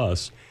back at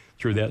us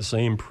through that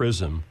same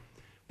prism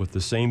with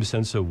the same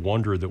sense of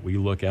wonder that we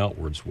look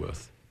outwards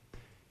with.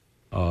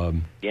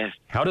 Yes.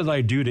 How did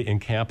I do to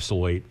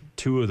encapsulate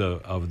two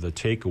of the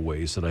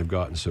takeaways that I've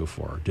gotten so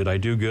far? Did I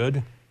do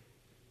good?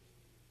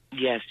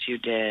 Yes, you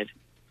did.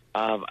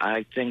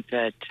 I think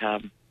that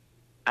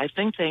I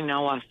think they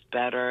know us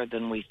better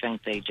than we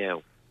think they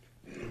do.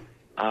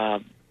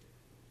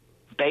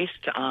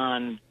 Based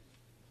on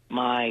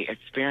my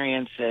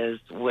experiences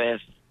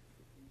with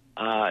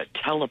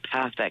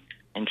telepathic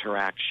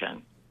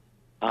interaction,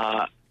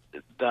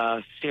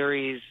 the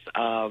series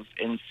of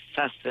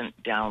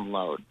incessant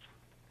downloads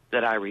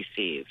that I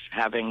receive,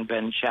 having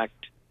been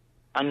checked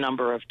a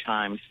number of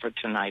times for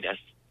tinnitus,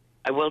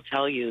 I will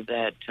tell you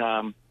that,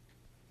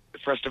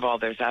 first of all,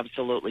 there's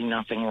absolutely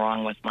nothing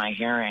wrong with my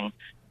hearing.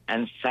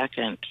 And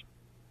second,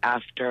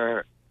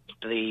 after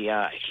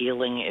the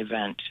healing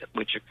event,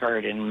 which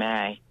occurred in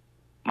May,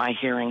 my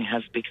hearing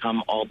has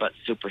become all but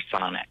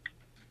supersonic.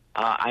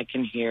 I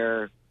can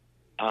hear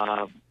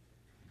a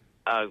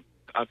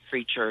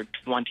creature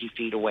 20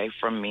 feet away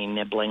from me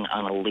nibbling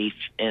on a leaf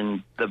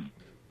in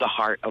the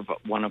heart of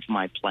one of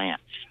my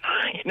plants.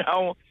 You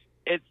know,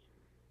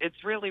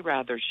 it's really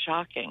rather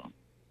shocking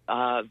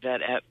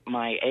that at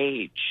my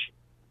age,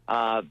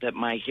 that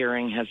my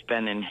hearing has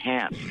been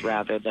enhanced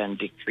rather than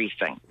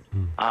decreasing.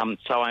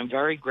 So I'm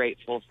very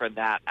grateful for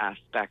that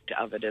aspect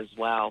of it as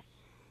well.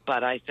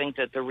 But I think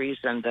that the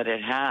reason that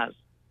it has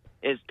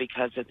is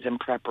because it's in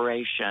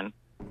preparation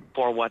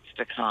for what's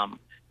to come.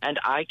 And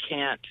I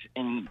can't,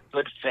 in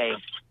good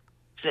faith,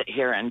 sit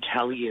here and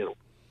tell you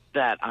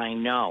that I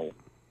know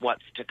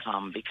what's to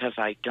come, because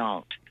I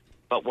don't.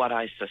 But what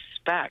I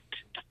suspect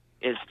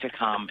is to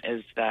come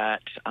is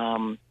that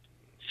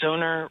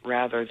sooner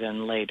rather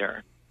than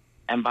later,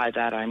 and by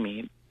that I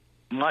mean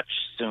much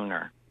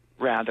sooner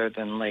rather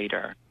than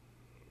later,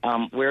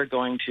 we're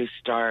going to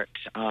start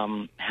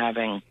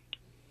having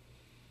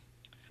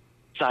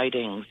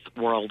sightings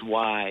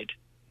worldwide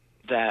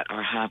that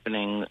are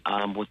happening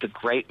with a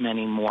great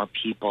many more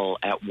people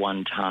at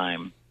one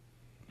time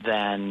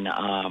than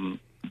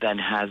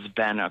has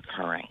been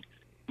occurring.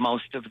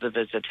 Most of the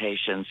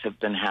visitations have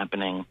been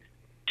happening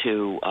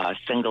to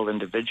single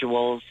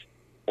individuals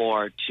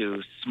or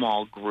to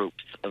small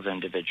groups of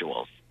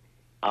individuals.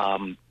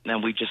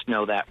 And we just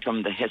know that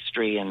from the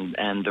history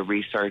and the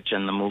research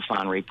and the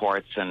MUFON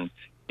reports and,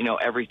 you know,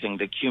 everything,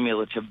 the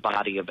cumulative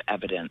body of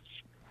evidence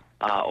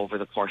over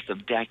the course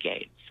of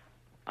decades.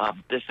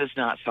 This is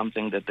not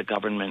something that the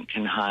government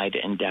can hide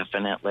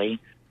indefinitely.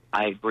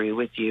 I agree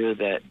with you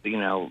that, you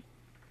know,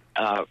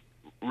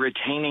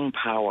 retaining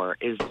power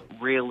is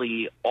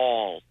really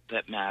all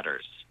that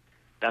matters.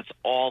 That's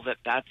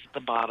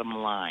the bottom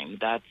line.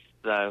 That's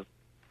the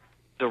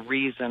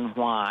reason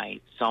why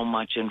so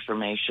much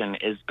information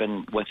has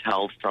been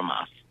withheld from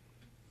us.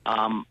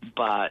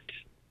 But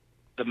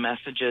the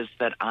messages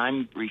that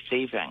I'm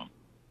receiving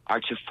are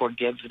to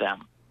forgive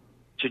them,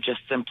 to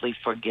just simply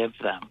forgive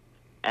them.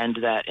 And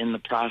that in the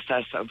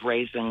process of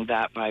raising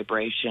that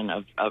vibration,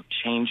 of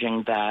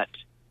changing that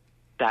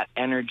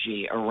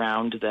energy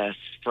around this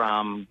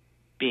from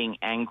being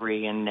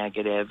angry and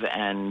negative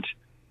and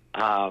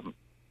not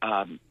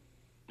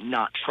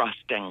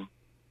trusting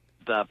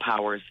the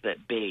powers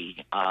that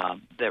be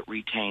that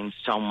retain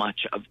so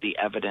much of the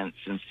evidence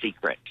in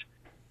secret,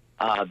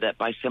 that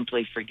by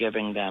simply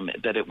forgiving them,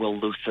 that it will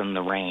loosen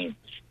the reins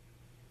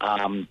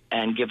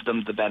and give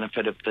them the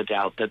benefit of the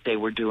doubt that they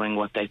were doing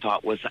what they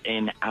thought was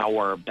in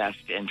our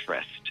best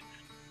interest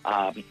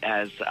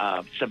as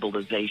a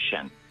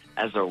civilization,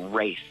 as a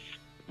race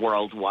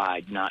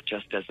worldwide, not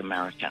just as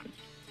Americans.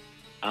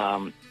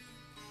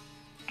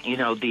 You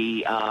know,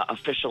 the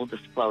official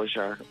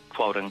disclosure,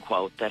 quote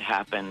unquote, that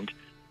happened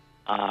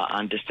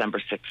on December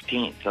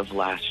 16th of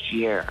last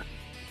year,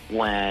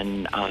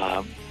 when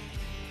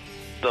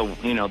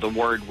the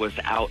word was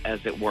out,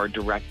 as it were,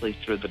 directly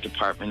through the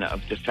Department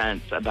of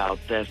Defense about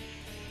this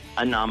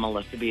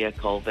anomalous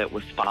vehicle that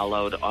was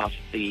followed off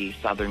the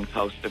southern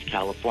coast of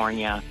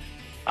California,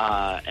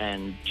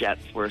 and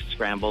jets were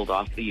scrambled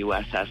off the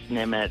USS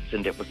Nimitz,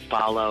 and it was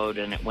followed,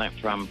 and it went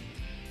from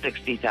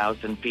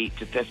 60,000 feet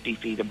to 50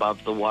 feet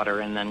above the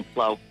water and then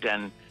cloaked,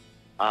 and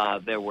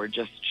there were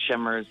just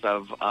shimmers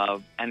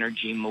of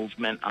energy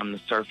movement on the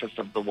surface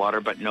of the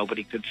water, but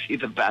nobody could see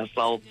the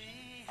vessel.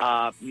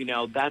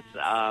 That's,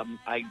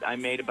 I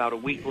made about a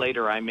week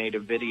later, I made a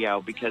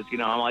video because,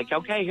 I'm like,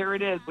 okay, here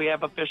it is. We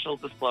have official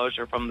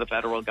disclosure from the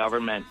federal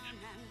government.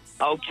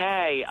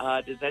 Okay,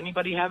 does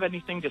anybody have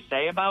anything to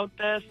say about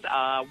this?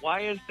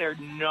 Why is there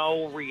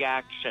no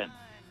reaction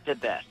to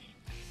this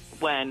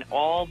when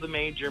all the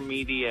major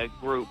media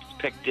groups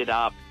picked it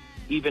up,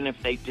 even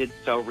if they did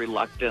so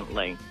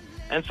reluctantly?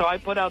 And so I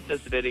put out this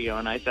video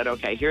and I said,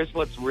 okay, here's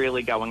what's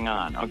really going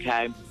on,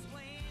 okay?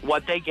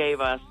 What they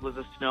gave us was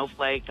a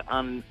snowflake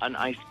on an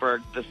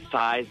iceberg the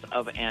size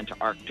of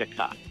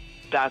Antarctica.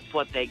 That's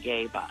what they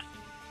gave us.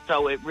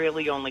 So it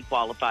really only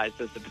qualifies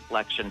as a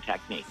deflection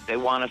technique. They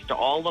want us to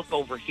all look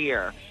over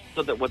here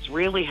so that what's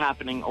really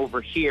happening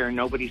over here,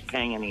 nobody's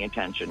paying any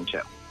attention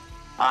to.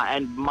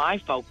 And my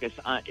focus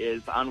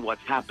is on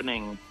what's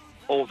happening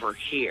over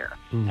here.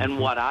 Mm-hmm. And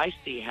what I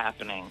see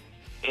happening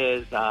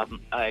is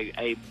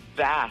a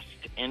vast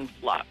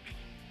influx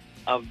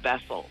of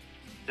vessels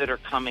that are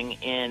coming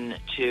in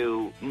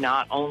to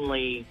not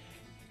only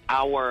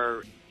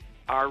our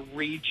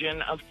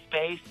region of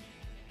space,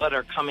 but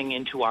are coming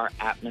into our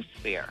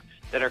atmosphere,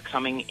 that are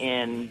coming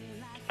in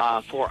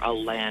for a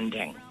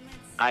landing.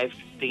 I've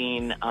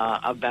seen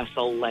a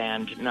vessel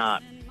land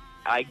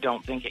I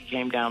don't think it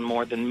came down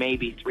more than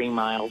maybe 3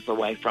 miles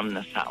away from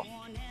this house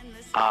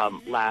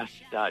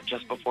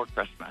just before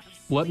Christmas.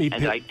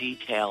 I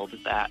detailed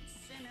that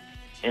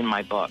in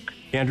my book.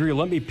 Andrea,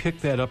 let me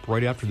pick that up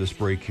right after this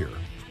break here.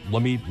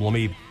 Let me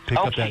pick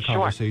up that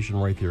conversation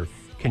right there.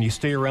 Can you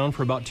stay around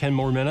for about 10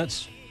 more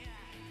minutes?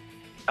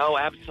 Oh,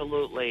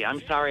 absolutely.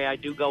 I'm sorry I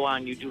do go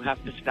on. You do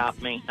have to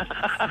stop me.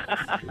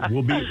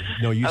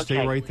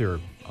 Stay right there.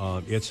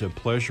 It's a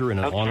pleasure and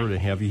an honor to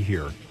have you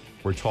here.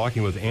 We're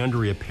talking with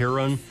Andrea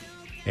Perron,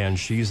 and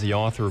she's the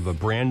author of a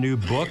brand new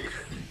book,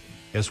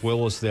 as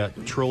well as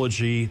that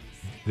trilogy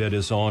that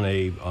is on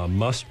a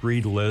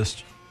must-read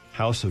list,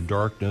 House of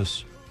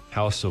Darkness,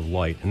 House of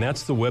Light. And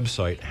that's the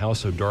website,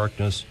 House of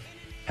Darkness,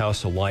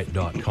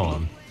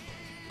 houseoflight.com.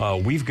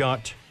 We've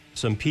got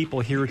some people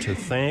here to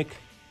thank.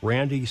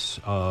 Randy,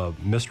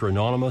 Mr.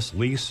 Anonymous,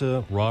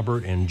 Lisa,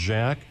 Robert, and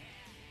Jack.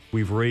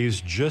 We've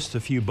raised just a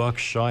few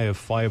bucks shy of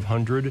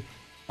 $500.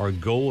 Our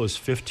goal is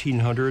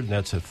 $1,500, and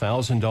that's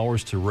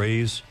 $1,000 to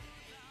raise,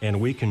 and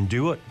we can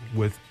do it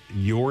with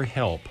your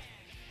help.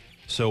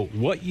 So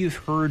what you've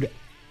heard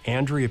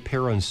Andrea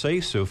Perron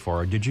say so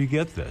far, did you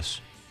get this?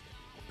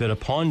 That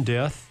upon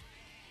death,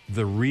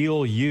 the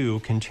real you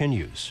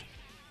continues.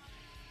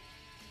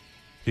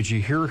 Did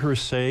you hear her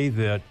say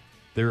that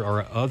there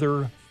are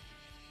other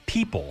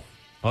people,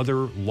 other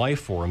life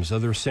forms,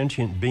 other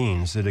sentient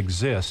beings that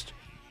exist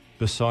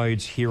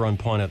besides here on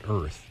planet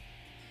Earth,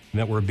 and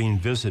that we're being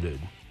visited,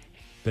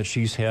 that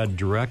she's had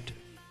direct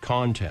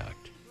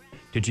contact?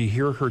 Did you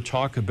hear her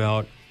talk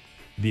about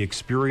the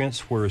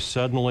experience where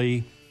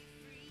suddenly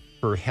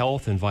her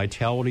health and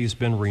vitality has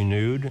been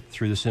renewed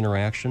through this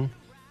interaction?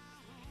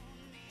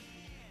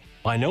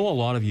 I know a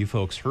lot of you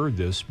folks heard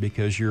this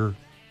because you're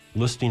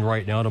listening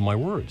right now to my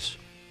words.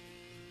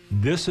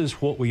 This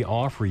is what we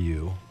offer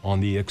you on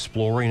the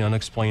Exploring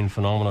Unexplained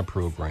Phenomena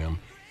program.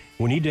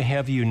 We need to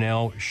have you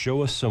now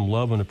show us some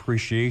love and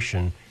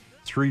appreciation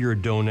through your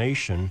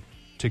donation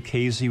to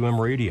KZUM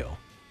Radio.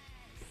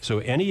 So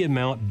any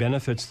amount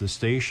benefits the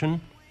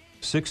station.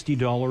 $60,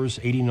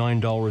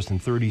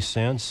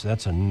 $89.30,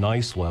 that's a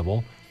nice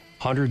level.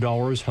 $100,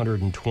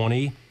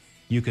 $120.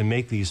 You can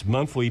make these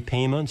monthly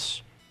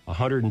payments.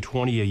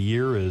 $120 a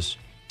year is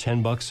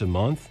 $10 a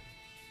month.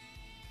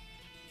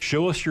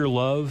 Show us your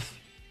love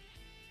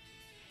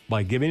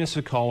by giving us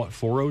a call at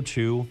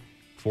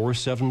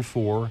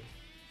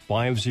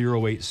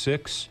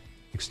 402-474-5086,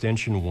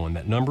 extension 1.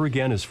 That number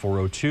again is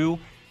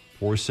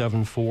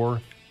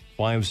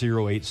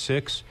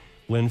 402-474-5086.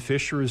 Lynn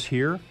Fisher is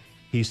here.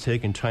 He's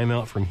taken time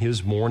out from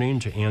his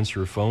morning to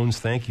answer phones.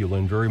 Thank you,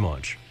 Lynn, very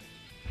much.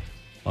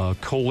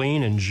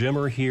 Colleen and Jim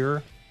are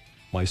here,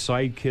 my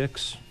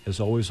sidekicks. As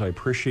always, I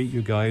appreciate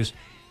you guys.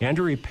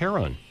 Andrea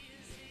Perron,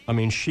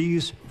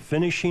 she's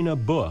finishing a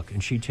book,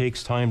 and she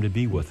takes time to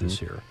be with us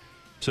here.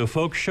 So,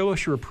 folks, show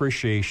us your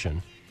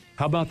appreciation.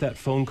 How about that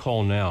phone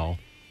call now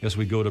as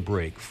we go to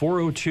break?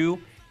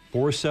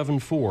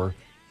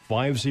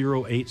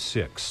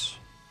 402-474-5086.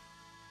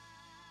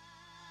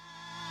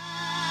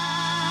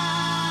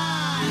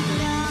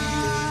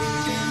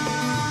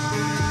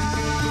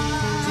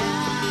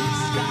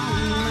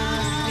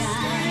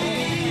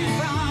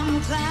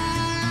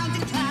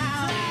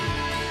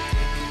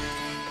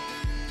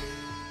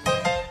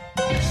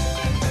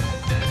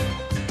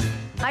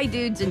 Hi,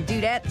 dudes and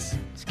dudettes.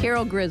 It's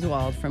Carol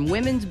Griswold from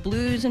Women's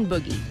Blues and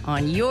Boogie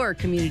on your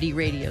community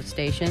radio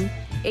station,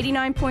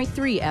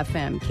 89.3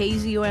 FM,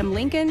 KZUM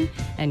Lincoln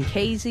and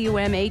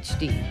KZUM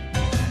HD.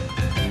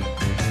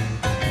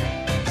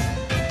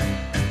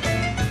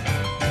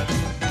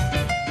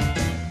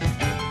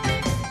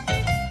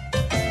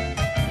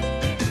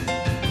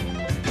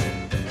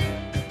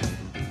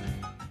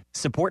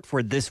 Support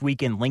for This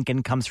Week in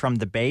Lincoln comes from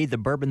the Bay, the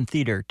Bourbon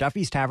Theater,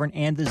 Duffy's Tavern,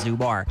 and the Zoo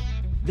Bar.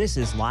 This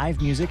is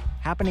live music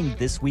happening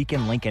this week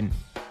in Lincoln.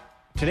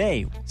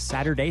 Today,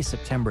 Saturday,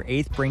 September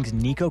 8th, brings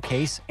Nico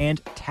Case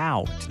and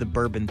Tao to the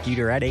Bourbon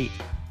Theater at 8.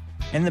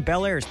 And the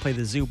Bel Airs play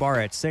the Zoo Bar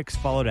at 6,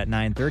 followed at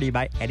 9:30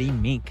 by Eddie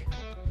Meek.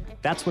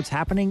 That's what's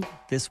happening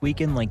this week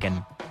in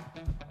Lincoln.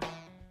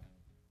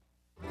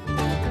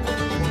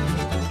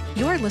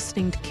 You're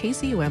listening to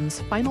KZUM's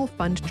Final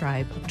Fund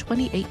Drive of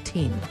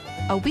 2018,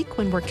 a week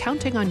when we're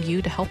counting on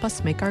you to help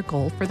us make our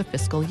goal for the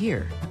fiscal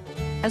year.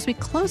 As we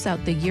close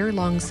out the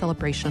year-long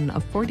celebration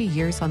of 40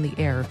 years on the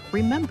air,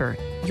 remember,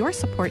 your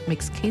support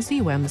makes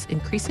KZUM's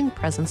increasing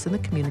presence in the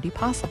community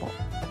possible.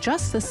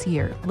 Just this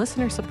year,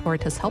 listener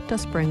support has helped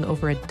us bring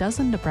over a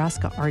dozen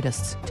Nebraska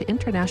artists to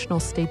international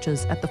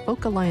stages at the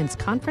Folk Alliance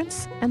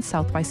Conference and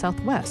South by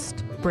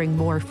Southwest, bring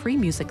more free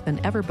music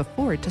than ever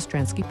before to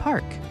Stransky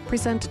Park,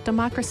 present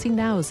Democracy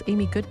Now!'s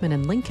Amy Goodman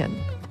in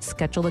Lincoln,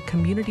 schedule a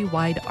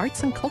community-wide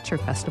arts and culture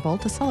festival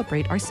to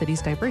celebrate our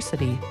city's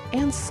diversity,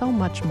 and so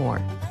much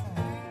more.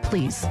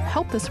 Please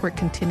help this work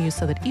continue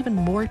so that even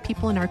more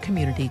people in our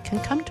community can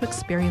come to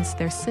experience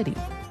their city.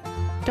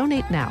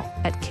 Donate now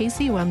at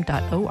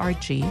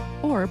kzum.org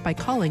or by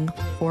calling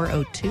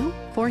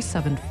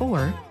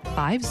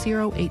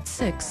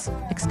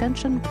 402-474-5086,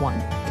 extension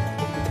 1.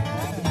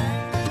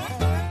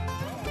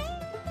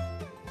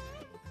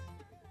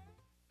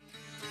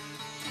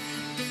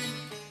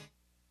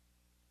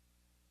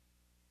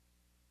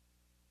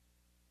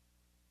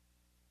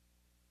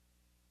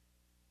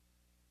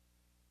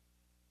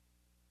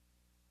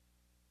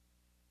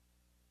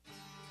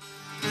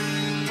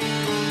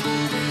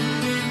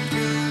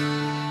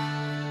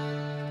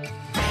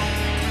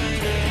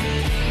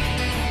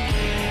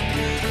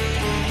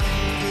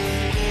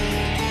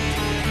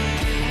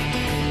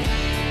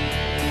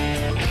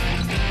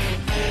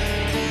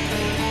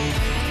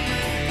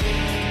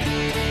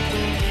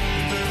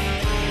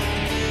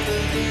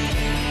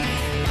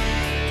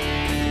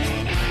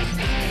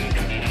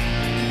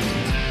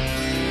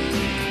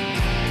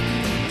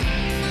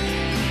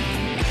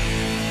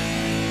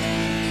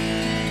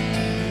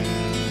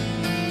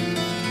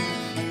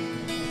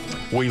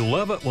 We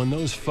love it when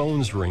those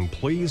phones ring.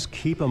 Please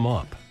keep them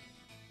up.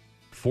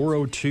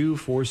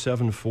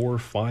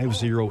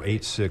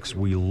 402-474-5086.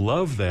 We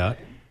love that.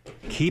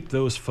 Keep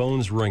those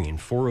phones ringing.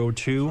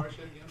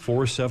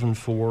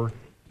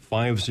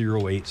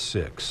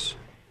 402-474-5086.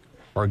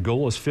 Our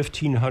goal is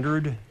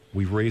 1,500.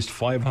 We've raised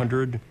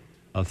 500,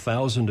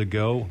 1,000 to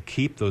go.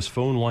 Keep those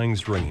phone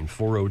lines ringing.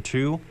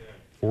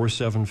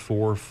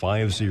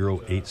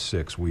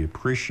 402-474-5086. We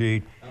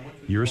appreciate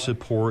your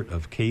support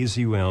of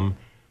KZUM.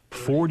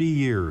 40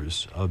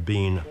 years of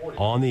being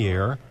on the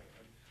air.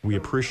 We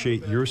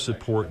appreciate your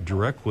support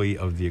directly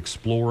of the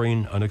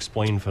Exploring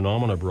Unexplained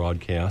Phenomena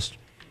broadcast.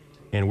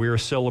 And we are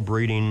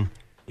celebrating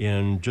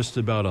in just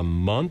about a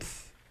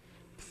month,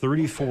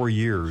 34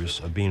 years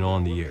of being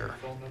on the air.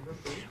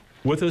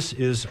 With us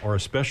is our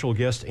special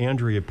guest,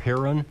 Andrea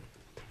Perrin.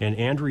 And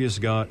Andrea's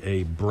got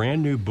a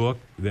brand new book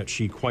that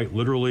she quite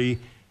literally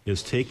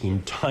is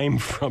taking time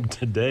from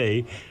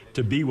today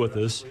to be with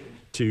us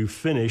to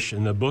finish,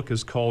 and the book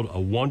is called A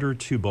Wonder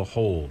to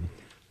Behold,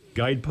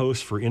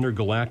 Guideposts for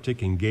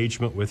Intergalactic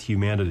Engagement with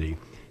Humanity.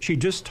 She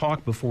just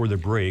talked before the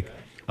break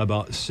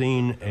about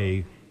seeing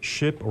a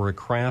ship or a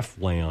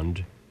craft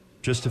land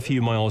just a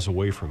few miles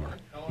away from her.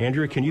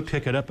 Andrea, can you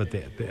pick it up at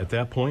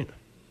that point?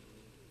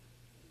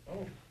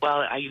 Well,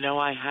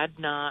 I had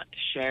not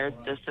shared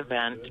this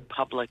event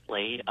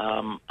publicly,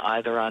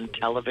 either on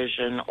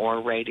television or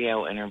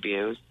radio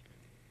interviews.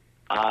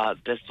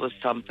 This was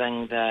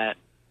something that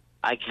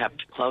I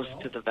kept close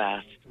to the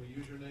vest.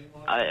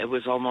 It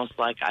was almost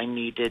like I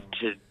needed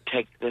to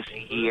take this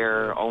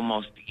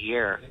almost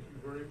year,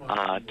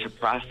 to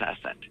process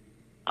it.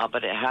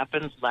 But it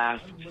happened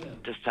last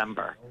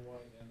December.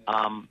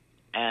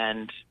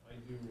 And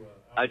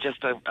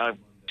just 2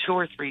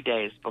 or 3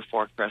 days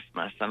before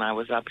Christmas. And I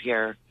was up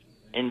here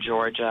in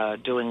Georgia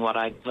doing what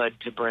I could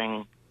to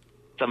bring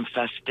some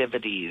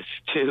festivities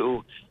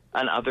to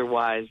an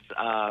otherwise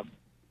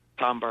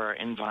somber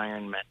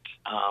environment.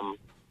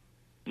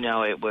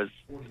 It was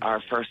our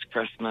first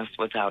Christmas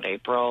without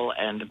April,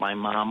 and my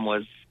mom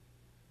was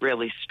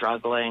really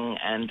struggling.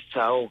 And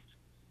so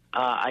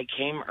I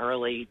came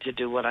early to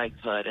do what I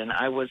could. And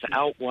I was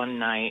out one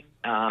night,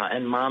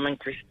 and Mom and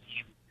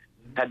Christine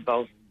had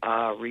both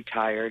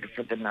retired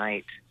for the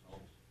night.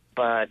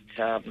 But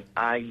I'm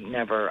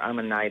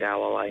a night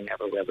owl. I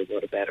never really go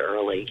to bed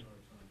early.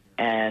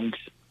 And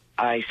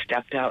I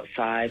stepped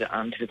outside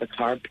onto the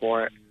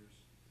carport,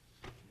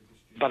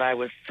 but I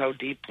was so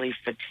deeply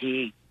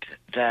fatigued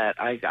that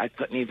I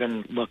couldn't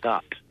even look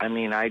up. I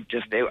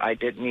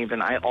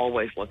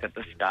always look at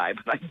the sky,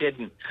 but I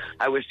didn't.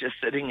 I was just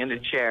sitting in a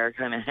chair,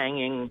 kind of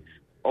hanging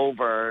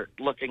over,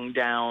 looking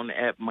down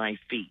at my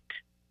feet.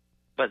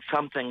 But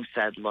something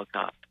said, look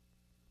up.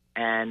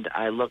 And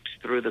I looked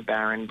through the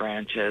barren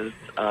branches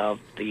of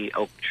the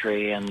oak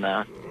tree and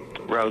the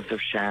rows of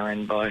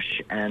Sharon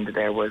bush, and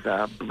there was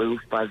a blue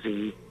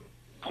fuzzy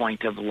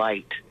point of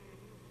light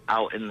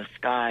out in the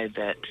sky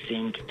that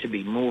seemed to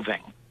be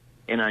moving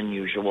in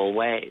unusual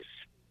ways.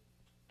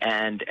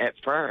 And at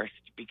first,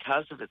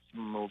 because of its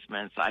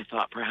movements, I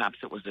thought perhaps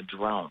it was a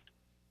drone.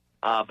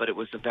 But it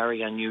was a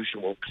very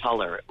unusual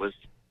color. It was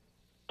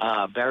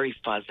very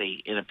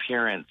fuzzy in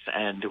appearance,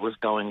 and it was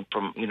going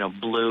from,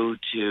 blue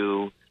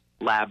to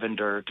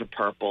lavender to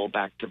purple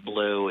back to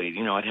blue. It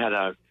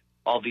had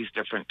all these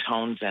different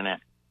tones in it.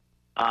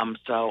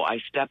 So I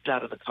stepped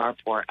out of the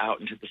carport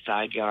out into the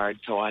side yard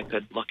so I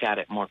could look at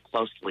it more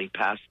closely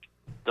past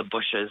the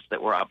bushes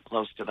that were up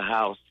close to the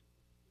house.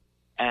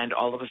 And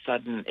all of a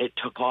sudden, it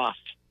took off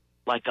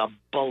like a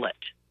bullet.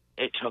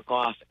 It took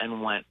off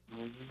and went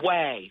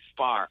way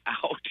far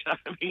out.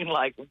 I mean,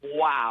 like,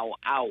 wow,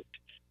 out,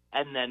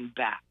 and then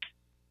back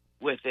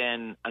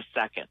within a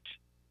second.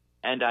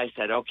 And I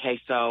said, okay,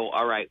 so,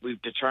 all right,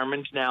 we've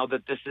determined now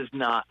that this is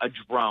not a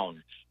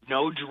drone.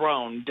 No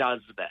drone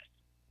does this.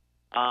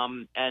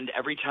 And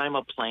every time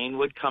a plane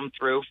would come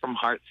through from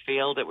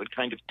Hartsfield, it would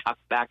kind of tuck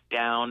back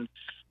down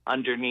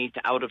underneath,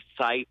 out of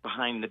sight,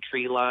 behind the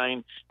tree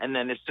line. And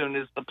then as soon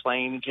as the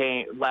plane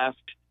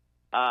left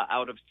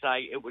out of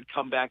sight, it would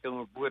come back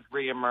and would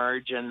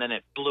reemerge, and then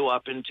it blew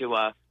up into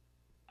a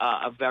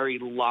very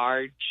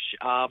large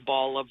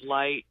ball of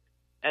light,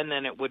 and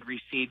then it would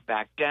recede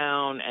back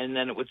down, and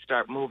then it would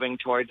start moving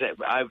towards it.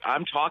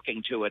 I'm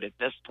talking to it at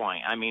this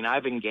point. I mean,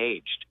 I've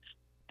engaged.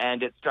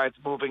 And it starts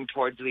moving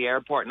towards the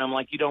airport. And I'm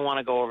like, you don't want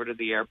to go over to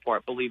the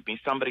airport. Believe me,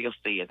 somebody will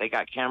see it. They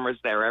got cameras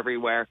there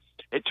everywhere.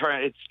 It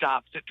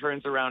stops, it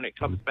turns around, it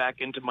comes back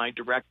into my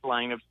direct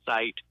line of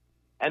sight.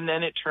 And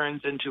then it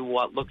turns into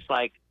what looks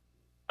like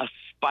a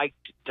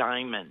spiked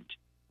diamond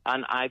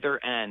on either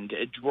end.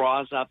 It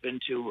draws up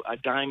into a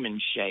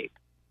diamond shape,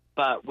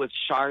 but with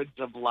shards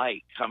of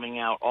light coming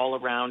out all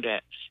around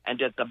it.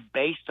 And at the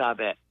base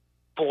of it,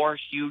 4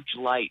 huge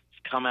lights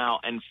come out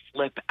and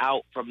flip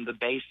out from the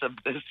base of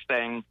this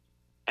thing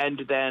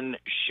and then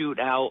shoot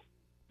out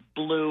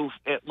blue,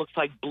 it looks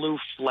like blue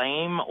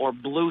flame or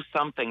blue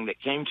something that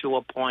came to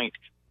a point,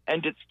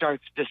 and it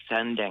starts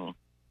descending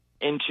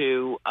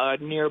into a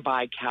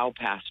nearby cow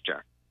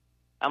pasture.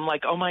 I'm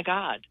like, oh my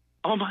God,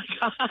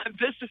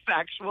 this is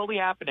actually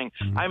happening.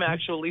 I'm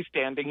actually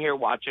standing here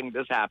watching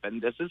this happen.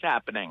 This is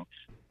happening.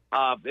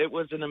 It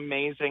was an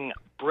amazing,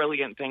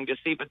 brilliant thing to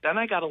see. But then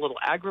I got a little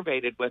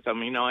aggravated with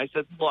him. You know, I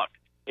said, look,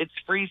 it's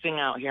freezing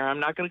out here. I'm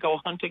not going to go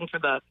hunting for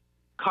the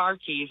car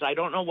keys. I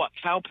don't know what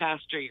cow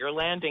pasture you're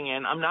landing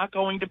in. I'm not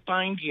going to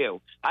find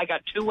you. I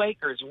got 2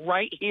 acres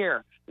right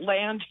here.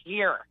 Land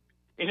here.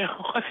 You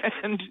know,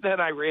 and then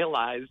I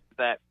realized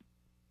that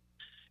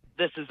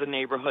this is a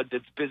neighborhood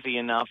that's busy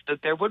enough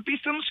that there would be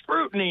some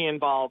scrutiny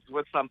involved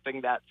with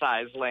something that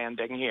size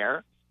landing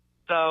here.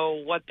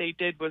 So what they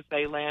did was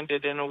they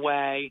landed in a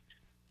way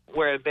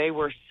where they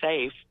were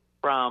safe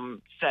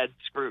from said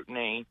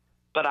scrutiny,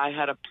 but I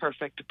had a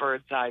perfect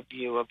bird's eye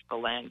view of the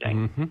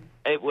landing.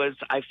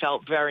 I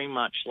felt very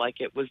much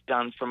like it was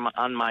done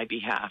on my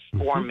behalf,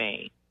 for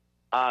me,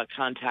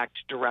 contact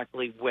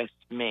directly with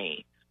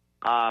me.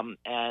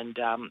 And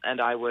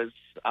I was,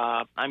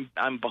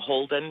 I'm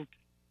beholden,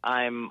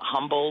 I'm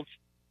humbled,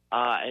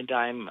 and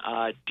I'm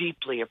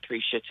deeply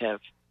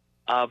appreciative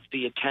of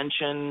the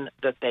attention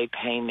that they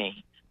pay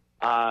me.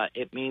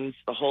 It means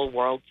the whole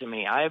world to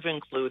me. I have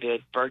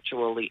included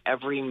virtually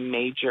every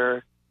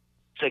major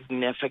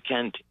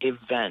significant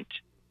event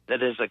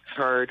that has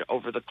occurred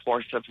over the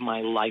course of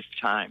my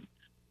lifetime.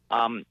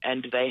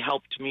 And they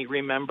helped me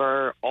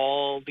remember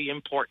all the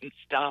important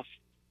stuff.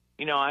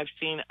 You know, I've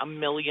seen a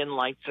million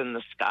lights in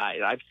the sky.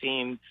 I've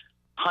seen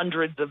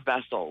hundreds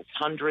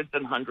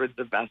and hundreds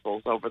of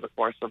vessels over the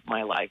course of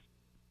my life.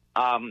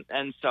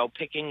 And so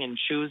picking and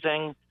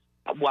choosing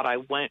what I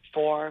went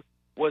for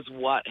was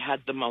what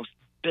had the most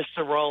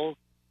visceral,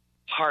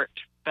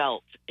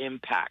 heartfelt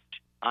impact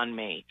on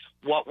me.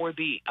 What were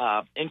the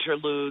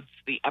interludes,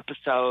 the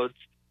episodes,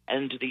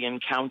 and the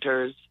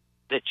encounters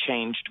that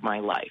changed my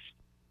life?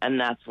 And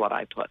that's what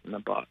I put in the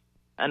book.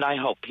 And I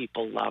hope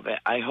people love it.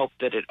 I hope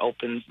that it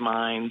opens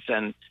minds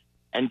and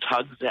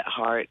tugs at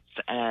hearts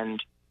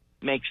and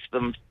makes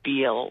them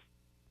feel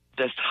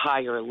this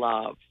higher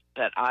love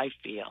that I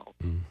feel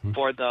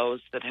for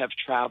those that have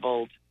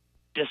traveled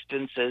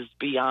distances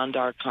beyond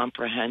our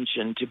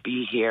comprehension to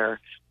be here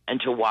and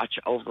to watch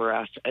over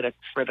us at a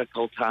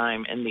critical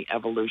time in the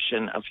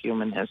evolution of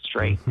human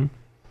history.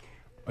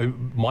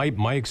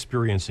 My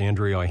experience,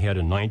 Andrea, I had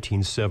in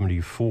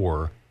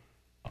 1974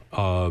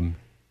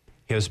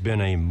 has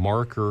been a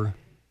marker,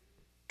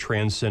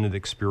 transcendent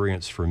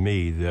experience for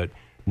me that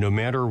no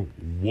matter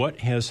what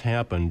has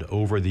happened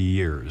over the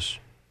years,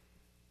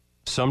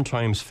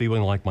 sometimes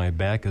feeling like my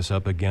back is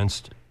up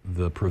against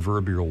the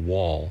proverbial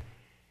wall,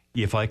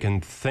 if I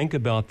can think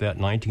about that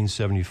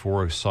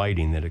 1974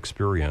 sighting, that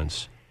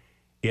experience,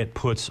 it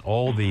puts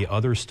all the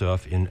other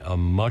stuff in a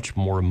much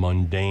more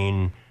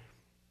mundane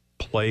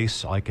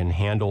place. I can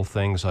handle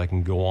things, I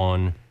can go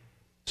on.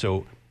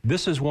 So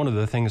this is one of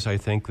the things I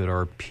think that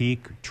our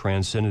peak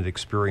transcendent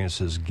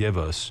experiences give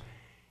us,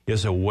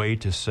 is a way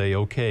to say,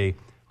 okay,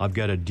 I've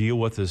got to deal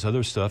with this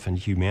other stuff in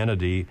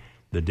humanity,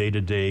 the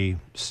day-to-day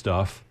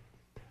stuff,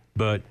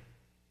 but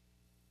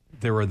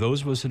there are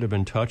those of us that have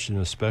been touched in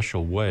a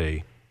special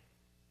way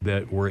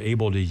that we're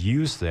able to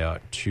use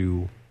that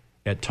to,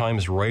 at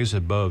times, rise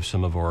above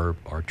some of our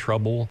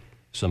trouble,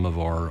 some of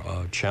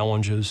our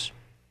challenges.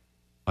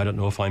 I don't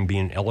know if I'm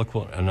being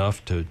eloquent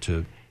enough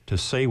to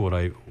say what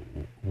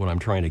I'm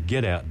trying to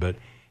get at, but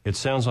it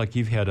sounds like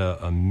you've had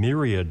a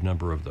myriad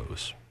number of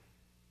those.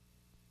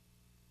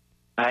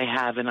 I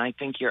have, and I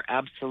think you're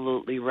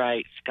absolutely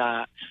right,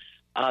 Scott.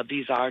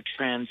 These are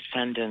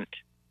transcendent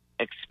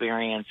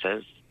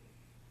experiences.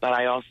 But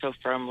I also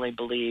firmly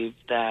believe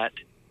that,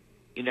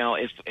 you know,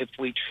 if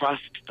we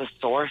trust the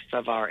source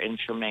of our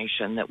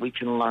information, that we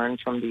can learn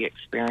from the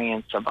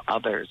experience of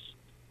others.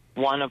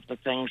 One of the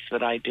things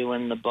that I do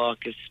in the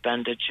book is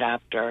spend a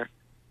chapter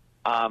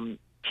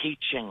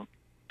teaching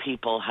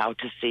people how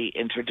to see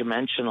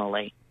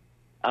interdimensionally.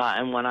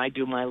 And when I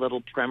do my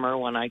little primer,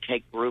 when I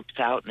take groups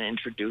out and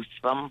introduce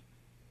them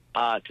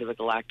to the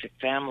galactic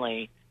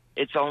family,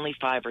 it's only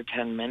 5 or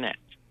 10 minutes.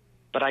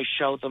 But I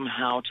show them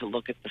how to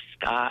look at the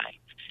sky.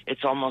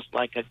 It's almost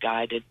like a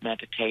guided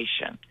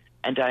meditation.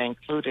 And I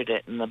included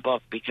it in the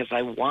book because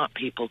I want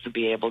people to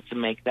be able to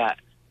make that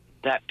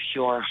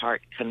pure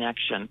heart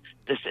connection.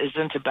 This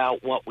isn't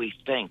about what we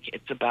think.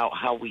 It's about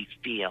how we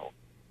feel.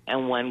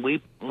 And when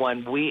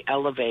we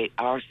elevate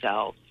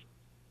ourselves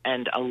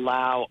and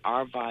allow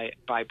our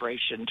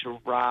vibration to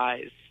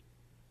rise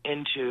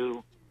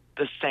into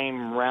the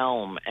same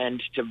realm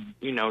and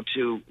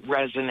to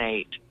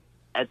resonate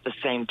at the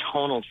same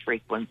tonal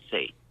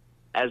frequency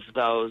as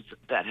those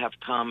that have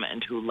come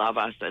and who love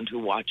us and who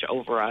watch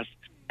over us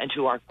and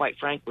who are, quite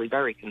frankly,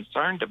 very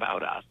concerned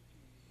about us.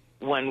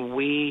 When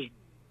we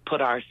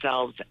put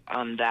ourselves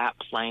on that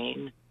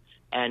plane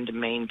and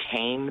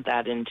maintain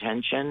that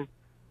intention,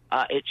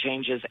 it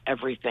changes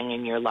everything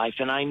in your life.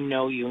 And I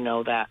know you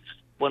know that.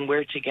 When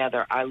we're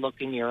together, I look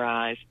in your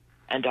eyes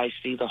and I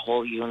see the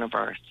whole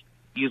universe.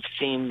 You've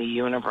seen the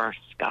universe,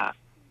 Scott.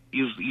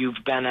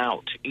 You've been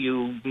out.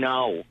 You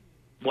know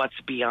what's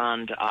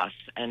beyond us.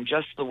 And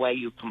just the way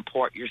you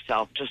comport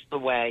yourself, just the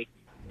way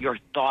your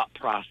thought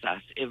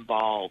process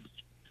evolves.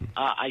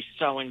 I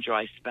so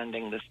enjoy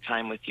spending this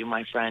time with you,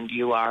 my friend.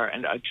 You are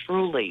a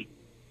truly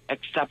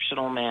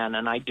exceptional man,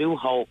 and I do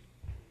hope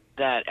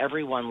that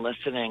everyone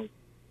listening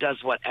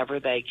does whatever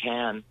they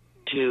can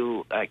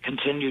to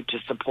continue to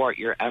support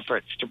your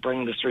efforts to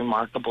bring this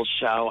remarkable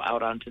show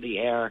out onto the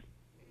air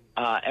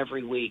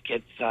every week.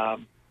 It's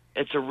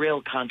a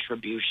real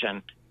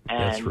contribution. And,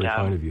 that's very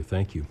kind of you.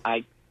 Thank you.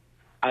 I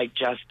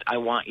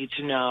want you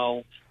to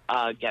know,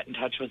 get in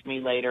touch with me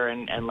later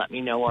and let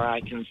me know where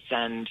I can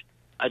send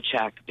a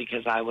check,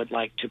 because I would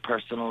like to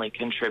personally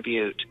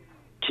contribute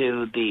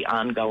to the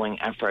ongoing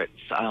efforts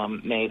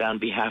made on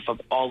behalf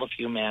of all of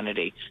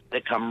humanity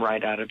that come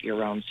right out of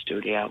your own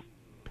studio.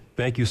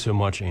 Thank you so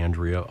much,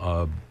 Andrea.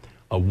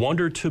 A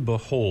Wonder to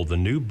Behold, the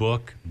new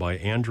book by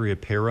Andrea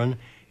Perron.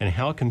 And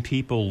how can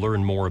people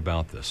learn more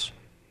about this?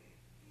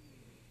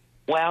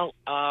 Well,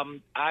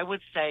 I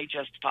would say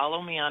just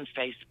follow me on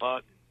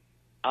Facebook.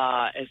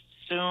 As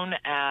soon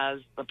as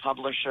the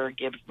publisher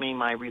gives me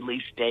my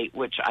release date,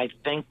 which I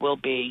think will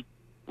be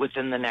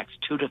within the next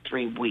 2 to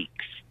 3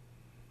 weeks,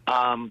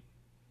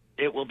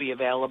 it will be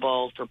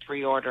available for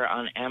pre-order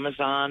on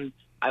Amazon.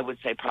 I would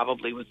say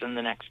probably within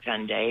the next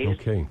 10 days.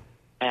 Okay.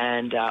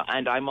 And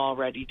I'm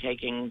already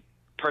taking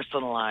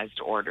personalized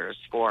orders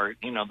for,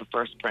 the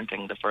first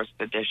printing, the first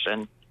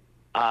edition.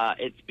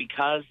 It's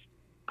because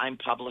I'm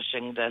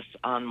publishing this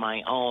on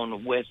my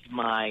own with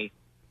my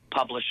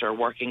publisher,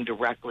 working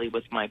directly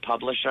with my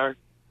publisher.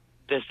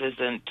 This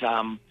isn't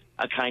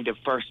a kind of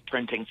first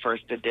printing,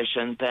 first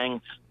edition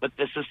thing, but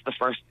this is the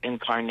first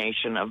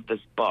incarnation of this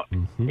book.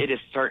 Mm-hmm. It is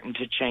certain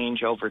to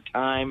change over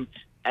time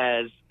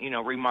as,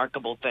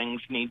 remarkable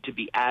things need to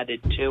be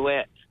added to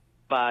it.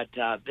 But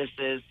this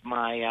is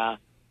my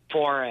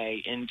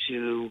foray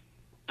into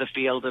the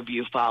field of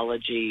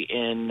ufology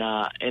in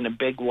a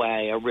big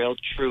way, a real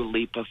true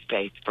leap of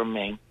faith for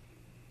me.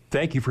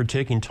 Thank you for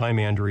taking time,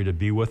 Andrea, to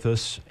be with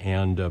us,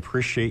 and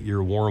appreciate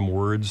your warm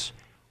words.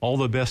 All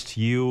the best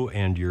to you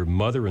and your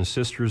mother and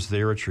sisters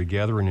there at your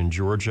gathering in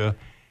Georgia,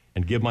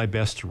 and give my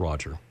best to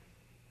Roger.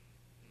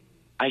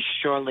 I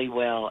surely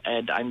will,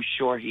 and I'm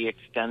sure he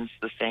extends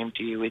the same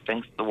to you. He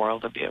thinks the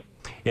world of you.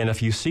 And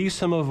if you see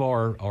some of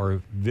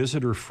our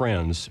visitor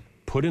friends,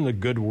 put in a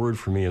good word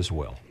for me as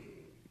well.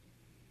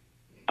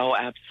 Oh,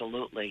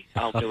 absolutely.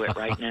 I'll do it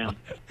right now.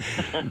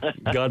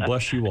 God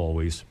bless you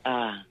always.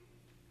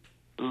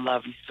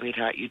 Love you,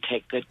 sweetheart. You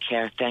take good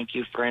care. Thank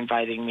you for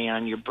inviting me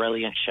on your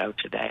brilliant show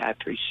today. I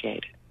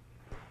appreciate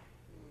it.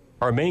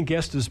 Our main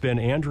guest has been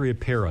Andrea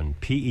Perron,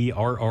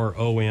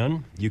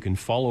 Perron. You can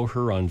follow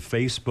her on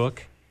Facebook,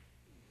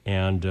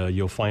 and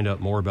you'll find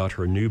out more about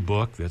her new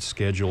book that's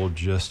scheduled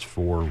just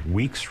for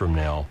weeks from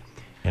now.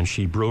 And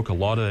she broke a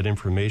lot of that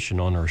information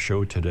on our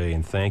show today,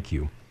 and thank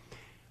you.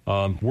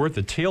 We're at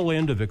the tail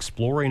end of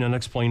Exploring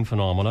Unexplained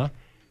Phenomena.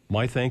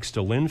 My thanks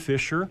to Lynn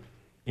Fisher.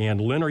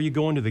 And Lynn, are you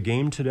going to the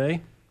game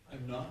today?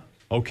 I'm not.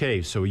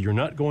 Okay, so you're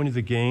not going to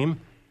the game,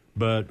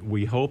 but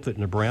we hope that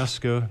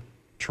Nebraska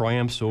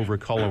triumphs over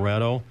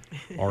Colorado,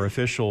 our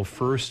official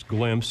first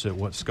glimpse at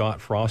what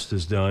Scott Frost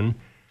has done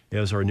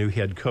as our new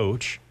head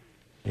coach,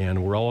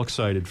 and we're all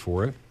excited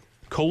for it.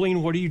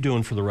 Colleen, what are you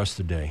doing for the rest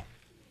of the day?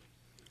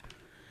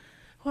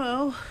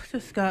 Well,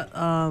 just got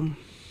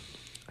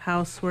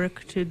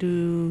housework to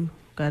do,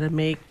 gotta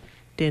make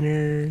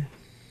dinner,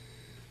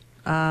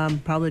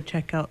 probably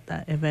check out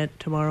that event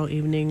tomorrow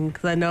evening,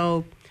 because I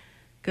know,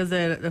 because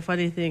the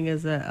funny thing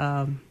is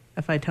that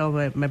if I tell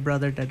my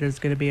brother that there's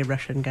going to be a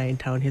Russian guy in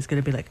town, he's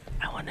going to be like,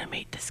 I want to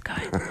meet this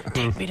guy.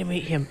 Take me to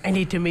meet him. I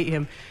need to meet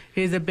him.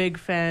 He's a big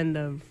fan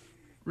of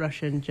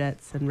Russian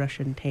jets and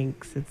Russian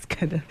tanks. It's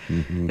kind of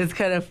it's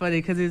kind of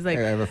funny because he's like,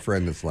 I have a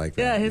friend that's like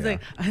that. Yeah, he's like,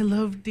 I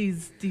love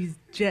these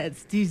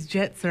jets. These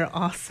jets are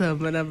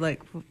awesome. And I'm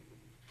like,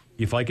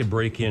 if I could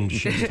break in,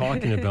 she's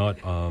talking about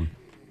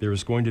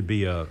there's going to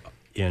be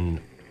in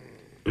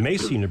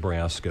Macy,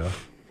 Nebraska,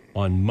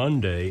 on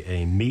Monday,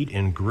 a meet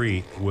and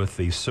greet with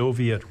the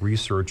Soviet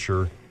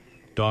researcher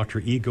Dr.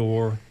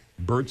 Igor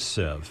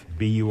Burtsev,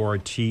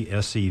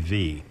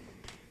 Burtsev.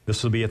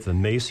 This will be at the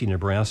Macy,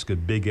 Nebraska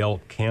Big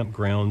Elk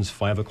Campgrounds,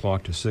 5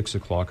 o'clock to 6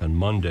 o'clock on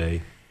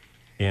Monday.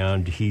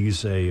 And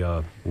he's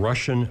a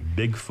Russian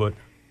Bigfoot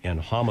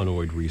and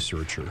hominoid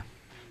researcher.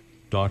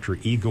 Dr.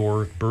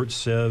 Igor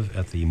Burtsev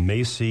at the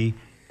Macy,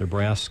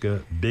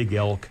 Nebraska Big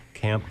Elk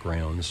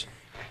Campgrounds,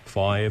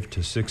 5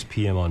 to 6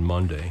 p.m. on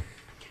Monday.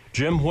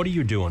 Jim, what are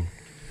you doing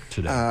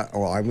today?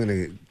 Well, I'm going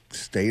to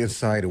stay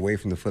inside away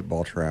from the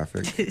football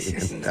traffic.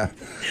 And,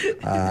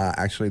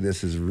 actually,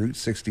 this is Route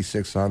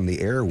 66 on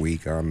the air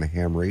week on the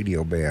ham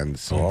radio band.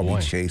 So I'll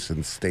be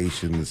chasing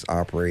stations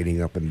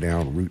operating up and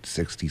down Route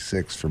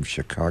 66 from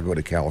Chicago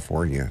to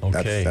California.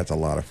 Okay. That's a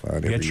lot of fun.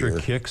 Get your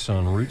kicks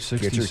on Route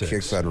 66. Get your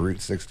kicks on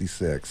Route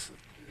 66.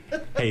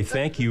 Hey,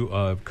 thank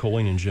you,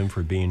 Colleen and Jim,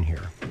 for being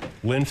here.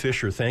 Lynn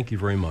Fisher, thank you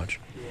very much.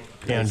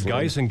 And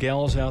guys and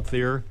gals out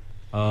there,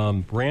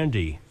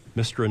 Brandy,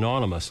 Mr.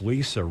 Anonymous,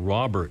 Lisa,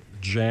 Robert,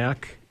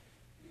 Jack.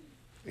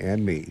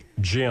 And me.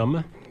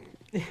 Jim.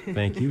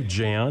 Thank you.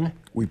 Jan.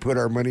 We put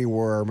our money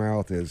where our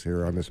mouth is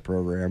here on this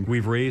program.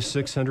 We've raised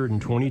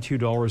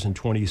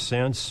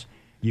 $622.20.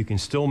 You can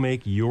still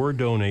make your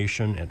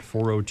donation at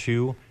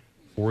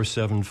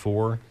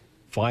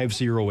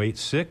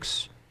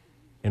 402-474-5086.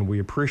 And we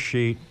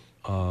appreciate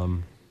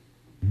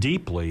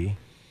deeply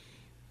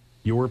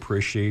your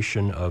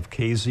appreciation of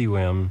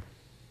KZUM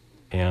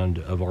and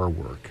of our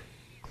work.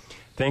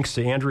 Thanks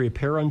to Andrea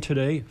Perron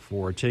today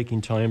for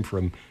taking time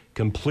from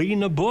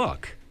completing a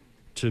book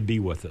to be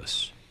with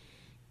us.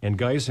 And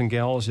guys and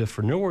gals, if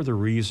for no other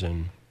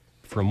reason,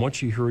 from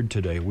what you heard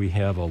today, we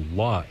have a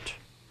lot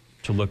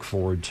to look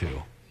forward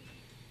to.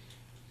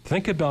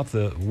 Think about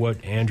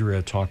what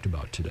Andrea talked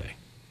about today.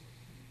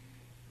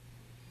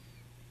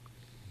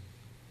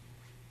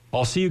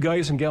 I'll see you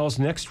guys and gals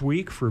next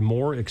week for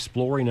more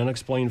Exploring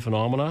Unexplained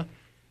Phenomena.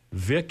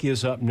 Vic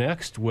is up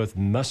next with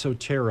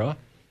Mesoterra.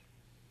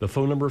 The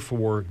phone number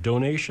for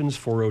donations,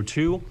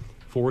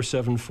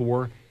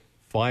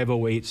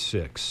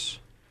 402-474-5086.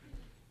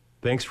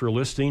 Thanks for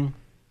listening.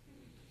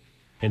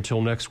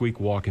 Until next week,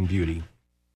 walk in beauty.